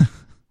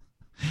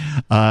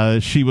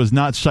 She was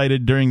not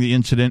cited during the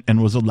incident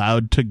and was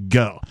allowed to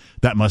go.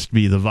 That must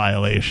be the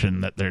violation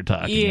that they're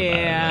talking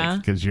about.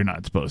 Because you're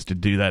not supposed to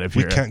do that if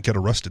we can't get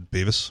arrested,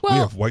 Beavis. We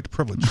have white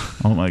privilege.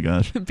 Oh, my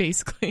gosh.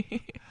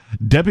 Basically.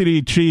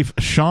 Deputy Chief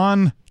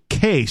Sean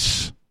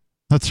Case.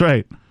 That's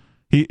right.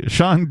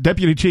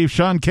 Deputy Chief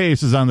Sean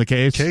Case is on the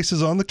case. Case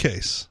is on the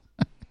case.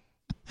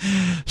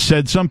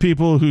 Said some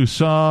people who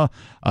saw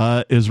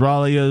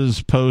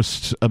Israelia's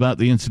post about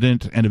the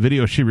incident and a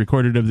video she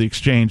recorded of the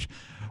exchange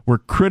were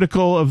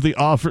critical of the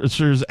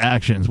officer's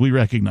actions. We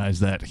recognize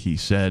that, he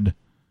said.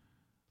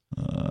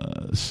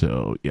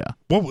 So, yeah.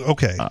 Well,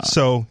 okay.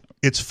 So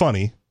it's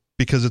funny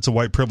because it's a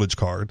white privilege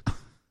card,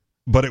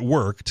 but it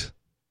worked.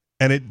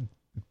 And it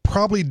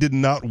probably did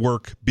not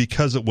work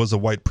because it was a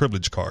white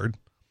privilege card.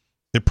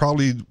 It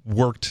probably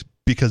worked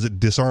because it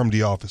disarmed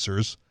the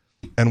officers,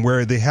 and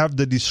where they have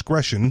the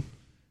discretion,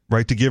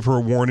 right, to give her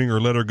a warning or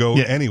let her go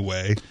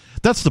anyway.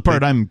 That's the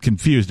part I'm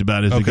confused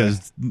about, is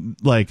because,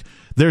 like,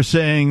 they're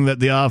saying that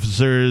the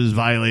officers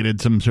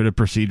violated some sort of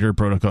procedure,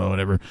 protocol,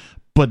 whatever,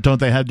 but don't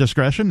they have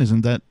discretion?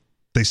 Isn't that?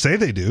 They say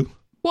they do.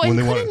 Well,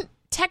 and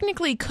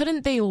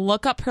couldn't they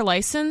look up her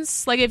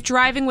license? Like, if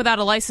driving without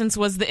a license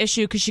was the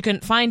issue because she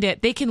couldn't find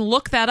it, they can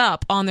look that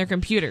up on their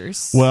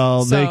computers.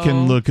 Well, they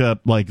can look up,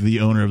 like,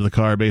 the owner of the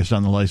car based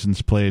on the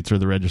license plates or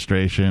the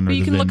registration or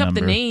the VIN number. You can look up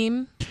the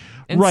name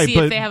and see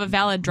if they have a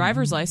valid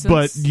driver's license.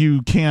 But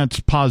you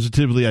can't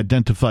positively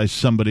identify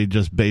somebody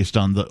just based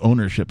on the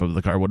ownership of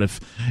the car. What if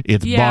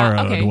it's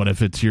borrowed? Okay. What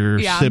if it's your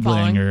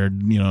sibling or,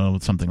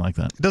 something like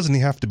that? It doesn't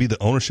have to be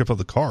the ownership of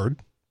the card,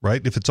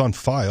 right? If it's on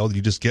file,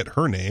 you just get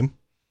her name.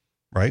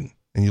 Right,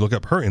 and you look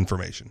up her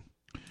information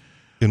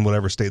in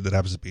whatever state that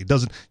happens to be.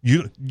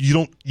 You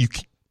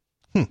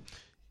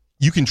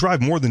can drive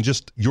more than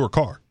just your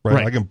car,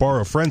 right? I can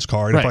borrow a friend's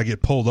car, and if I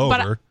get pulled over,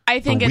 but I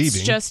think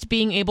it's just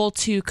being able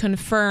to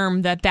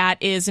confirm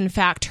that is in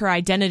fact her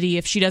identity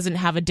if she doesn't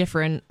have a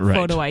different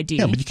photo ID.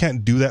 Yeah, but you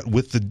can't do that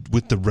with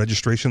the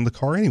registration of the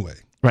car anyway.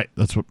 Right.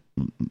 That's what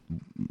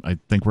I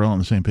think. We're all on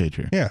the same page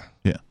here. Yeah.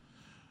 Yeah.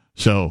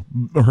 So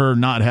her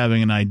not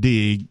having an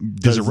ID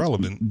is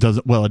irrelevant. It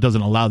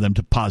doesn't allow them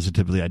to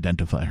positively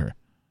identify her.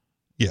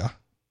 Yeah.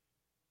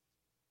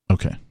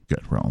 Okay,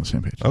 good. We're all on the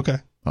same page. Okay.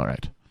 All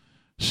right.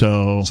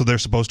 So they're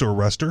supposed to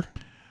arrest her?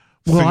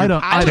 Well,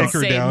 I take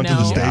her down to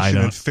the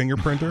station and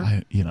fingerprint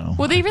her?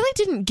 Well, they really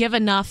didn't give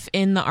enough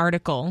in the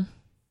article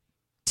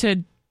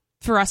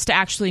for us to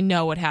actually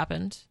know what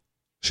happened.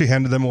 She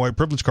handed them a white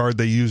privilege card.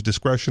 They used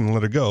discretion and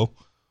let her go.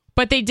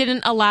 But they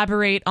didn't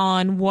elaborate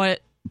on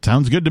what...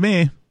 Sounds good to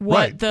me.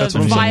 What the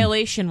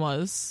violation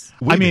was.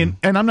 I mean,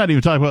 and I'm not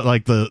even talking about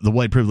like the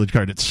white privilege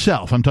card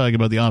itself. I'm talking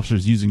about the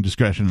officers using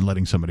discretion and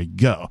letting somebody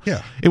go.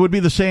 Yeah. It would be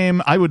the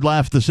same. I would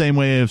laugh the same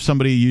way if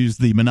somebody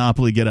used the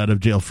Monopoly get out of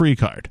jail free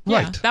card.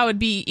 Yeah, right. That would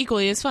be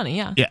equally as funny.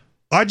 Yeah. Yeah.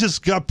 I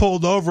just got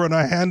pulled over and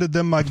I handed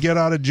them my get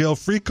out of jail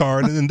free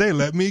card and then they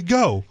let me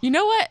go. You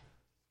know what?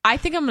 I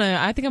think I'm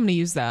gonna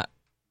use that.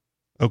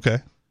 Okay.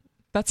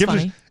 That's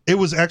funny. It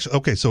was actually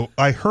okay. So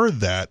I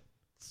heard that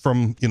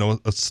from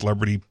a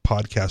celebrity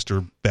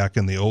podcaster back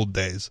in the old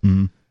days,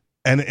 and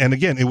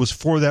again, it was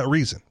for that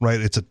reason, right?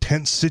 It's a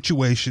tense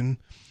situation.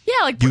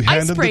 Yeah, like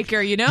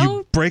icebreaker,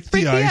 You break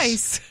the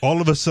ice.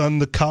 All of a sudden,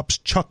 the cop's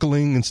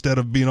chuckling instead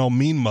of being all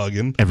mean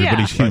mugging.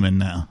 Everybody's human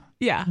now.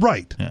 Yeah.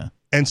 Right. Yeah.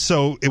 And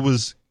so it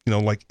was,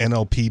 like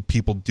NLP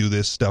people do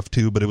this stuff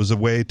too, but it was a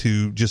way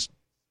to just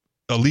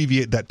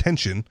alleviate that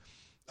tension.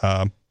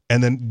 And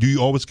then do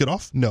you always get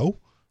off? No.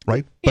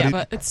 Right?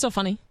 But it's still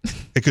funny.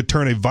 It could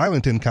turn a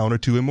violent encounter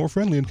to a more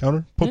friendly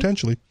encounter,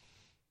 potentially.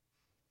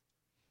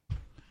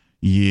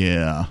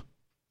 Yeah.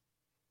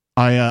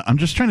 I'm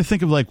just trying to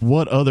think of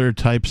what other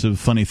types of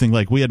funny thing.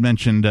 Like we had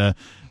mentioned, I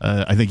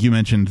think you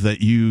mentioned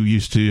that you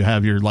used to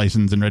have your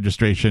license and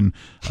registration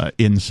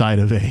inside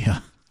of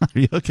a. Are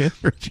you okay?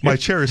 My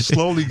chair is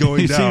slowly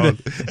going down,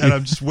 and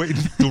I'm just waiting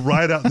to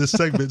ride out this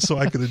segment so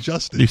I can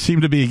adjust it. You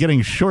seem to be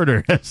getting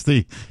shorter as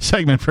the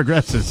segment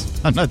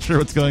progresses. I'm not sure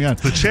what's going on.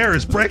 The chair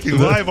is breaking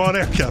live on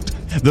air, Captain.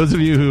 Those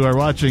of you who are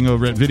watching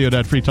over at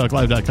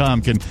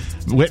video.freetalklive.com can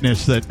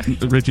witness that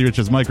Richie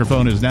Rich's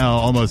microphone is now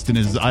almost in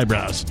his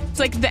eyebrows. It's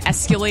like the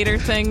escalator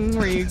thing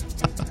where you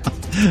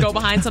go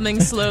behind something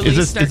slowly.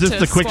 Is this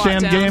the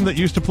quicksand game that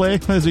you used to play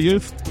as a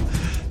youth?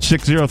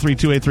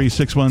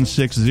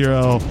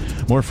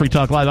 603-283-6160. More Free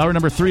Talk Live. Hour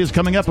number 3 is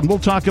coming up, and we'll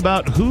talk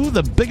about who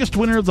the biggest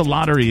winner of the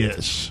lottery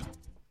is.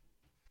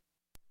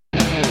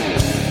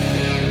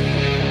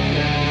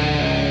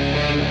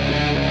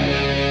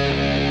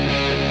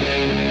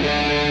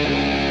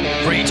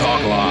 Free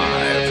Talk Live.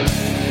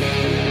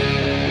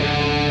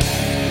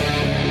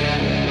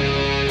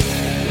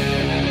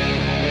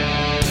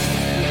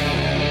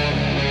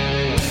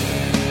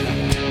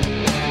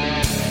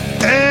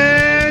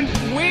 And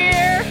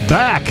we're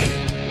back.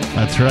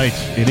 That's right.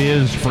 It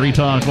is Free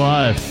Talk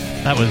Live.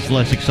 That was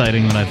less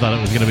exciting than I thought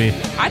it was going to be.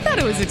 I thought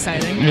it was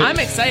exciting. I'm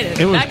excited.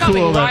 It was that got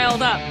cool me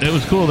riled up. It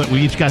was cool that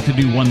we each got to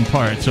do one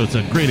part, so it's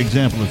a great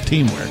example of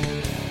teamwork.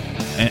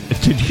 And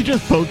did you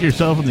just poke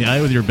yourself in the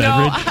eye with your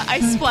beverage? No,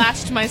 I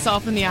splashed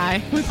myself in the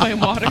eye with my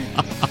water.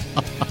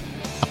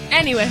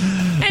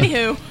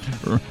 Anywho.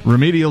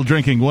 Remedial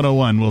Drinking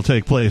 101 will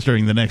take place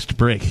during the next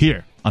break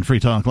here on Free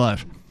Talk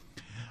Live.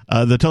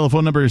 The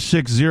telephone number is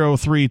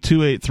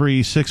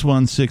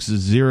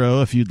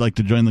 603-283-6160 if you'd like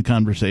to join the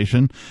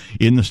conversation.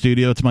 In the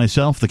studio, it's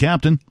myself, the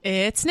captain.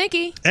 It's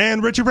Nikki.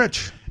 And Richie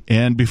Rich.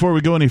 And before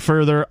we go any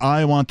further,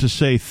 I want to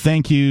say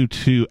thank you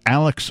to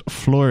Alex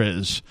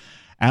Flores.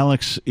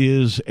 Alex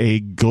is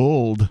a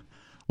gold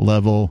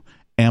level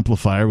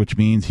amplifier, which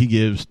means he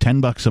gives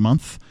 $10 a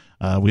month.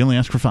 We only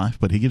ask for 5,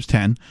 but he gives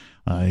 10.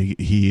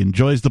 He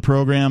enjoys the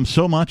program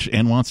so much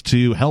and wants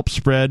to help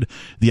spread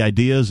the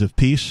ideas of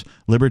peace,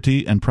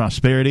 liberty, and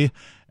prosperity,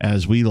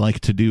 as we like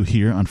to do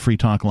here on Free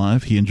Talk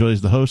Live. He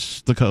enjoys the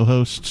hosts, the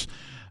co-hosts,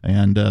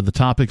 and the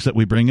topics that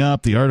we bring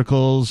up, the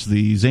articles,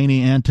 the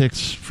zany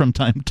antics from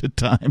time to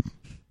time,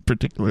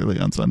 particularly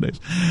on Sundays.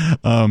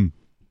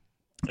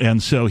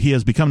 And so he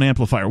has become an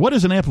amplifier. What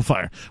is an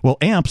amplifier? Well,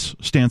 AMPS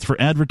stands for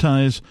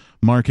Advertise,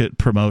 Market,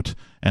 Promote,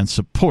 and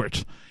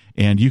Support.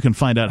 And you can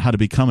find out how to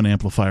become an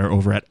amplifier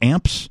over at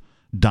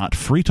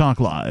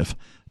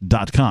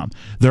amps.freetalklive.com.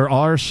 There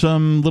are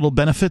some little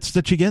benefits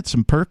that you get,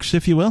 some perks,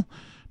 if you will.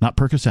 Not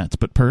Percocets,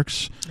 but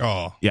perks.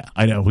 Oh. Yeah,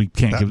 I know. We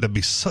can't give... That'd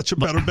be such a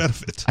better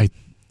benefit.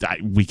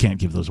 We can't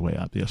give those away,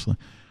 obviously.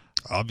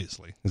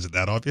 Obviously. Is it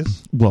that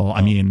obvious? Well,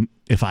 I mean,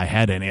 if I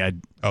had any, I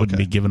wouldn't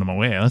be giving them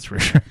away, that's for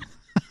sure.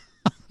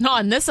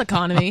 Not in this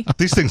economy.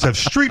 These things have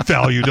street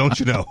value, don't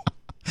you know?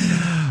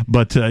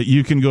 But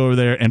you can go over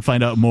there and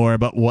find out more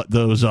about what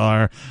those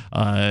are.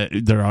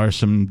 There are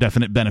some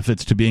definite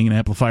benefits to being an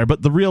amplifier,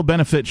 but the real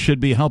benefit should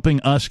be helping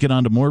us get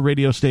onto more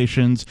radio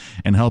stations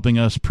and helping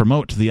us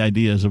promote the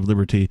ideas of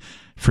liberty,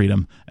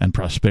 freedom, and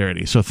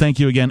prosperity. So thank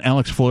you again,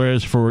 Alex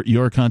Flores, for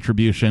your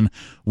contribution.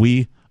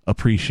 We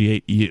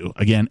appreciate you.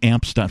 Again,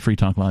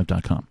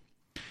 amps.freetalklive.com.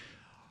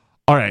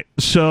 All right,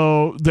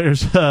 so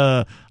there's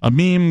a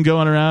meme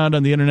going around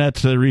on the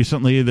internet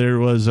recently. There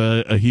was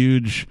a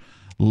huge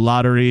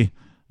lottery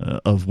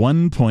of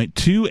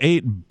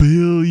 $1.28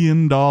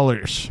 billion.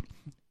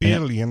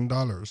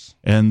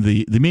 And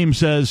the meme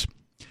says,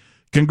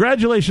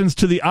 congratulations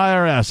to the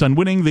IRS on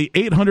winning the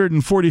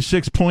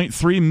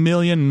 $846.3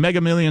 million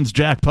Mega Millions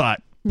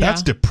jackpot. Yeah.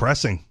 That's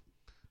depressing.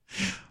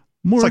 It's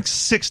like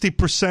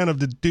 60% of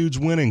the dude's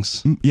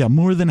winnings. Yeah,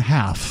 more than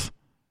half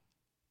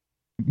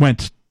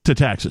went to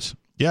taxes.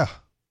 Yeah.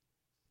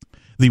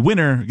 The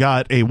winner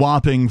got a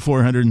whopping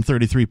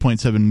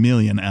 $433.7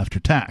 million after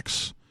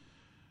tax.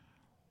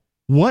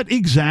 What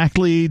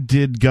exactly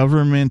did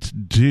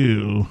government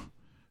do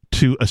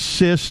to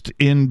assist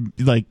in,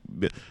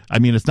 I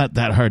mean, it's not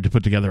that hard to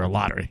put together a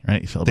lottery,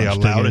 right? So they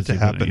allowed it to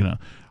happen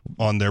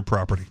on their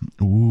property.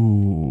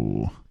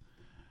 Ooh.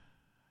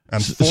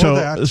 And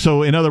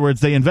so in other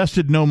words, they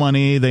invested no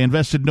money, they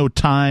invested no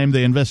time,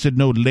 they invested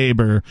no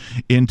labor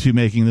into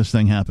making this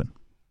thing happen.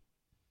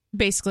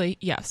 Basically,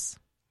 yes.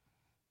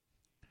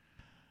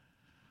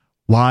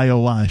 Why, oh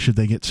why should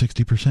they get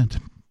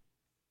 60%?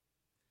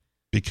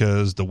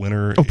 Because the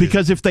winner...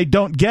 because if they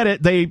don't get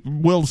it, they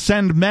will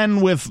send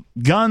men with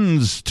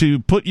guns to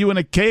put you in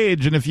a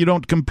cage, and if you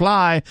don't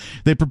comply,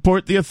 they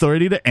purport the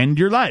authority to end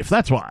your life.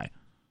 That's why.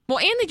 Well,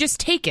 and they just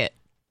take it.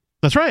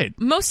 That's right.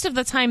 Most of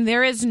the time,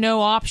 there is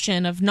no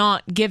option of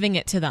not giving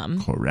it to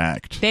them.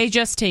 Correct. They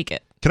just take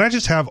it. Can I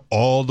just have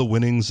all the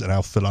winnings and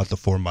I'll fill out the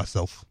form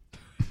myself?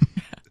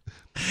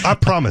 I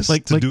promise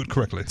to do it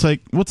correctly. It's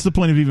like, what's the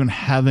point of even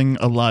having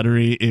a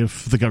lottery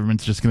if the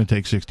government's just going to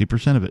take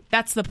 60% of it?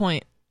 That's the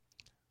point.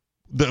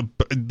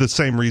 The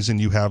same reason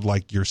you have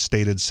like your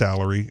stated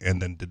salary and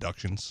then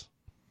deductions.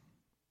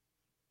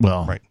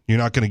 Well, right. You're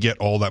not going to get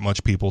all that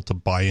much people to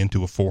buy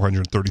into a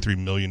 $433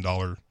 million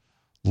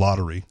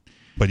lottery,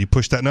 but you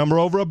push that number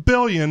over $1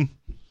 billion,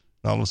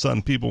 all of a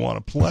sudden people want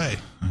to play.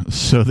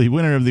 So the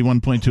winner of the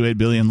 $1.28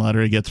 billion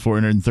lottery gets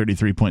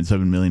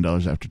 $433.7 million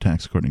after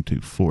tax, according to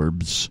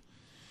Forbes.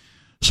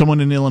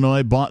 Someone in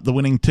Illinois bought the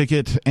winning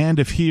ticket, and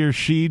if he or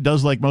she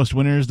does like most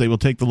winners, they will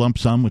take the lump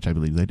sum, which I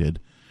believe they did.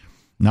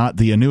 Not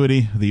the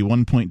annuity, the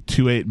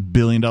 $1.28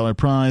 billion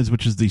prize,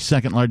 which is the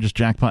second largest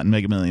jackpot in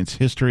Mega Millions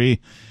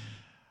history.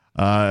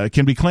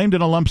 Can be claimed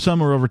in a lump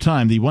sum or over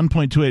time. The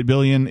 $1.28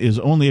 billion is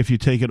only if you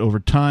take it over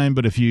time,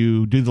 but if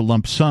you do the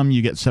lump sum,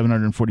 you get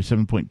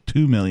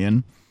 $747.2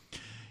 million.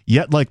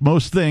 Yet, like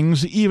most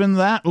things, even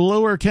that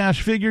lower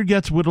cash figure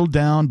gets whittled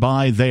down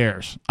by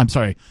theirs. I'm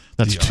sorry,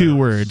 that's two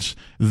words.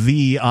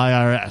 The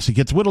IRS. It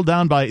gets whittled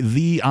down by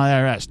the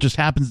IRS. Just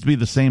happens to be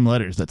the same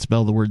letters that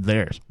spell the word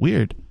theirs.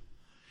 Weird.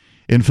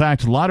 In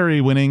fact, lottery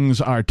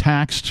winnings are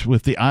taxed,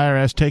 with the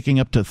IRS taking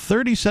up to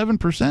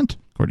 37%,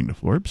 according to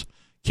Forbes.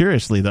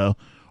 Curiously, though,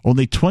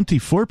 only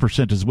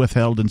 24% is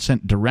withheld and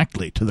sent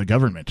directly to the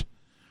government.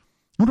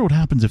 I wonder what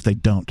happens if they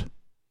don't.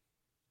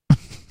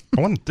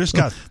 There's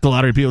got the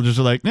lottery people just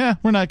are like, yeah,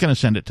 we're not going to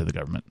send it to the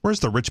government. Where's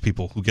the rich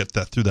people who get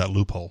that through that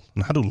loophole?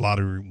 And how do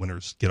lottery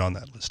winners get on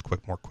that list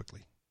more quickly?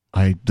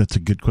 That's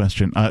a good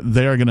question.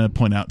 They are going to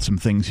point out some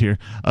things here.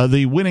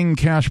 The winning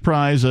cash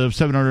prize of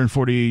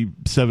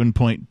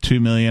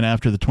 $747.2 million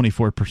after the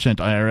 24%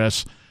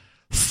 IRS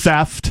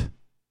theft,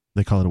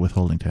 they call it a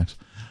withholding tax,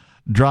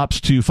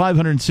 drops to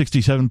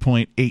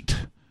 $567.8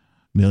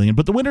 million.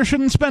 But the winner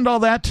shouldn't spend all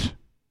that.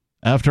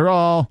 After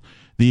all,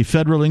 the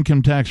federal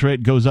income tax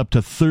rate goes up to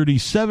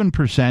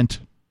 37%,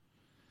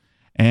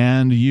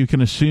 and you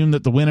can assume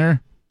that the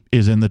winner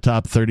is in the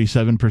top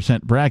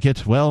 37%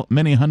 bracket. Well,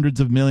 many hundreds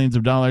of millions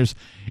of dollars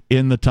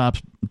in the top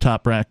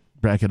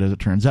bracket, as it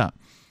turns out.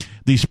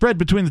 The spread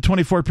between the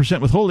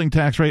 24% withholding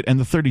tax rate and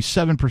the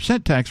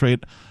 37% tax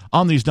rate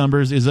on these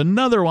numbers is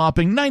another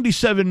whopping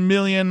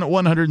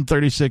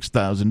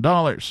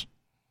 $97,136,000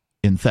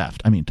 in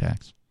theft. I mean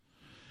tax.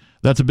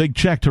 That's a big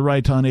check to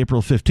write on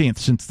April 15th,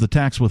 since the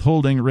tax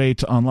withholding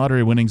rate on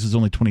lottery winnings is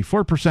only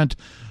 24%.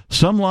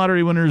 Some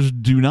lottery winners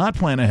do not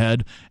plan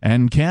ahead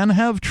and can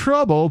have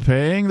trouble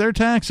paying their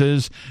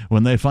taxes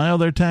when they file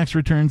their tax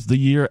returns the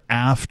year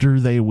after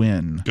they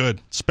win.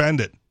 Good.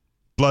 Spend it.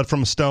 Blood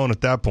from a stone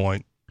at that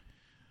point.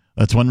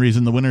 That's one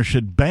reason the winner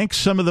should bank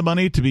some of the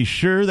money to be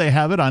sure they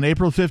have it on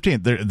April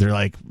 15th. They're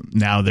like,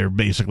 now they're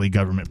basically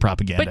government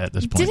propaganda at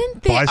this point.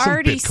 Didn't they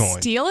already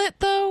steal it,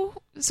 though?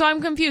 So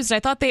I'm confused. I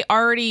thought they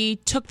already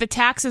took the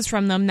taxes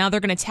from them. Now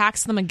they're going to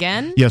tax them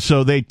again? Yeah,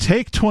 so they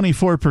take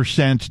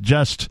 24%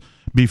 just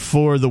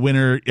before the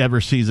winner ever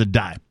sees a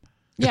dime.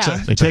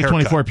 Yeah. They take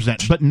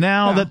 24%. But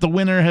now that the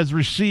winner has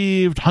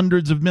received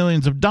hundreds of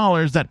millions of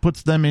dollars, that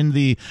puts them in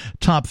the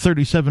top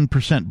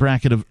 37%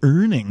 bracket of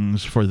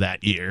earnings for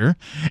that year.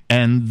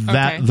 And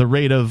that the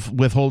rate of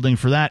withholding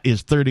for that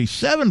is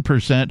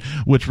 37%,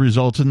 which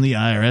results in the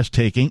IRS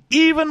taking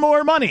even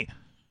more money.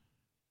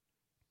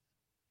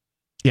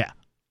 Yeah.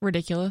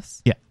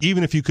 Ridiculous. Yeah.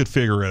 Even if you could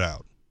figure it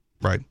out,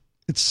 right?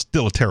 It's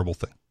still a terrible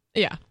thing.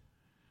 Yeah.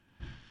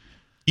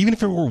 Even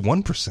if it were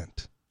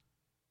 1%,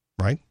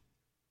 right?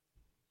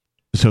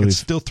 So it'd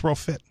still throw a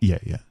fit. Yeah,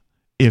 yeah.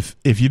 If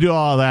you do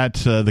all that,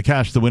 the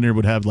cash the winner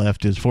would have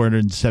left is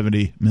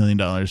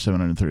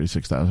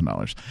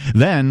 $470,736,000.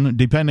 Then,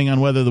 depending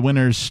on whether the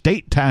winner's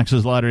state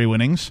taxes lottery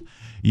winnings,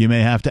 you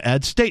may have to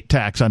add state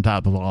tax on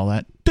top of all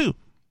that, too.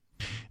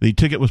 The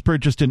ticket was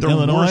purchased in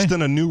Illinois. They're worse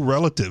than a new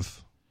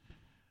relative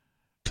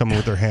coming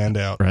with their hand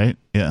out. Right,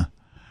 yeah.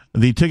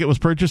 The ticket was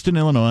purchased in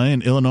Illinois,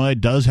 and Illinois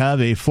does have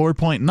a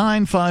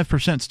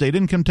 4.95% state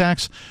income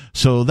tax,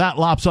 so that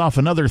lops off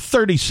another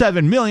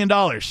 $37 million.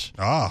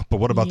 Ah,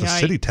 but what about the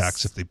city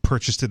tax if they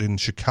purchased it in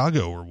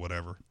Chicago or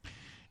whatever?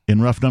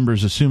 In rough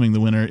numbers, assuming the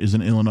winner is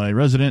an Illinois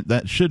resident,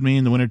 that should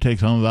mean the winner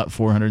takes home about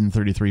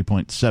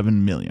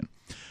 $433.7 million.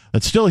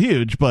 That's still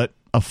huge, but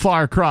a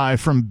far cry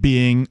from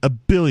being a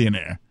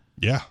billionaire.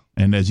 Yeah.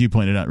 And as you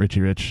pointed out,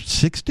 Richie Rich,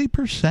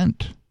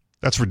 60%.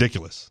 That's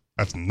ridiculous.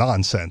 That's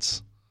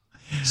nonsense.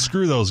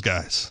 Screw those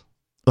guys.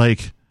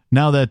 Like,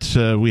 now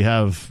that we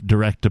have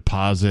direct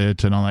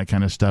deposit and all that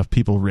kind of stuff,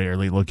 people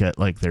rarely look at,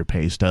 like, their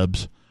pay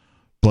stubs.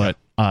 But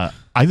I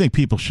think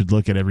people should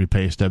look at every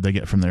pay stub they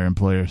get from their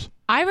employers.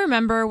 I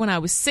remember when I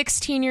was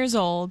 16 years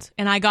old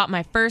and I got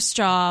my first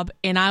job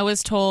and I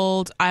was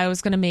told I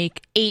was going to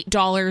make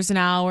 $8 an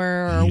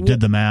hour. Or you did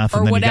the math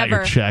and then whatever. You got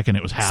your check and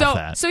it was half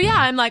that. So yeah,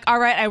 I'm like, all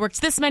right, I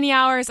worked this many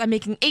hours. I'm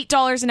making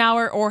 $8 an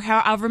hour or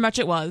however much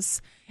it was.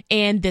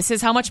 And this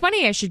is how much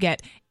money I should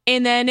get.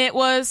 And then it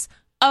was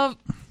a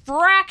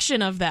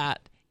fraction of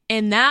that.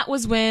 And that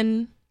was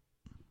when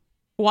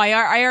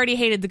I already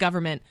hated the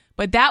government.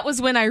 But that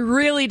was when I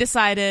really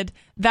decided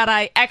that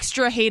I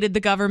extra hated the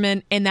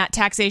government and that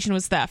taxation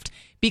was theft,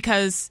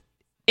 because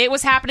it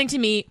was happening to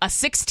me, a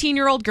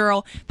 16-year-old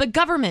girl. The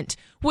government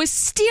was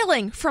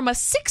stealing from a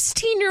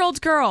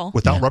 16-year-old girl.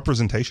 Without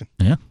representation.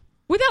 Yeah.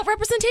 Without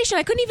representation.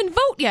 I couldn't even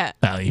vote yet.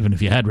 Even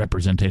if you had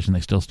representation, they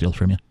still steal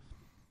from you.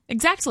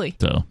 Exactly.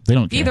 So they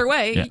don't care. Either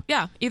way,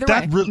 either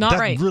way. Not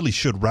right. That really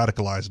should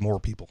radicalize more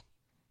people.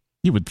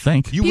 You would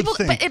think. You would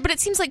think. But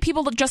it seems like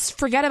people just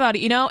forget about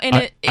it, you know?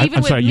 And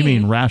I'm sorry, you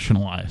mean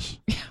rationalize.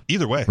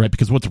 Either way. Right,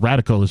 because what's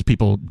radical is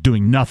people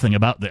doing nothing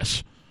about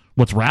this.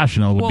 What's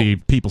rational would be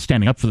people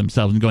standing up for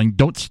themselves and going,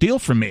 don't steal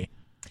from me.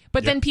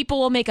 But then people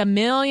will make a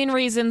million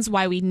reasons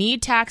why we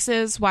need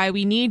taxes, why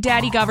we need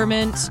daddy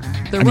government,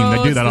 the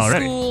roads, they do that the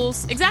already.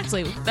 Schools.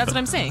 Exactly. That's what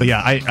I'm saying. But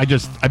yeah, I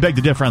beg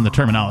to differ on the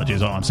terminology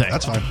is all I'm saying.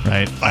 That's fine.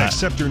 Right? I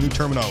accept your new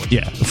terminology.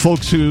 Yeah.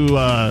 Folks who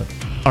are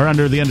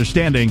under the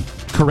understanding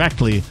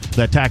correctly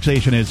that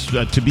taxation is,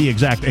 to be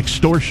exact,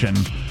 extortion,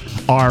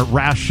 are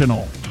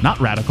rational.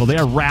 Not radical. They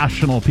are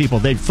rational people.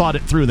 They've thought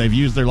it through. They've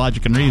used their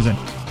logic and reason.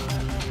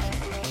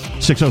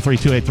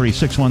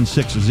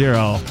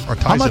 603-283-6160. Are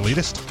Ty's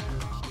elitist?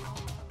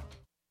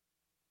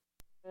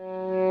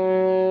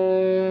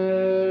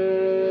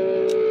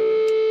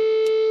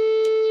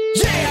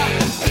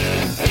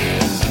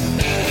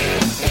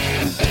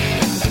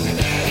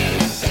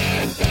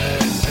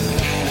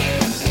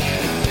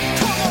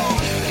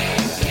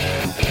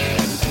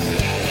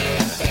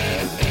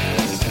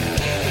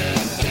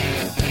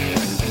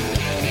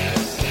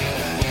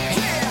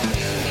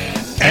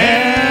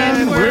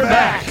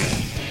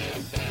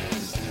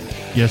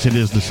 Yes, it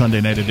is the Sunday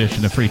night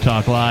edition of Free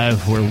Talk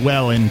Live. We're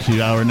well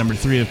into hour number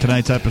 3 of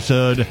tonight's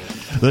episode.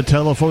 The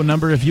telephone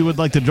number, if you would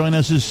like to join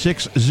us, is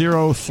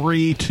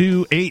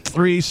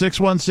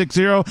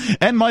 603-283-6160.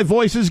 And my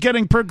voice is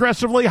getting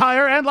progressively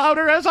higher and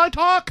louder as I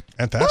talk.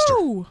 And faster.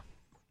 Woo!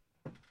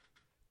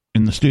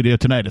 In the studio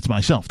tonight, it's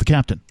myself, the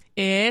captain.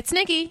 It's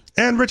Nikki.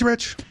 And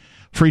Rich.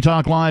 Free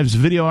Talk Live's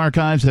video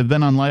archives have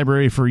been on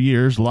LBRY for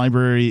years.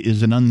 LBRY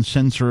is an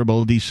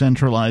uncensorable,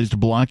 decentralized,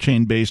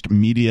 blockchain-based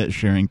media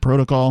sharing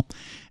protocol,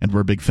 and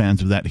we're big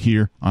fans of that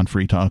here on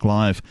Free Talk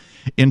Live.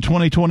 In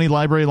 2020,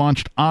 LBRY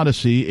launched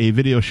Odysee, a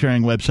video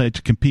sharing website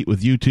to compete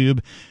with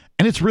YouTube,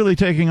 and it's really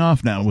taking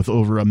off now with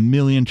over 1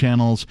 million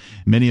channels,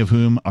 many of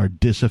whom are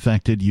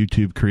disaffected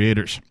YouTube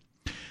creators.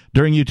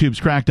 During YouTube's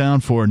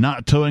crackdown for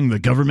not towing the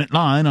government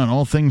line on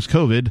all things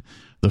COVID,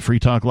 the Free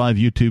Talk Live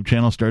YouTube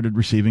channel started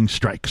receiving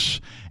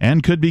strikes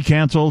and could be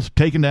canceled,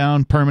 taken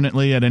down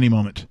permanently at any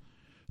moment.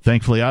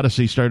 Thankfully,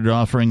 Odysee started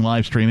offering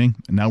live streaming,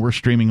 and now we're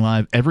streaming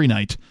live every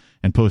night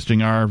and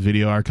posting our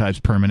video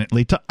archives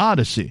permanently to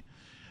Odysee.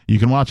 You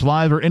can watch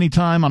live or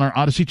anytime on our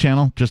Odysee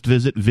channel. Just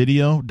visit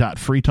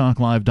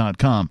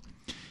video.freetalklive.com.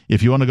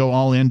 If you want to go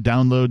all in,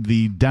 download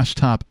the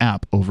desktop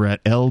app over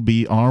at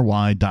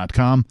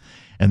lbry.com.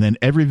 And then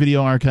every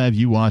video archive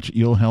you watch,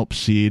 you'll help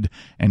seed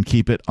and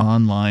keep it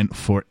online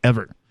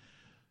forever.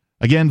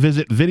 Again,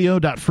 visit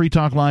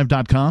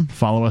video.freetalklive.com.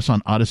 Follow us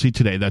on Odysee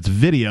today. That's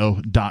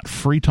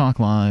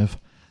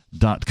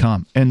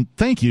video.freetalklive.com. And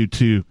thank you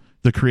to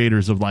the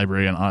creators of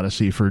LBRY and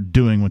Odysee for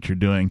doing what you're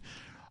doing.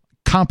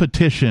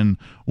 Competition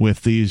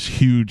with these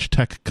huge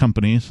tech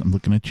companies, I'm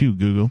looking at you,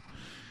 Google,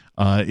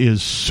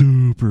 is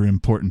super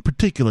important,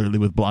 particularly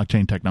with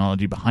blockchain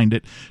technology behind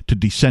it, to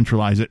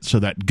decentralize it so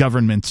that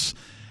governments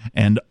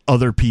and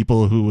other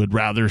people who would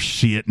rather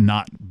see it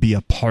not be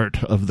a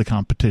part of the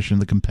competition,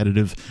 the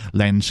competitive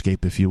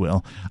landscape, if you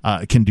will,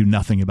 can do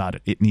nothing about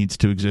it. It needs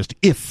to exist,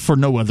 if for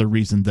no other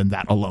reason than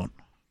that alone.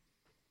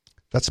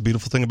 That's the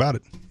beautiful thing about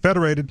it.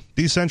 Federated,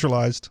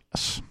 decentralized.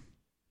 Yes.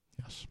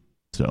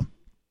 So,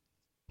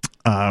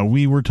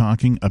 we were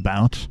talking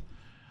about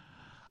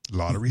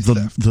lottery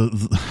theft.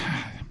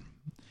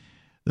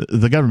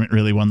 The government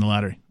really won the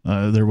lottery.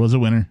 There was a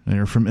winner. They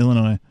were from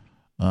Illinois.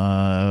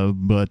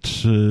 But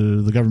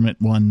the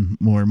government won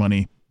more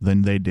money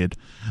than they did.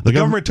 The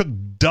government took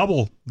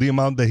double the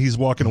amount that he's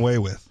walking away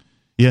with.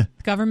 Yeah.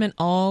 Government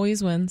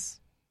always wins.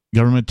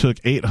 Government took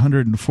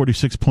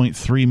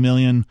 $846.3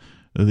 million.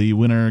 The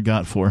winner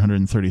got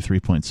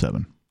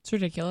 $433.7. It's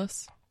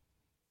ridiculous.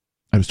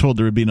 I was told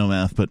there would be no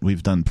math, but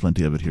we've done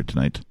plenty of it here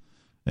tonight.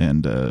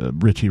 And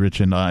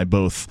Rich and I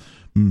both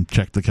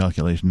checked the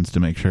calculations to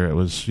make sure it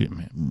was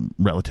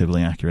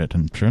relatively accurate,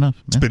 and sure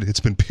enough, it's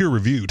been peer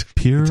reviewed.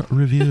 Beer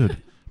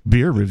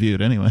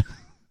reviewed anyway.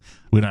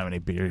 We don't have any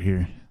beer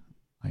here.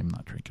 I'm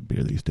not drinking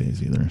beer these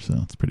days either, so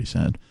it's pretty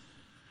sad.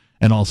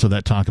 And also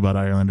that talk about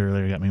Ireland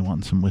earlier got me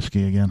wanting some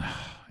whiskey again.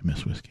 I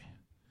miss whiskey.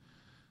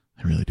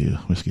 I really do.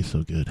 Whiskey's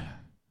so good.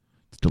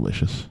 It's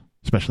delicious,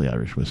 especially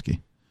Irish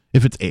whiskey.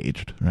 If it's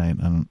aged, right?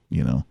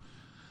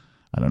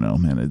 I don't know,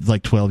 man. It's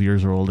like 12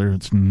 years or older.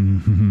 It's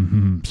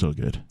so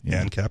good.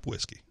 Yeah. And cap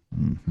whiskey.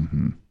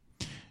 Mm-hmm.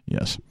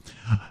 Yes.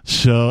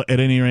 So at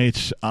any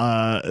rate,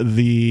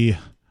 the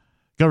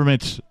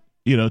government,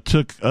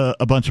 took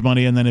a bunch of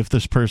money, and then if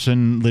this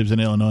person lives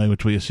in Illinois,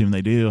 which we assume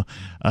they do,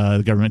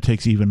 the government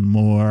takes even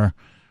more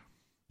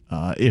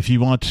If you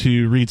want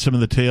to read some of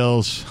the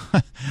tales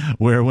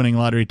where a winning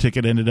lottery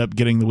ticket ended up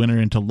getting the winner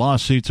into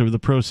lawsuits over the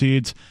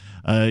proceeds,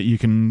 you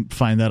can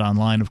find that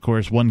online, of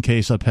course. One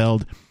case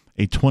upheld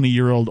a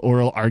 20-year-old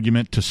oral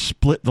argument to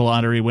split the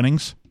lottery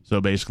winnings.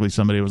 So basically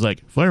somebody was like,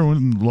 if I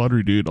win the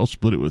lottery, dude, I'll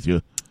split it with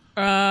you.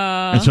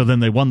 And so then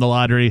they won the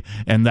lottery,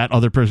 and that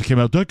other person came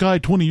out, that guy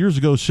 20 years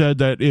ago said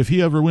that if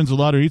he ever wins the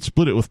lottery, he'd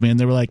split it with me. And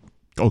they were like,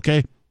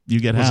 okay, you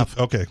get half.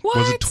 Okay. What?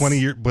 Was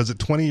it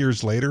 20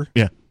 years later?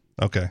 Yeah.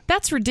 Okay.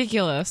 That's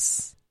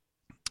ridiculous.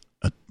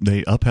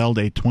 They upheld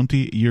a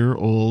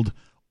 20-year-old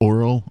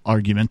oral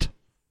argument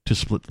to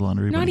split the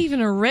lottery Not winnings.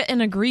 even a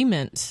written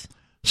agreement.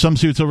 Some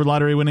suits over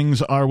lottery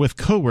winnings are with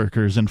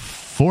coworkers and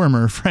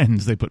former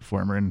friends. They put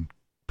former in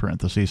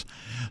parentheses.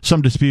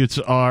 Some disputes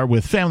are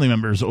with family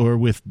members or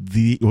with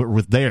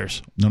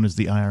theirs, known as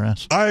the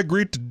IRS. I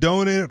agreed to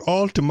donate it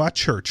all to my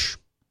church.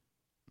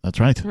 That's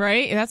right.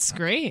 Right? That's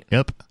great.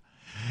 Yep.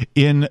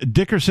 In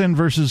Dickerson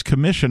versus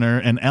Commissioner,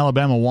 an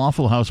Alabama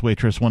Waffle House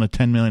waitress won a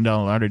 $10 million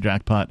lottery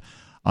jackpot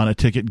on a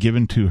ticket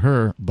given to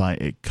her by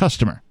a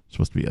customer. It's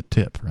supposed to be a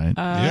tip, right?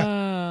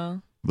 Yeah.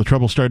 The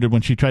trouble started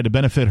when she tried to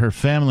benefit her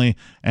family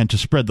and to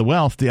spread the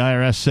wealth. The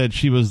IRS said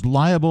she was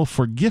liable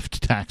for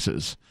gift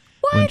taxes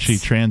when she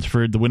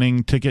transferred the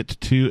winning ticket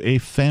to a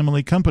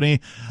family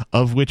company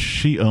of which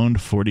she owned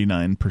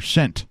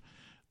 49%.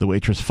 The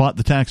waitress fought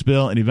the tax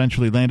bill and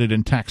eventually landed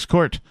in tax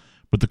court,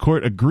 but the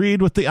court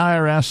agreed with the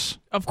IRS.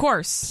 Of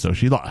course. So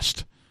she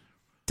lost.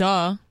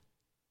 Duh.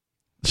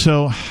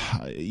 So,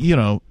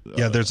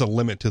 Yeah, there's a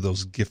limit to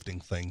those gifting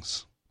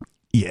things.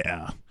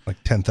 Yeah.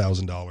 Like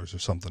 $10,000 or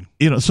something.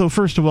 So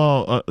first of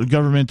all,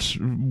 government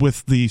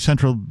with the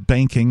central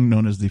banking,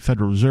 known as the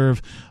Federal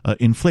Reserve,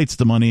 inflates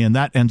the money, and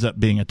that ends up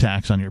being a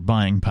tax on your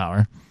buying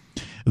power.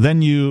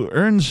 Then you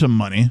earn some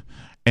money,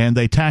 and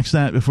they tax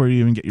that before you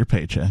even get your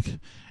paycheck.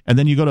 And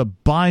then you go to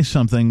buy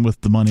something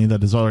with the money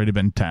that has already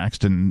been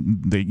taxed,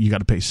 and you got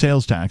to pay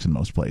sales tax in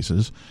most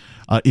places.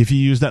 If you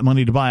use that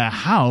money to buy a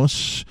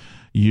house,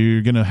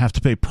 you're going to have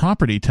to pay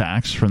property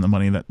tax from the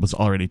money that was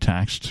already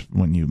taxed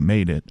when you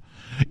made it.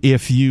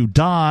 If you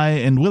die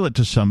and will it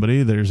to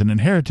somebody, there's an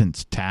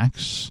inheritance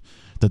tax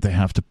that they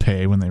have to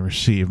pay when they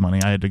receive money.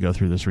 I had to go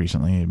through this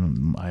recently.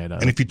 And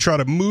if you try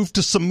to move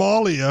to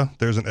Somalia,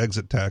 there's an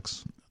exit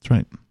tax. That's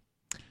right.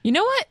 You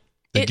know what?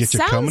 They It get you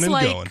sounds coming and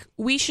like going.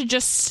 we should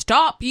just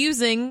stop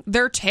using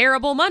their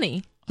terrible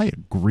money. I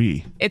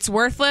agree. It's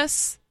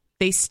worthless.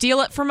 They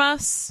steal it from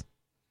us.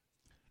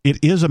 It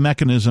is a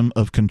mechanism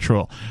of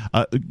control.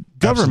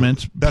 Government,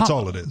 Absolutely. That's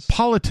all it is.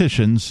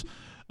 Politicians,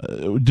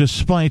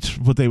 despite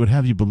what they would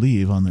have you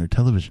believe on their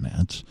television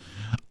ads,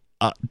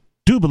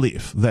 do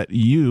believe that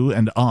you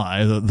and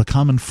I, the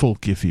common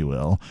folk, if you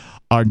will,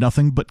 are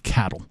nothing but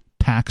cattle,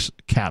 tax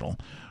cattle.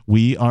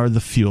 We are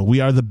the fuel.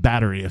 We are the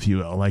battery, if you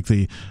will. Like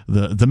the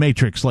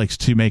Matrix likes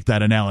to make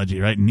that analogy,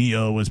 right?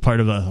 Neo was part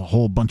of a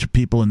whole bunch of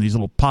people in these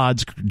little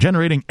pods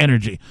generating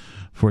energy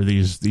for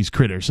these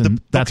critters, and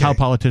that's how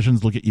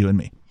politicians look at you and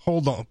me.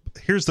 Hold on.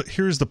 Here's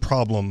the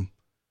problem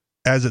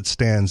as it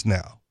stands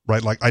now,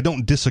 right? Like, I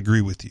don't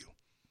disagree with you,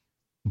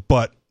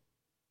 but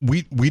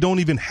we don't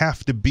even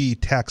have to be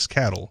tax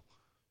cattle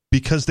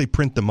because they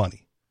print the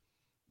money,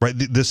 right?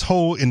 This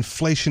whole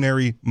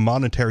inflationary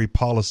monetary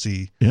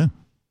policy,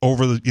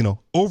 over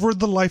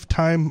the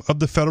lifetime of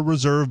the Federal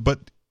Reserve,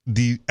 but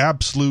the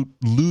absolute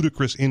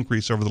ludicrous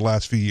increase over the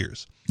last few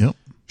years,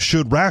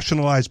 should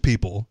rationalize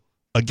people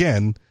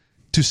again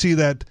to see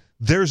that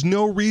there's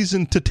no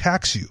reason to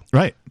tax you,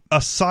 right?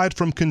 Aside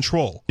from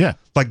control, Yeah.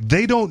 like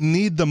they don't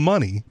need the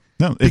money.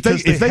 No, if they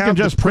can have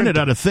just the print it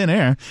out of thin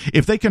air,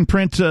 if they can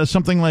print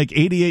something like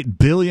 $88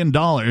 billion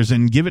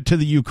and give it to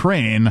the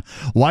Ukraine,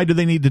 why do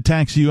they need to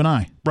tax you and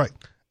I? Right.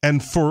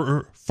 And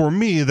for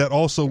me, that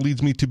also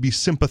leads me to be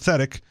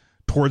sympathetic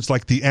towards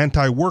like the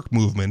anti-work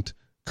movement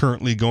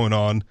currently going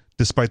on,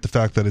 despite the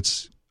fact that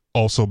it's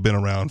also been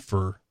around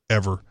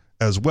forever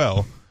as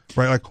well,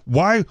 right? Like,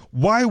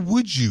 why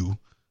would you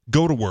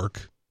go to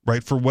work,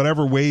 right, for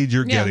whatever wage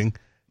you're getting,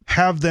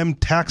 have them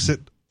tax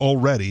it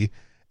already,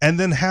 and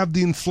then have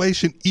the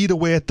inflation eat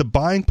away at the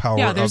buying power?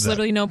 Yeah, there's of that?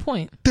 literally no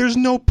point. There's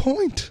no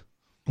point.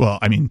 Well,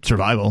 I mean,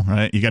 survival,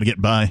 right? You got to get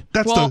by.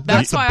 That's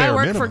why I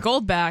work for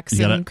Goldbacks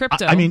and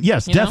crypto. I mean,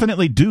 yes, you know?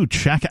 definitely do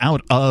check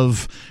out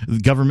of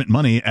government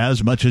money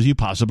as much as you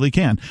possibly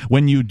can.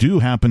 When you do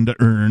happen to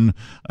earn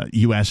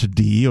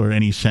USD or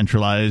any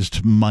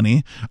centralized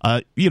money,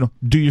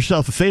 do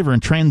yourself a favor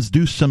and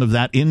transduce some of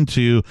that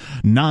into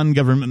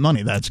non-government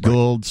money. That's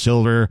gold,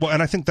 silver. Well,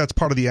 and I think that's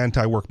part of the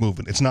anti-work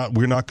movement.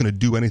 We're not going to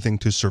do anything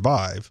to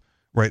survive.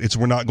 Right,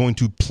 we're not going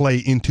to play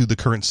into the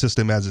current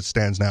system as it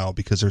stands now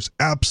because there's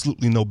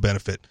absolutely no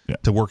benefit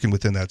to working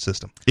within that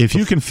system. If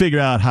you can figure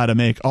out how to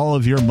make all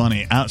of your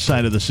money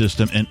outside of the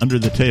system and under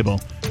the table,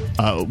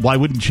 why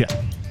wouldn't you?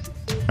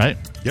 Right?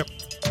 Yep.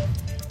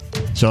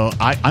 So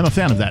I'm a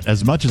fan of that.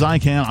 As much as I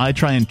can, I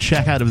try and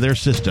check out of their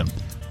system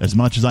as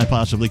much as I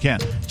possibly can.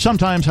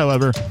 Sometimes,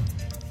 however,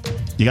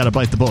 you got to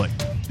bite the bullet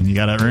and you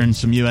got to earn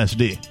some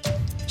USD.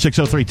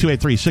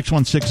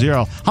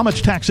 603-283-6160. How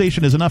much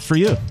taxation is enough for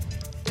you?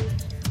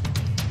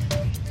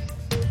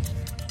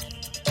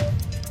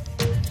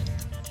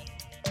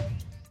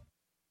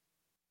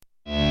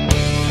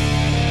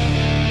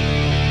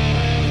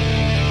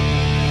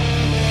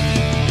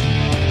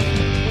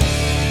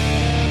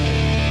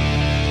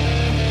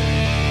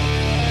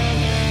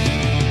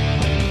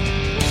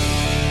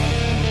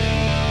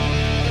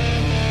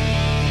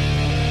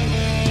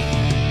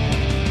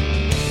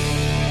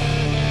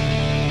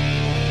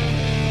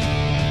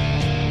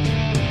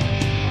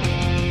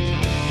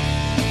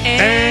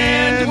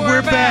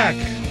 back.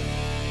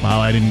 Wow,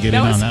 I didn't get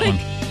in on that like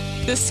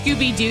one. the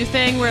Scooby-Doo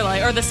thing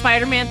or the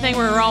Spider-Man thing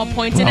where we're all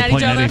pointing at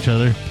each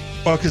other.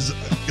 Well, because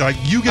like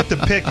you get to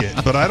pick it,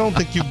 but I don't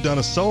think you've done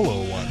a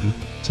solo one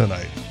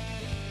tonight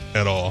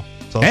at all.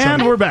 So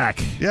and we're back.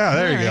 Yeah,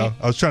 there you go.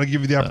 I was trying to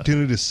give you the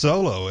opportunity to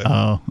solo it.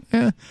 Oh,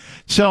 yeah.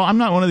 So I'm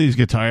not one of these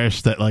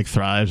guitarists that like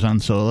thrives on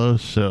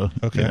solos. So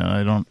okay,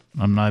 I'm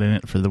not in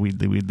it for the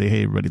weedly.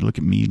 Hey, everybody, look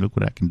at me. Look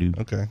what I can do.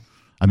 Okay,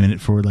 I'm in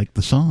it for like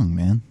the song,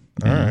 man.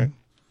 All right,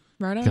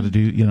 right on. Got to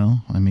do.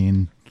 I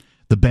mean,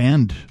 the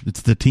band.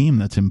 It's the team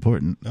that's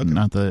important,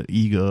 not the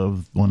ego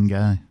of one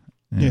guy.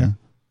 Yeah.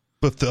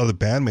 But if the other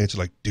bandmates are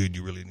like, dude,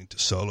 you really need to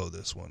solo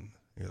this one.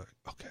 You're like,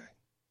 okay.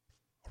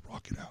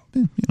 Rock it out.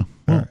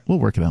 We'll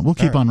work it out. We'll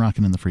keep on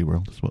rocking in the free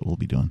world. Is what we'll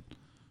be doing.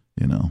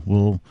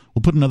 We'll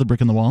put another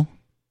brick in the wall,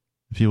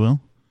 if you will.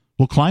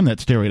 We'll climb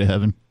that stairway to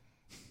heaven.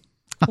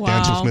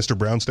 Wow. Dance with Mr.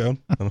 Brownstone.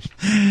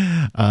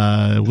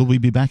 Will we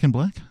be back in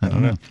black? I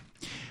don't know.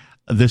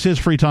 This is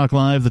Free Talk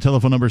Live. The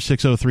telephone number is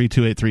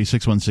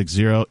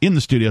 603-283-6160. In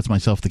the studio, it's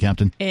myself, the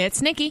captain.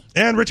 It's Nikki.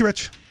 And Richie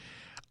Rich.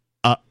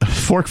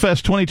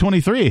 Forkfest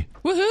 2023.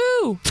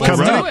 Woohoo! Let's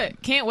do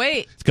it. Can't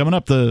wait. It's coming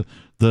up. The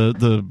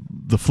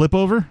flip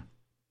over.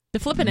 The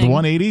flippening. The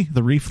 180.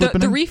 The reflippening.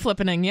 The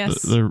reflippening,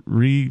 yes. The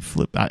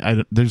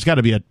reflip. There's got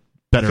to be a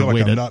better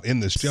way to not in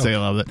this joke. say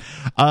all of it.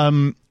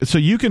 So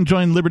you can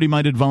join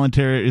liberty-minded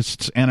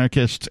voluntarists,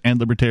 anarchists, and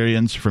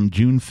libertarians from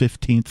June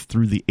 15th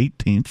through the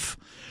 18th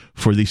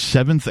for the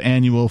 7th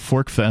annual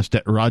Forkfest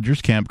at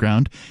Rogers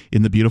Campground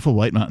in the beautiful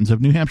White Mountains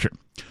of New Hampshire.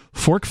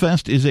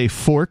 Forkfest is a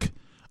fork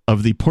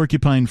of the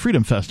Porcupine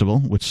Freedom Festival,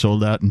 which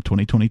sold out in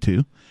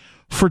 2022.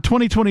 For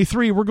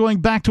 2023, we're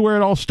going back to where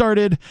it all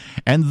started,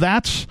 and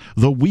that's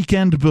the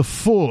weekend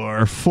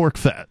before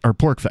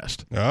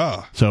Porkfest.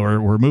 Ah. So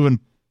we're moving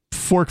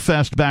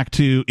Forkfest back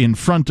to in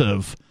front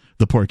of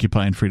the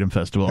Porcupine Freedom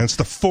Festival. And it's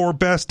the 4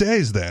 best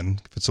days then,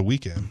 if it's a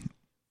weekend.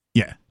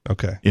 Yeah.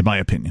 Okay. In my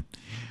opinion.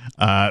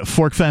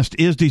 Forkfest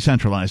is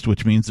decentralized,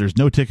 which means there's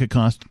no ticket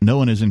cost, no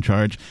one is in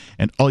charge,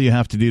 and all you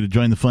have to do to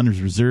join the fun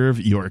is reserve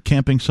your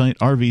camping site,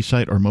 RV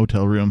site, or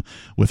motel room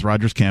with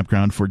Rogers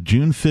Campground for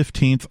June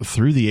 15th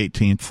through the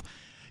 18th.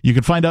 You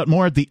can find out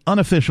more at the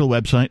unofficial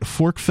website,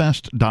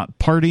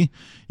 forkfest.party.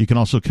 You can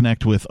also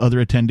connect with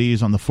other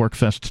attendees on the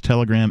Forkfest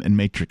Telegram and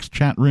Matrix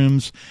chat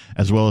rooms,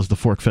 as well as the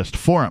Forkfest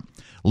forum.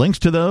 Links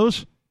to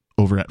those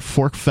over at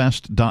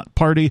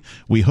forkfest.party.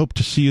 We hope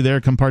to see you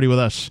there. Come party with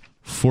us.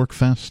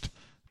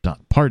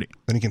 Forkfest.party.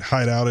 Then you can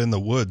hide out in the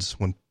woods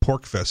when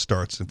Porkfest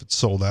starts if it's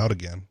sold out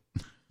again.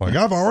 Like,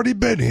 I've already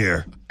been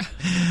here.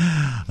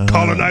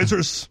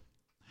 Colonizers.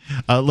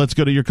 Let's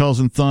go to your calls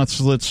and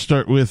thoughts. Let's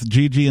start with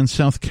Gigi in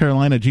South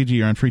Carolina. Gigi,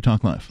 you're on Free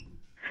Talk Live.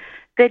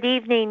 Good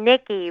evening,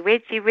 Nikki,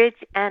 Richie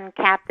Rich, and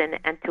Captain,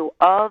 and to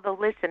all the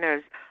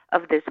listeners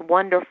of this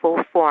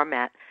wonderful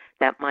format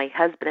that my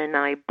husband and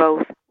I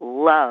both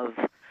love.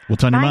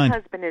 What's on your mind? My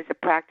husband is a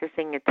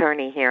practicing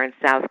attorney here in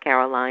South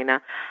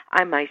Carolina.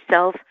 I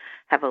myself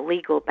have a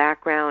legal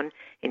background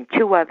in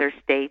 2 other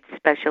states,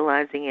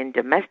 specializing in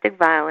domestic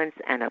violence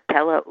and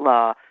appellate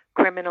law,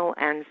 criminal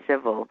and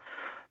civil.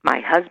 My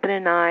husband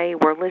and I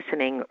were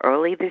listening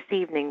early this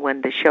evening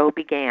when the show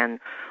began.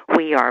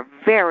 We are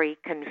very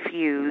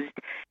confused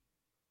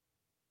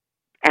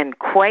and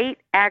quite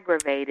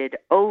aggravated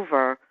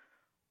over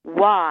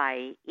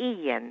why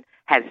Ian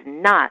has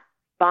not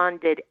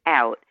bonded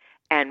out.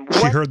 And what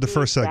she heard the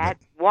first segment. That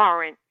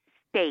warrant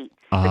state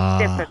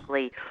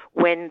specifically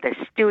when the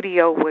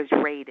studio was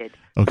raided.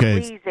 Okay.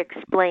 Please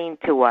explain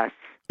to us.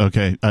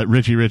 Okay.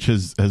 Richie Rich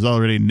has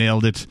already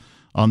nailed it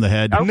on the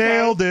head. Okay.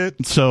 Nailed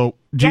it. So,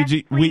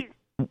 Gigi, yes,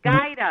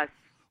 guide us.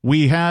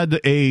 We had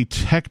a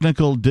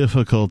technical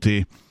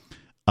difficulty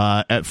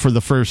for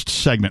the first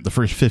segment, the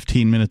first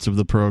 15 minutes of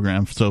the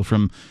program. So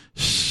from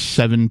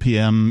 7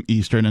 p.m.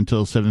 Eastern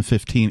until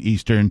 7:15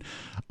 Eastern,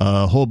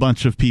 a whole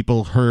bunch of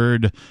people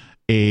heard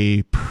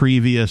a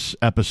previous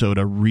episode,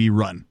 a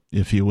rerun,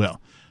 if you will,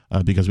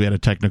 because we had a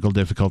technical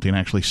difficulty in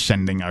actually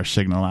sending our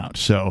signal out.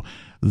 So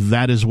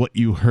that is what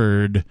you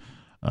heard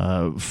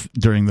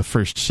during the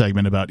first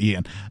segment about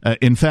Ian.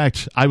 In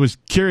fact, I was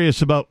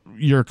curious about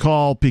your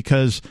call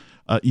because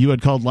you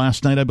had called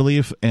last night, I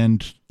believe,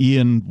 and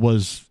Ian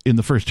was in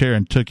the first chair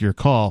and took your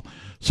call.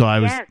 So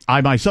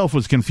I myself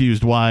was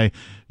confused why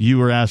you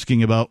were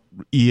asking about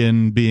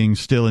Ian being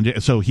still in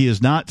jail. So he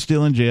is not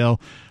still in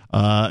jail.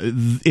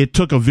 It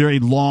took a very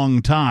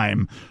long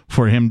time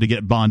for him to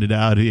get bonded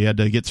out. He had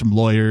to get some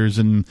lawyers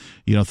and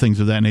things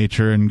of that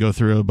nature and go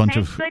through a bunch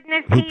of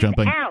hoop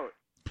jumping. Out.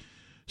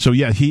 So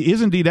yeah, he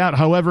is indeed out.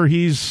 However,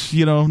 he's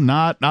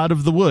not out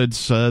of the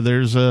woods.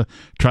 There's a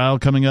trial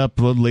coming up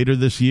later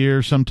this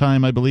year,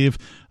 sometime I believe.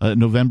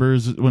 November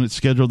is when it's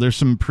scheduled. There's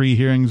some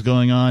pre-hearings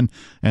going on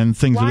and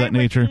things of that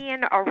nature. Why was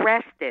Ian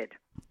arrested?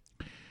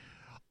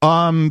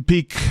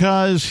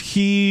 Because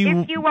he...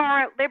 If you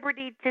are at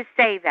liberty to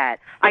say that,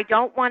 I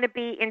don't want to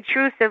be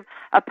intrusive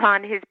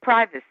upon his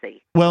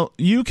privacy. Well,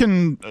 you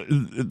can...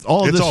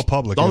 all of this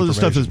public all of this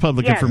stuff is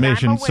public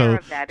information, so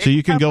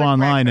you can go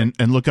online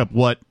and look up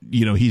what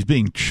he's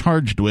being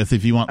charged with,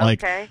 if you want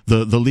like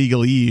the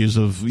legalese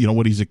of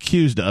what he's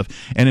accused of.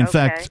 And in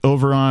fact,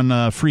 over on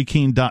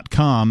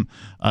freekeen.com,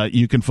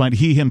 you can find,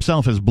 he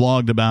himself has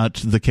blogged about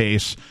the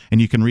case,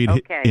 and you can read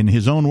in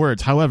his own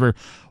words. However,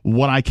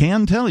 what I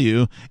can tell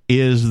you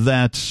is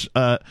that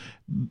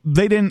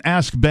they didn't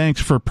ask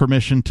banks for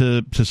permission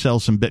to sell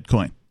some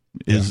Bitcoin.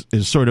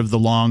 Is sort of the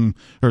long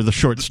or the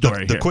short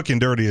story. The quick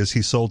and dirty is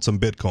he sold some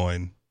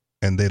Bitcoin,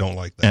 and they don't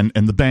like that.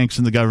 And the banks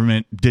and the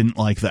government didn't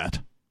like that.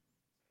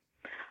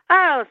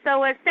 Oh,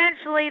 so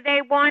essentially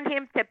they want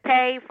him to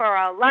pay for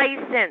a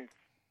license.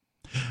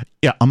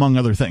 Yeah, among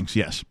other things,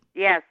 yes.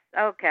 Yes,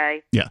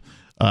 okay. Yeah.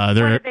 What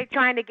are they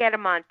trying to get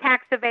him on?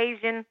 Tax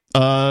evasion?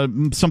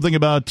 Something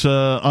about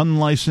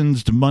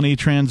unlicensed money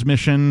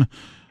transmission.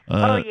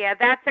 Yeah,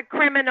 that's a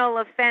criminal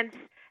offense,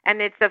 and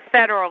it's a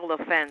federal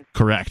offense.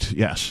 Correct,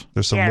 yes.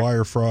 There's some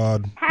wire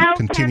fraud,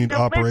 continued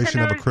operation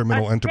of a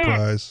criminal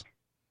enterprise.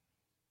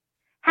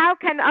 How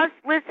can us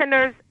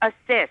listeners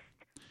assist?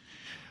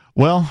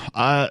 Well,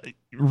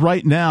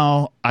 right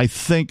now, I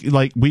think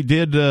like we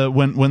did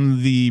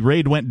when the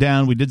raid went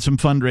down, we did some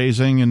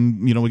fundraising,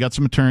 and we got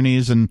some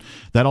attorneys, and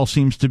that all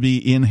seems to be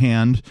in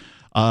hand.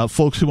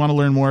 Folks who want to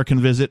learn more can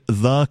visit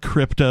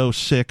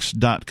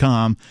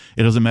thecrypto6.com.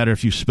 It doesn't matter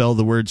if you spell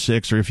the word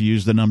 6 or if you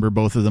use the number,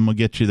 both of them will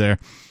get you there.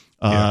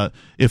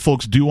 If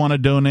folks do want to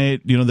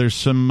donate, there's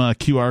some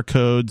QR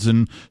codes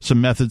and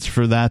some methods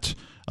for that.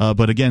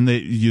 But again,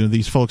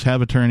 these folks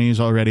have attorneys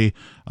already,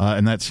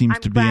 and that seems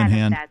to be in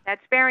hand.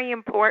 That's very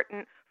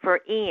important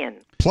for Ian.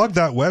 Plug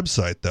that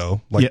website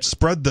though.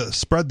 Spread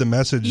the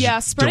message. Yeah,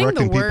 spreading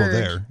directing the word, people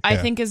there. I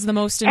think, is the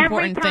most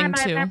important thing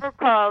too. Every time I've ever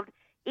called,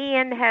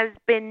 Ian has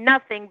been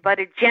nothing but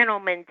a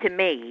gentleman to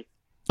me.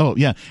 Oh,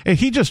 yeah.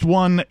 He just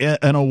won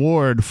an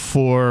award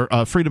for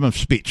freedom of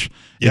speech.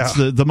 Yeah. It's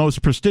the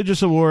most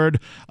prestigious award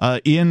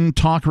in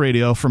talk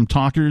radio from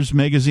Talkers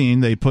Magazine.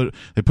 They put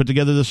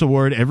together this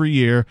award every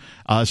year.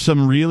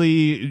 Some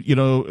really,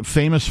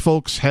 famous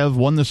folks have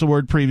won this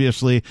award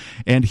previously,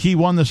 and he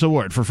won this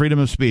award for freedom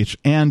of speech.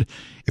 And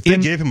if they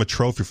gave him a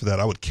trophy for that,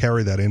 I would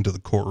carry that into the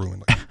courtroom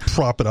and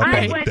prop it up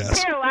on the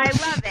desk. Too. I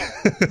love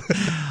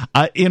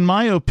it. In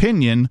my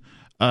opinion,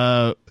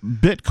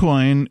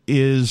 Bitcoin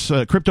is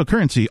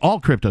cryptocurrency. All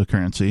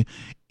cryptocurrency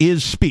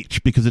is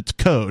speech because it's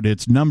code.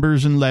 It's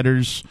numbers and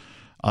letters,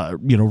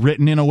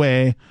 written in a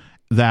way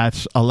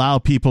that allow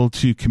people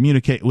to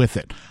communicate with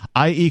it.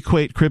 I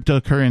equate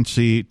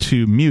cryptocurrency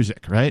to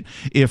music, right?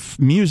 If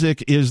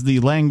music is the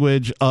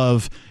language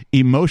of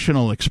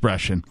emotional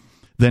expression,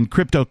 then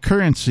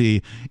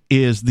cryptocurrency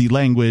is the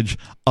language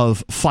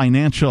of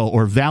financial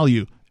or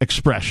value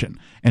expression.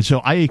 And so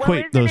I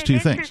equate those two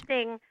things.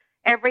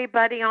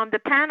 Everybody on the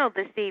panel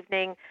this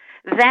evening,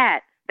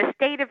 that the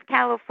state of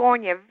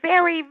California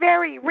very,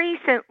 very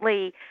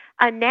recently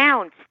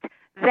announced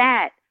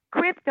that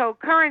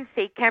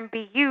cryptocurrency can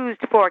be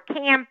used for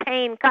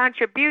campaign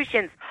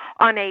contributions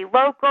on a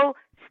local,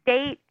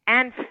 state,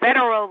 and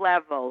federal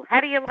level. How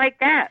do you like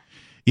that?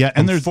 Yeah,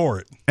 and there's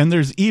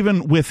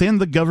even within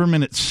the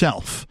government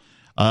itself,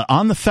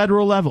 on the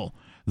federal level,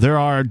 there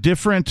are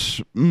different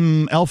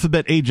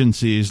alphabet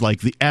agencies like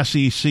the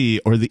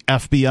SEC or the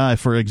FBI,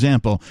 for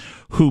example,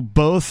 who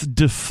both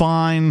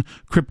define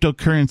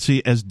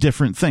cryptocurrency as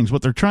different things.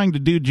 What they're trying to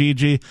do,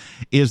 Gigi,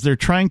 is they're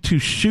trying to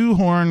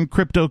shoehorn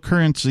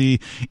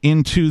cryptocurrency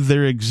into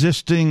their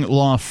existing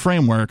law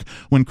framework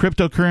when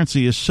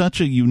cryptocurrency is such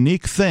a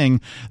unique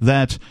thing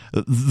that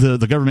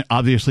the government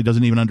obviously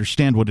doesn't even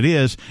understand what it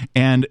is,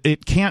 and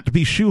it can't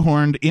be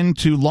shoehorned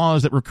into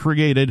laws that were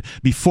created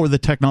before the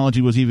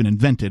technology was even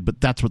invented. But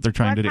that's what they're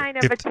trying to do. What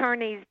kind of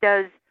attorneys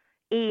does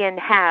Ian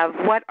have?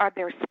 What are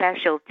their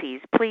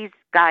specialties? Please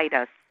guide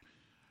us.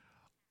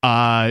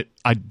 I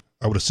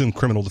would assume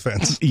criminal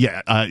defense.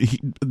 Yeah.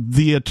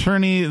 The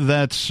attorney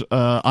that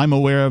I'm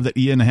aware of that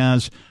Ian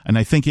has, and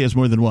I think he has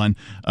more than one,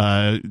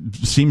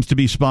 seems to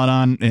be spot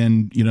on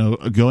and,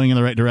 going in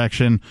the right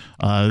direction.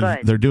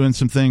 They're doing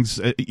some things,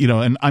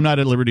 and I'm not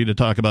at liberty to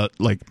talk about,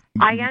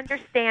 I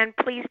understand.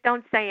 Please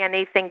don't say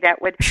anything that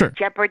would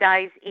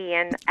jeopardize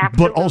Ian.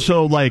 Absolutely. But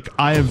also,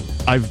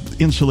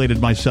 I've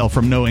insulated myself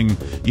from knowing,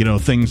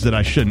 things that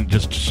I shouldn't,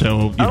 just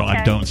so,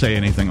 I don't say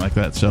anything like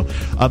that. So,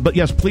 but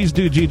yes, please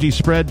do, Gigi,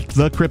 spread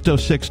the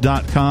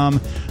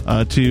crypto6.com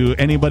to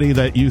anybody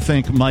that you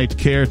think might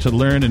care to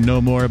learn and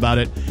know more about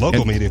it.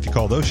 Local media, if you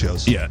call those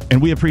shows. Yeah,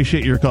 and we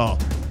appreciate your call.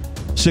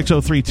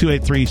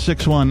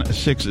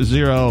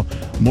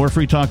 603-283-6160. More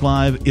Free Talk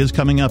Live is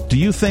coming up. Do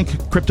you think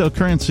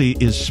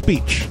cryptocurrency is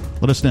speech?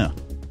 Let us know.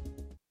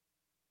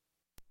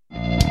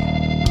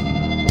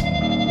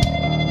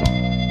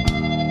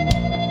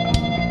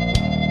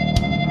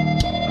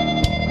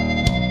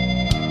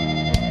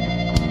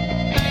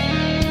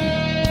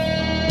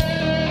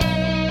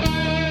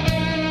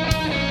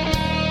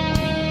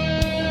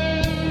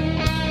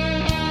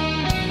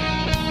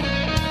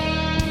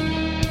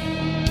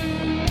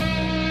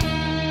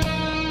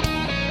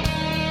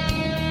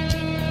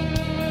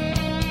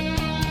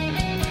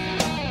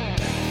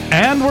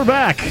 And we're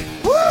back.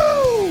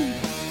 Woo!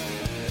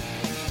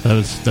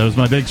 That was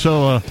my big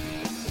solo.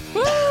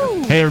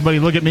 Hey, everybody,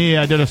 look at me.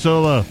 I did a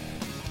solo.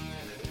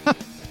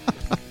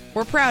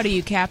 We're proud of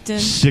you, Captain.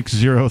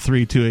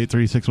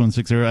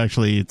 603-283-6160.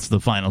 Actually, it's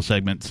the final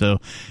segment, so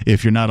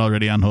if you're not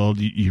already on hold,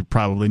 you're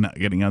probably not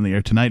getting on the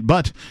air tonight.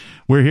 But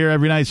we're here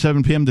every night,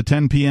 7 p.m. to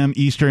 10 p.m.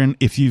 Eastern.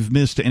 If you've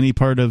missed any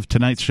part of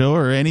tonight's show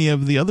or any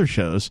of the other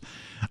shows,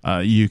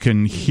 you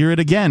can hear it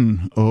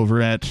again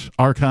over at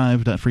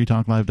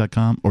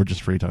archive.freetalklive.com or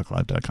just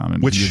freetalklive.com.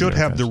 Which should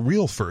have the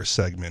real first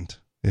segment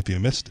if you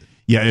missed it.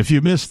 Yeah, if you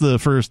missed the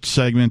first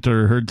segment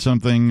or heard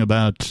something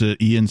about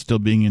Ian still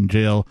being in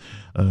jail,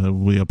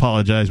 we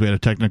apologize. We had a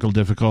technical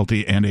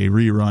difficulty, and a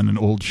rerun, an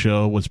old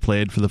show, was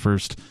played for the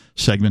first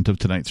segment of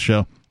tonight's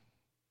show.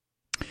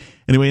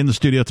 Anyway, in the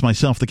studio, it's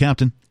myself, the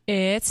Captain.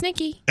 It's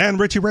Nikki. And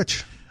Richie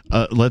Rich.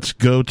 Let's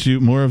go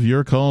to more of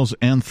your calls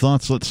and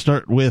thoughts. Let's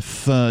start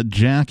with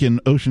Jack in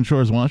Ocean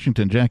Shores,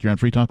 Washington. Jack, you're on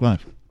Free Talk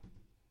Live.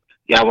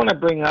 Yeah, I want to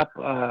bring up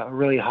a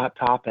really hot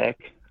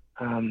topic.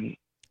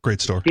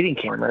 Great story. Speeding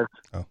cameras.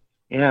 Oh.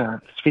 Yeah,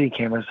 speeding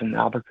cameras in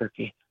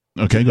Albuquerque.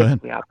 Okay, go ahead.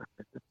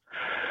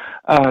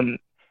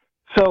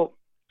 So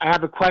I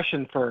have a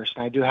question first.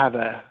 I do have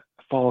a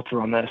follow-through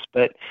on this.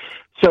 But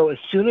so as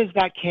soon as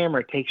that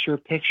camera takes your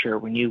picture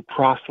when you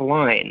cross the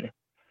line,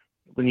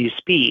 when you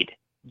speed,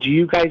 do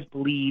you guys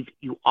believe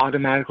you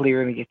automatically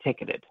are going to get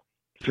ticketed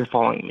if you're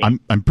following me?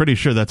 I'm pretty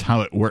sure that's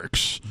how it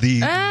works.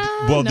 The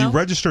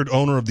registered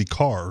owner of the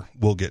car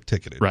will get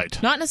ticketed. Right.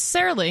 Not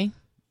necessarily.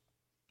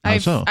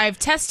 So? I've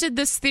tested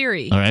this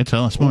theory. All right,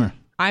 tell us more.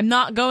 I'm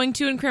not going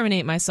to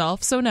incriminate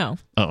myself, so no.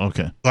 Oh,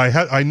 okay.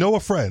 I know a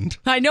friend.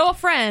 I know a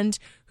friend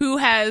who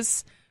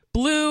has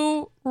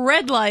blue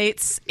red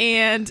lights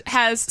and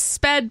has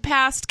sped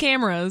past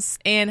cameras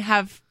and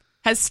has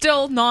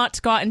still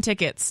not gotten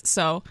tickets.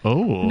 So,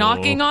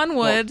 knocking on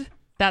wood,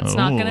 that's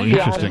not going to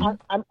interesting.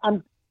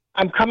 I'm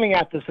coming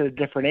at this at a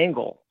different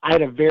angle. I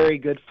had a very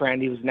good friend.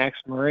 He was an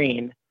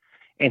ex-Marine,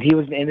 and he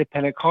was an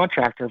independent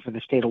contractor for the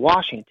state of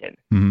Washington.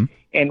 Mm-hmm.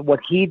 And what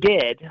he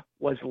did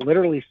was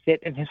literally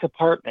sit in his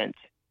apartment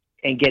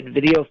and get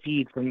video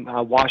feed from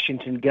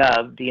Washington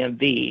Gov,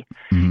 DMV,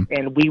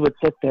 and we would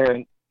sit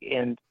there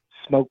and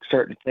smoke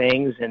certain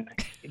things and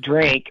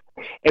drink,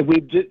 and we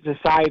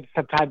decide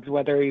sometimes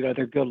whether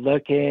they're good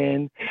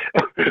looking,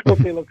 if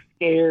they look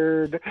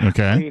scared,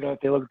 okay, if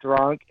they look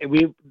drunk, and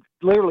we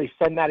literally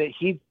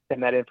he'd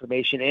send that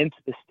information into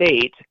the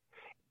state,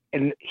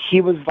 and he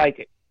was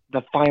like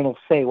the final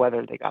say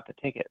whether they got the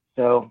ticket.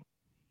 So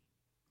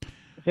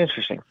it's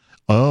interesting.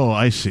 Oh,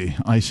 I see.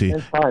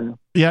 It's fun.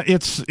 Yeah,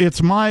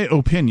 it's my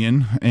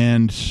opinion,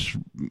 and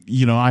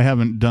I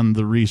haven't done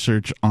the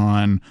research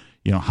on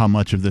how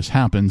much of this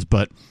happens,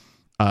 but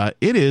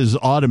it is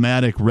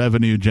automatic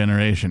revenue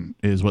generation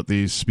is what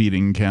these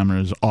speeding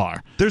cameras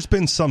are. There's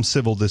been some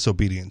civil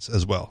disobedience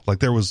as well. Like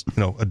there was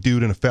a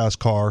dude in a fast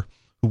car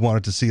who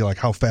wanted to see like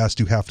how fast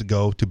you have to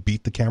go to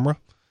beat the camera.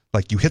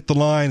 Like you hit the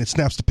line, it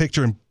snaps the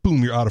picture, and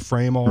boom, you're out of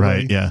frame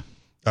already. Right, yeah.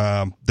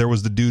 There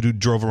was the dude who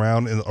drove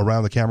around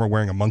the camera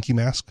wearing a monkey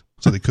mask,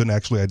 so they couldn't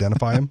actually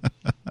identify him.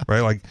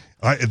 Right, like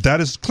that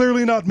is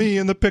clearly not me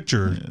in the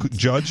picture,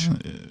 Judge.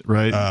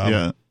 Right,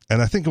 yeah.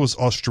 And I think it was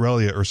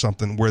Australia or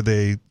something where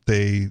they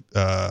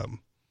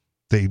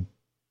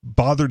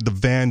bothered the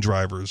van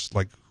drivers,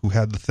 like who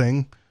had the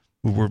thing,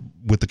 who were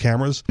with the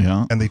cameras,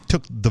 and they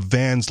took the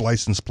van's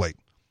license plate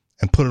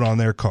and put it on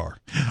their car,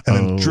 and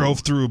then drove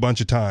through a bunch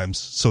of times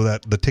so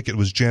that the ticket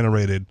was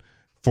generated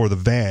for the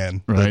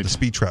van, the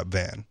speed trap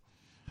van.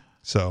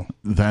 So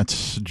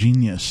that's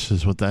genius,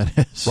 is what that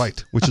is.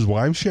 Right, which is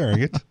why I'm sharing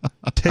it.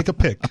 Take a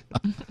pick.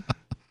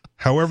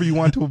 However you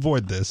want to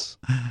avoid this.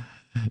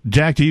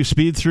 Jack, do you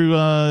speed through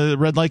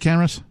red light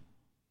cameras?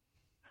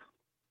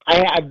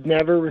 I've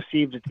never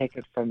received a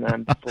ticket from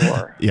them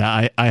before.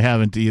 Yeah, I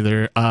haven't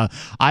either.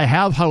 I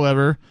have,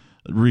 however,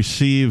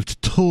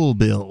 received toll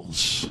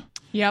bills.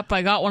 Yep,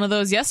 I got one of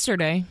those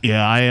yesterday.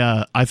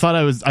 Yeah, I thought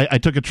I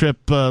took a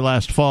trip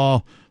last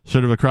fall,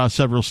 sort of across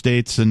several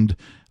states, and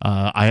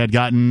I had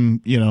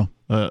gotten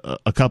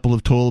a couple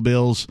of toll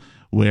bills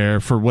where,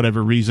 for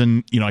whatever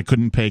reason, I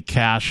couldn't pay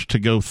cash to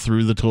go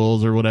through the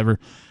tolls or whatever,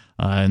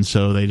 and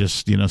so they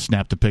just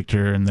snapped a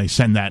picture and they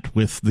send that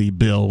with the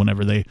bill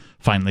whenever they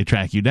finally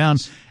track you down.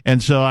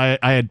 And so I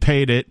had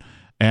paid it,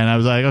 and I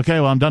was like, okay,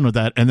 well, I'm done with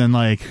that. And then,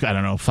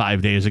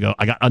 5 days ago,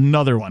 I got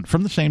another one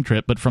from the same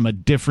trip, but from a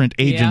different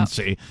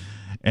agency. Yep.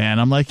 And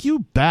I'm like,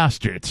 you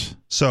bastards.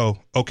 So,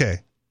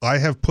 okay, I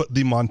have put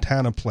the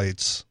Montana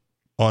plates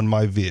on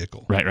my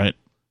vehicle. Right.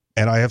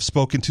 And I have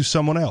spoken to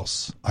someone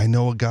else. I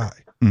know a guy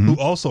who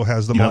also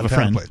has the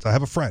Montana plates. I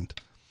have a friend.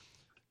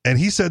 And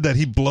he said that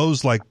he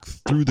blows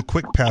through the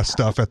quick pass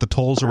stuff at the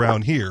tolls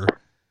around here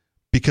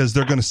because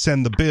they're going to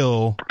send the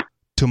bill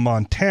to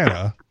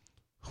Montana,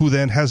 who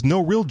then has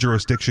no real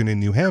jurisdiction in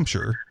New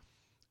Hampshire.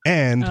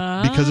 And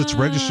because it's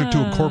registered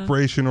to a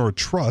corporation or a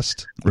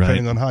trust,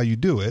 depending on how you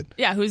do it.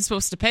 Yeah, who's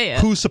supposed to pay it?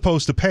 Who's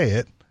supposed to pay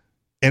it?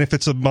 And if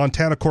it's a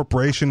Montana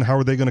corporation, how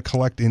are they going to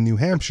collect in New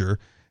Hampshire?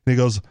 And he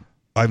goes,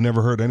 I've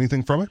never heard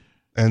anything from it.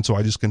 And so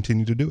I just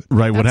continue to do it.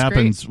 Right. What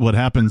happens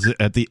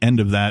at the end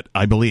of that,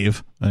 I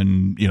believe,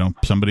 and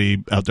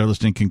somebody out there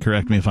listening can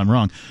correct me if I'm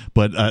wrong,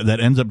 but that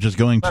ends up just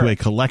going to a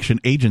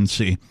collection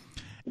agency,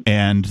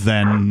 and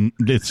then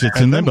it's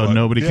in limbo.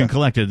 Nobody can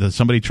collect it.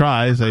 Somebody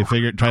tries, they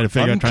try to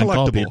figure out, try and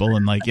call people,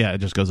 and it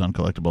just goes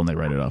uncollectible, and they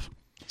write it off.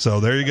 So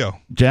there you go.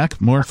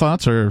 Jack, more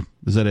thoughts, or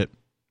is that it?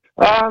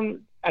 I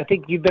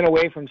think you've been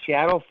away from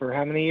Seattle for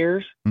how many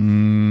years?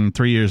 3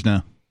 years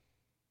now.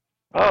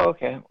 Oh,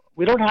 okay.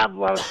 We don't have a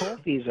lot of toll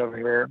fees over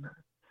here,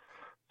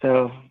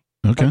 so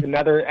okay. Like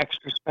another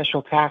extra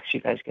special tax you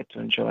guys get to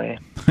enjoy.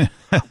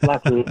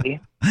 Luckily.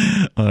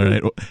 All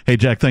right. Hey,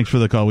 Jack, thanks for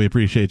the call. We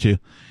appreciate you.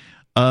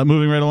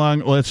 Moving right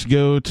along, let's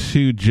go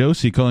to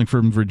Josie calling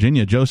from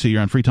Virginia. Josie,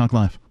 you're on Free Talk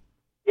Live.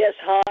 Yes,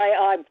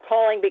 hi. I'm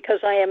calling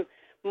because I am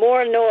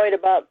more annoyed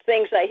about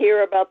things I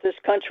hear about this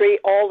country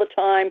all the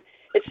time.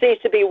 It seems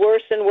to be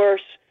worse and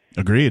worse.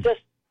 Agreed.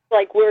 Just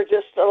like we're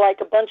just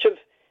like a bunch of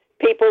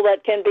people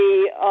that can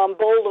be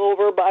bowled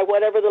over by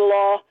whatever the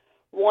law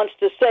wants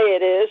to say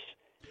it is.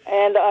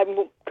 And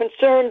I'm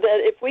concerned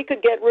that if we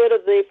could get rid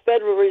of the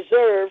Federal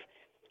Reserve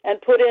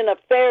and put in a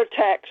fair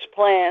tax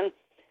plan,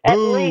 at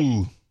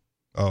least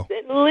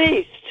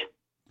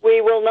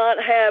we will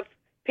not have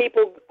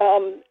people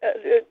when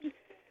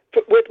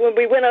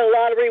we win a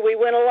lottery, we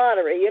win a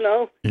lottery,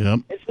 Yep.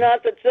 It's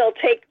not that they'll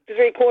take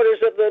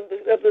 3/4 of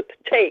the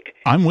take.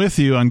 I'm with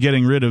you on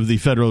getting rid of the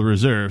Federal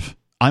Reserve.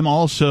 I'm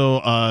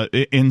also,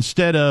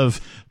 instead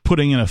of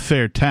putting in a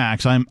fair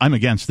tax, I'm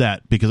against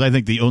that, because I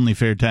think the only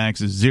fair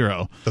tax is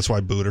zero. That's why I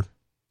booed her.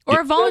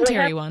 Or a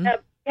voluntary one.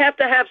 You have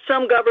to have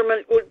some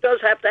government, does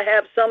have to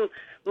have some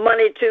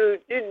money to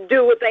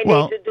do what they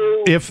need to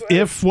do.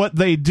 If what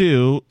they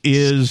do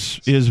is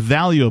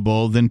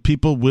valuable, then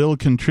people will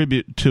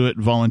contribute to it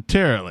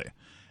voluntarily.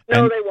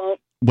 No, they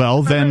won't.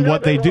 Well, then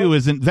what they do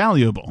isn't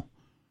valuable.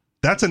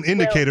 That's an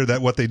indicator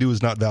that what they do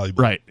is not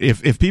valuable. Right.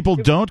 If people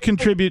don't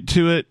contribute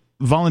to it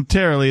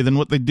voluntarily, then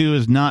what they do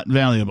is not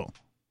valuable.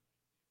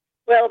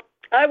 Well,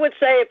 I would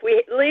say if we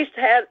at least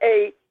had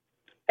a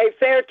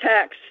fair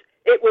tax,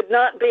 it would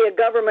not be a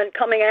government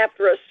coming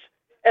after us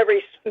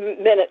every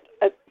minute.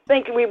 I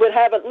think we would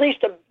have at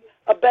least a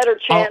better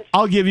chance.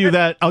 I'll give you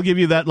that. I'll give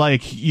you that.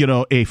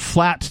 A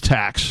flat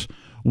tax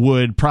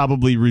would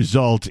probably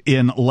result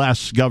in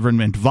less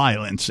government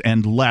violence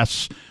and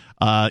less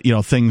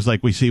things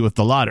like we see with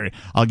the lottery.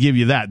 I'll give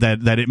you that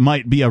it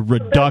might be a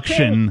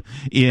reduction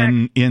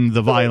in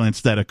the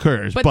violence that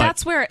occurs. But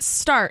that's where it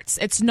starts.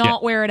 It's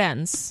not where it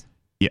ends.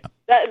 Yeah.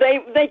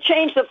 They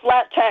changed the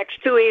flat tax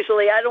too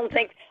easily. I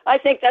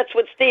think that's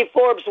what Steve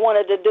Forbes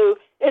wanted to do.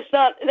 It's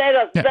not.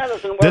 That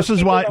doesn't work.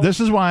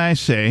 This is why I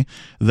say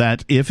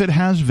that if it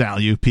has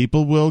value,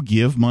 people will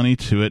give money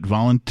to it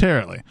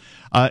voluntarily.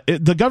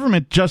 The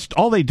government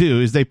all they do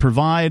is they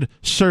provide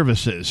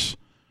services.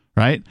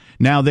 Right?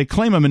 Now, they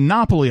claim a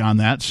monopoly on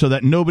that so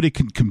that nobody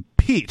can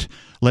compete.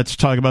 Let's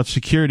talk about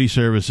security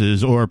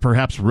services or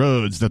perhaps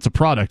roads. That's a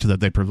product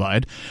that they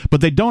provide.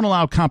 But they don't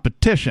allow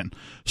competition.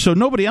 So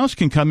nobody else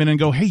can come in and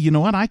go, hey, you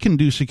know what? I can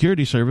do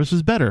security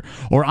services better.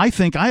 Or I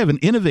think I have an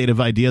innovative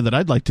idea that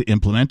I'd like to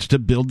implement to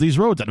build these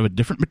roads out of a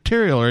different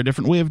material or a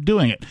different way of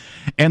doing it.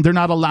 And they're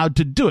not allowed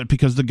to do it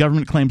because the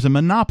government claims a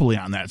monopoly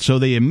on that. So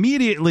they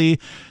immediately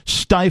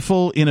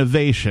stifle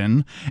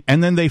innovation,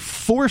 and then they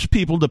force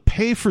people to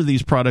pay for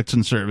these products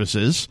and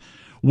services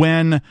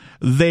when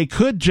they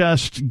could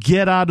just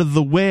get out of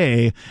the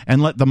way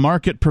and let the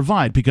market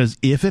provide, because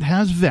if it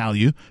has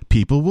value,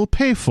 people will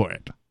pay for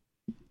it.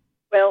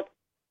 Well,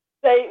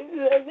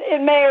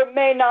 it may or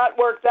may not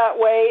work that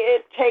way.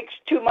 It takes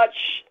too much.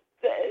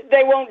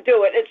 They won't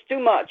do it. It's too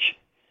much.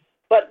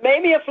 But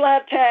maybe a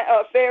fair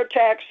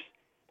tax,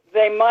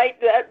 they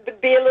might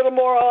be a little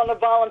more on a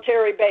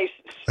voluntary basis.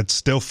 I'd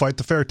still fight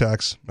the fair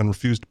tax and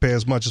refuse to pay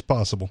as much as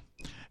possible.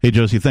 Hey,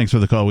 Josie, thanks for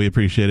the call. We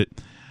appreciate it.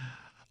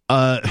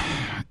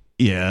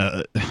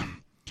 Yeah.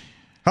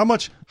 How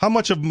much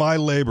of my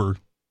labor,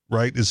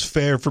 right, is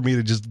fair for me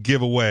to just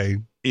give away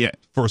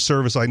for a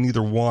service I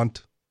neither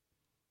want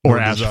or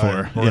ask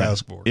for?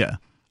 Yeah.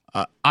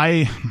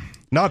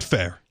 Not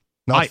fair.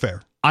 Not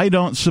fair. I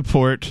don't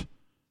support,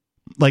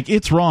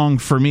 it's wrong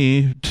for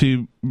me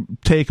to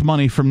take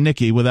money from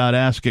Nikki without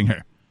asking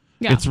her.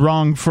 Yeah. It's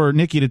wrong for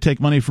Nikki to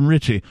take money from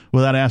Richie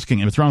without asking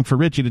him. It's wrong for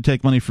Richie to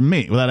take money from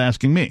me without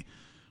asking me.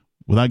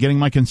 Without getting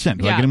my consent,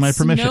 without getting my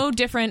permission. It's no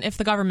different if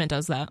the government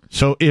does that.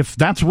 So if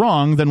that's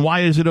wrong, then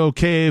why is it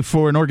okay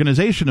for an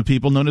organization of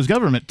people known as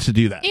government to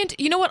do that? And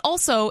you know what?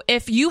 Also,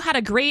 if you had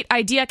a great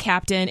idea,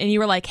 Captain, and you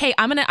were like, hey,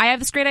 I have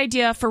this great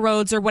idea for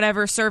roads or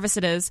whatever service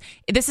it is.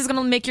 This is going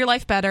to make your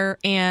life better,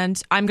 and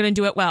I'm going to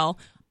do it well.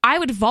 I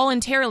would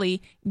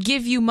voluntarily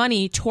give you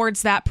money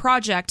towards that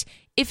project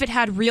if it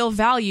had real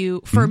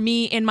value for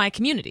me in my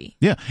community.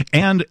 Yeah,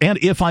 and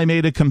if I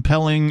made a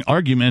compelling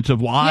argument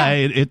of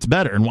why it's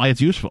better and why it's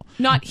useful.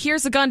 Not,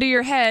 here's a gun to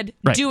your head,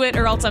 Right. do it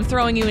or else I'm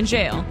throwing you in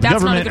jail. The That's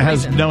government not a good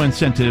has reason. no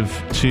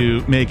incentive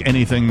to make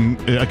anything,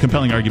 a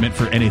compelling argument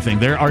for anything.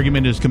 Their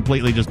argument is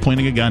completely just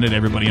pointing a gun at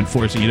everybody and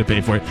forcing you to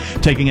pay for it,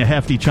 taking a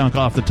hefty chunk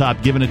off the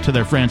top, giving it to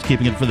their friends,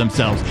 keeping it for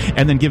themselves,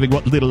 and then giving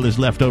what little is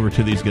left over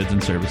to these goods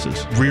and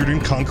services. Reared in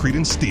concrete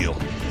and steel.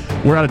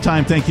 We're out of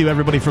time. Thank you,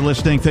 everybody, for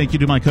listening. Thank you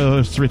to my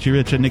co-hosts, Richie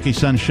Rich and Nikki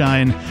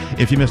Sunshine.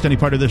 If you missed any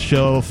part of this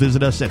show,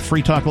 visit us at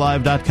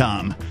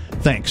freetalklive.com.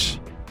 Thanks.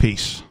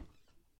 Peace.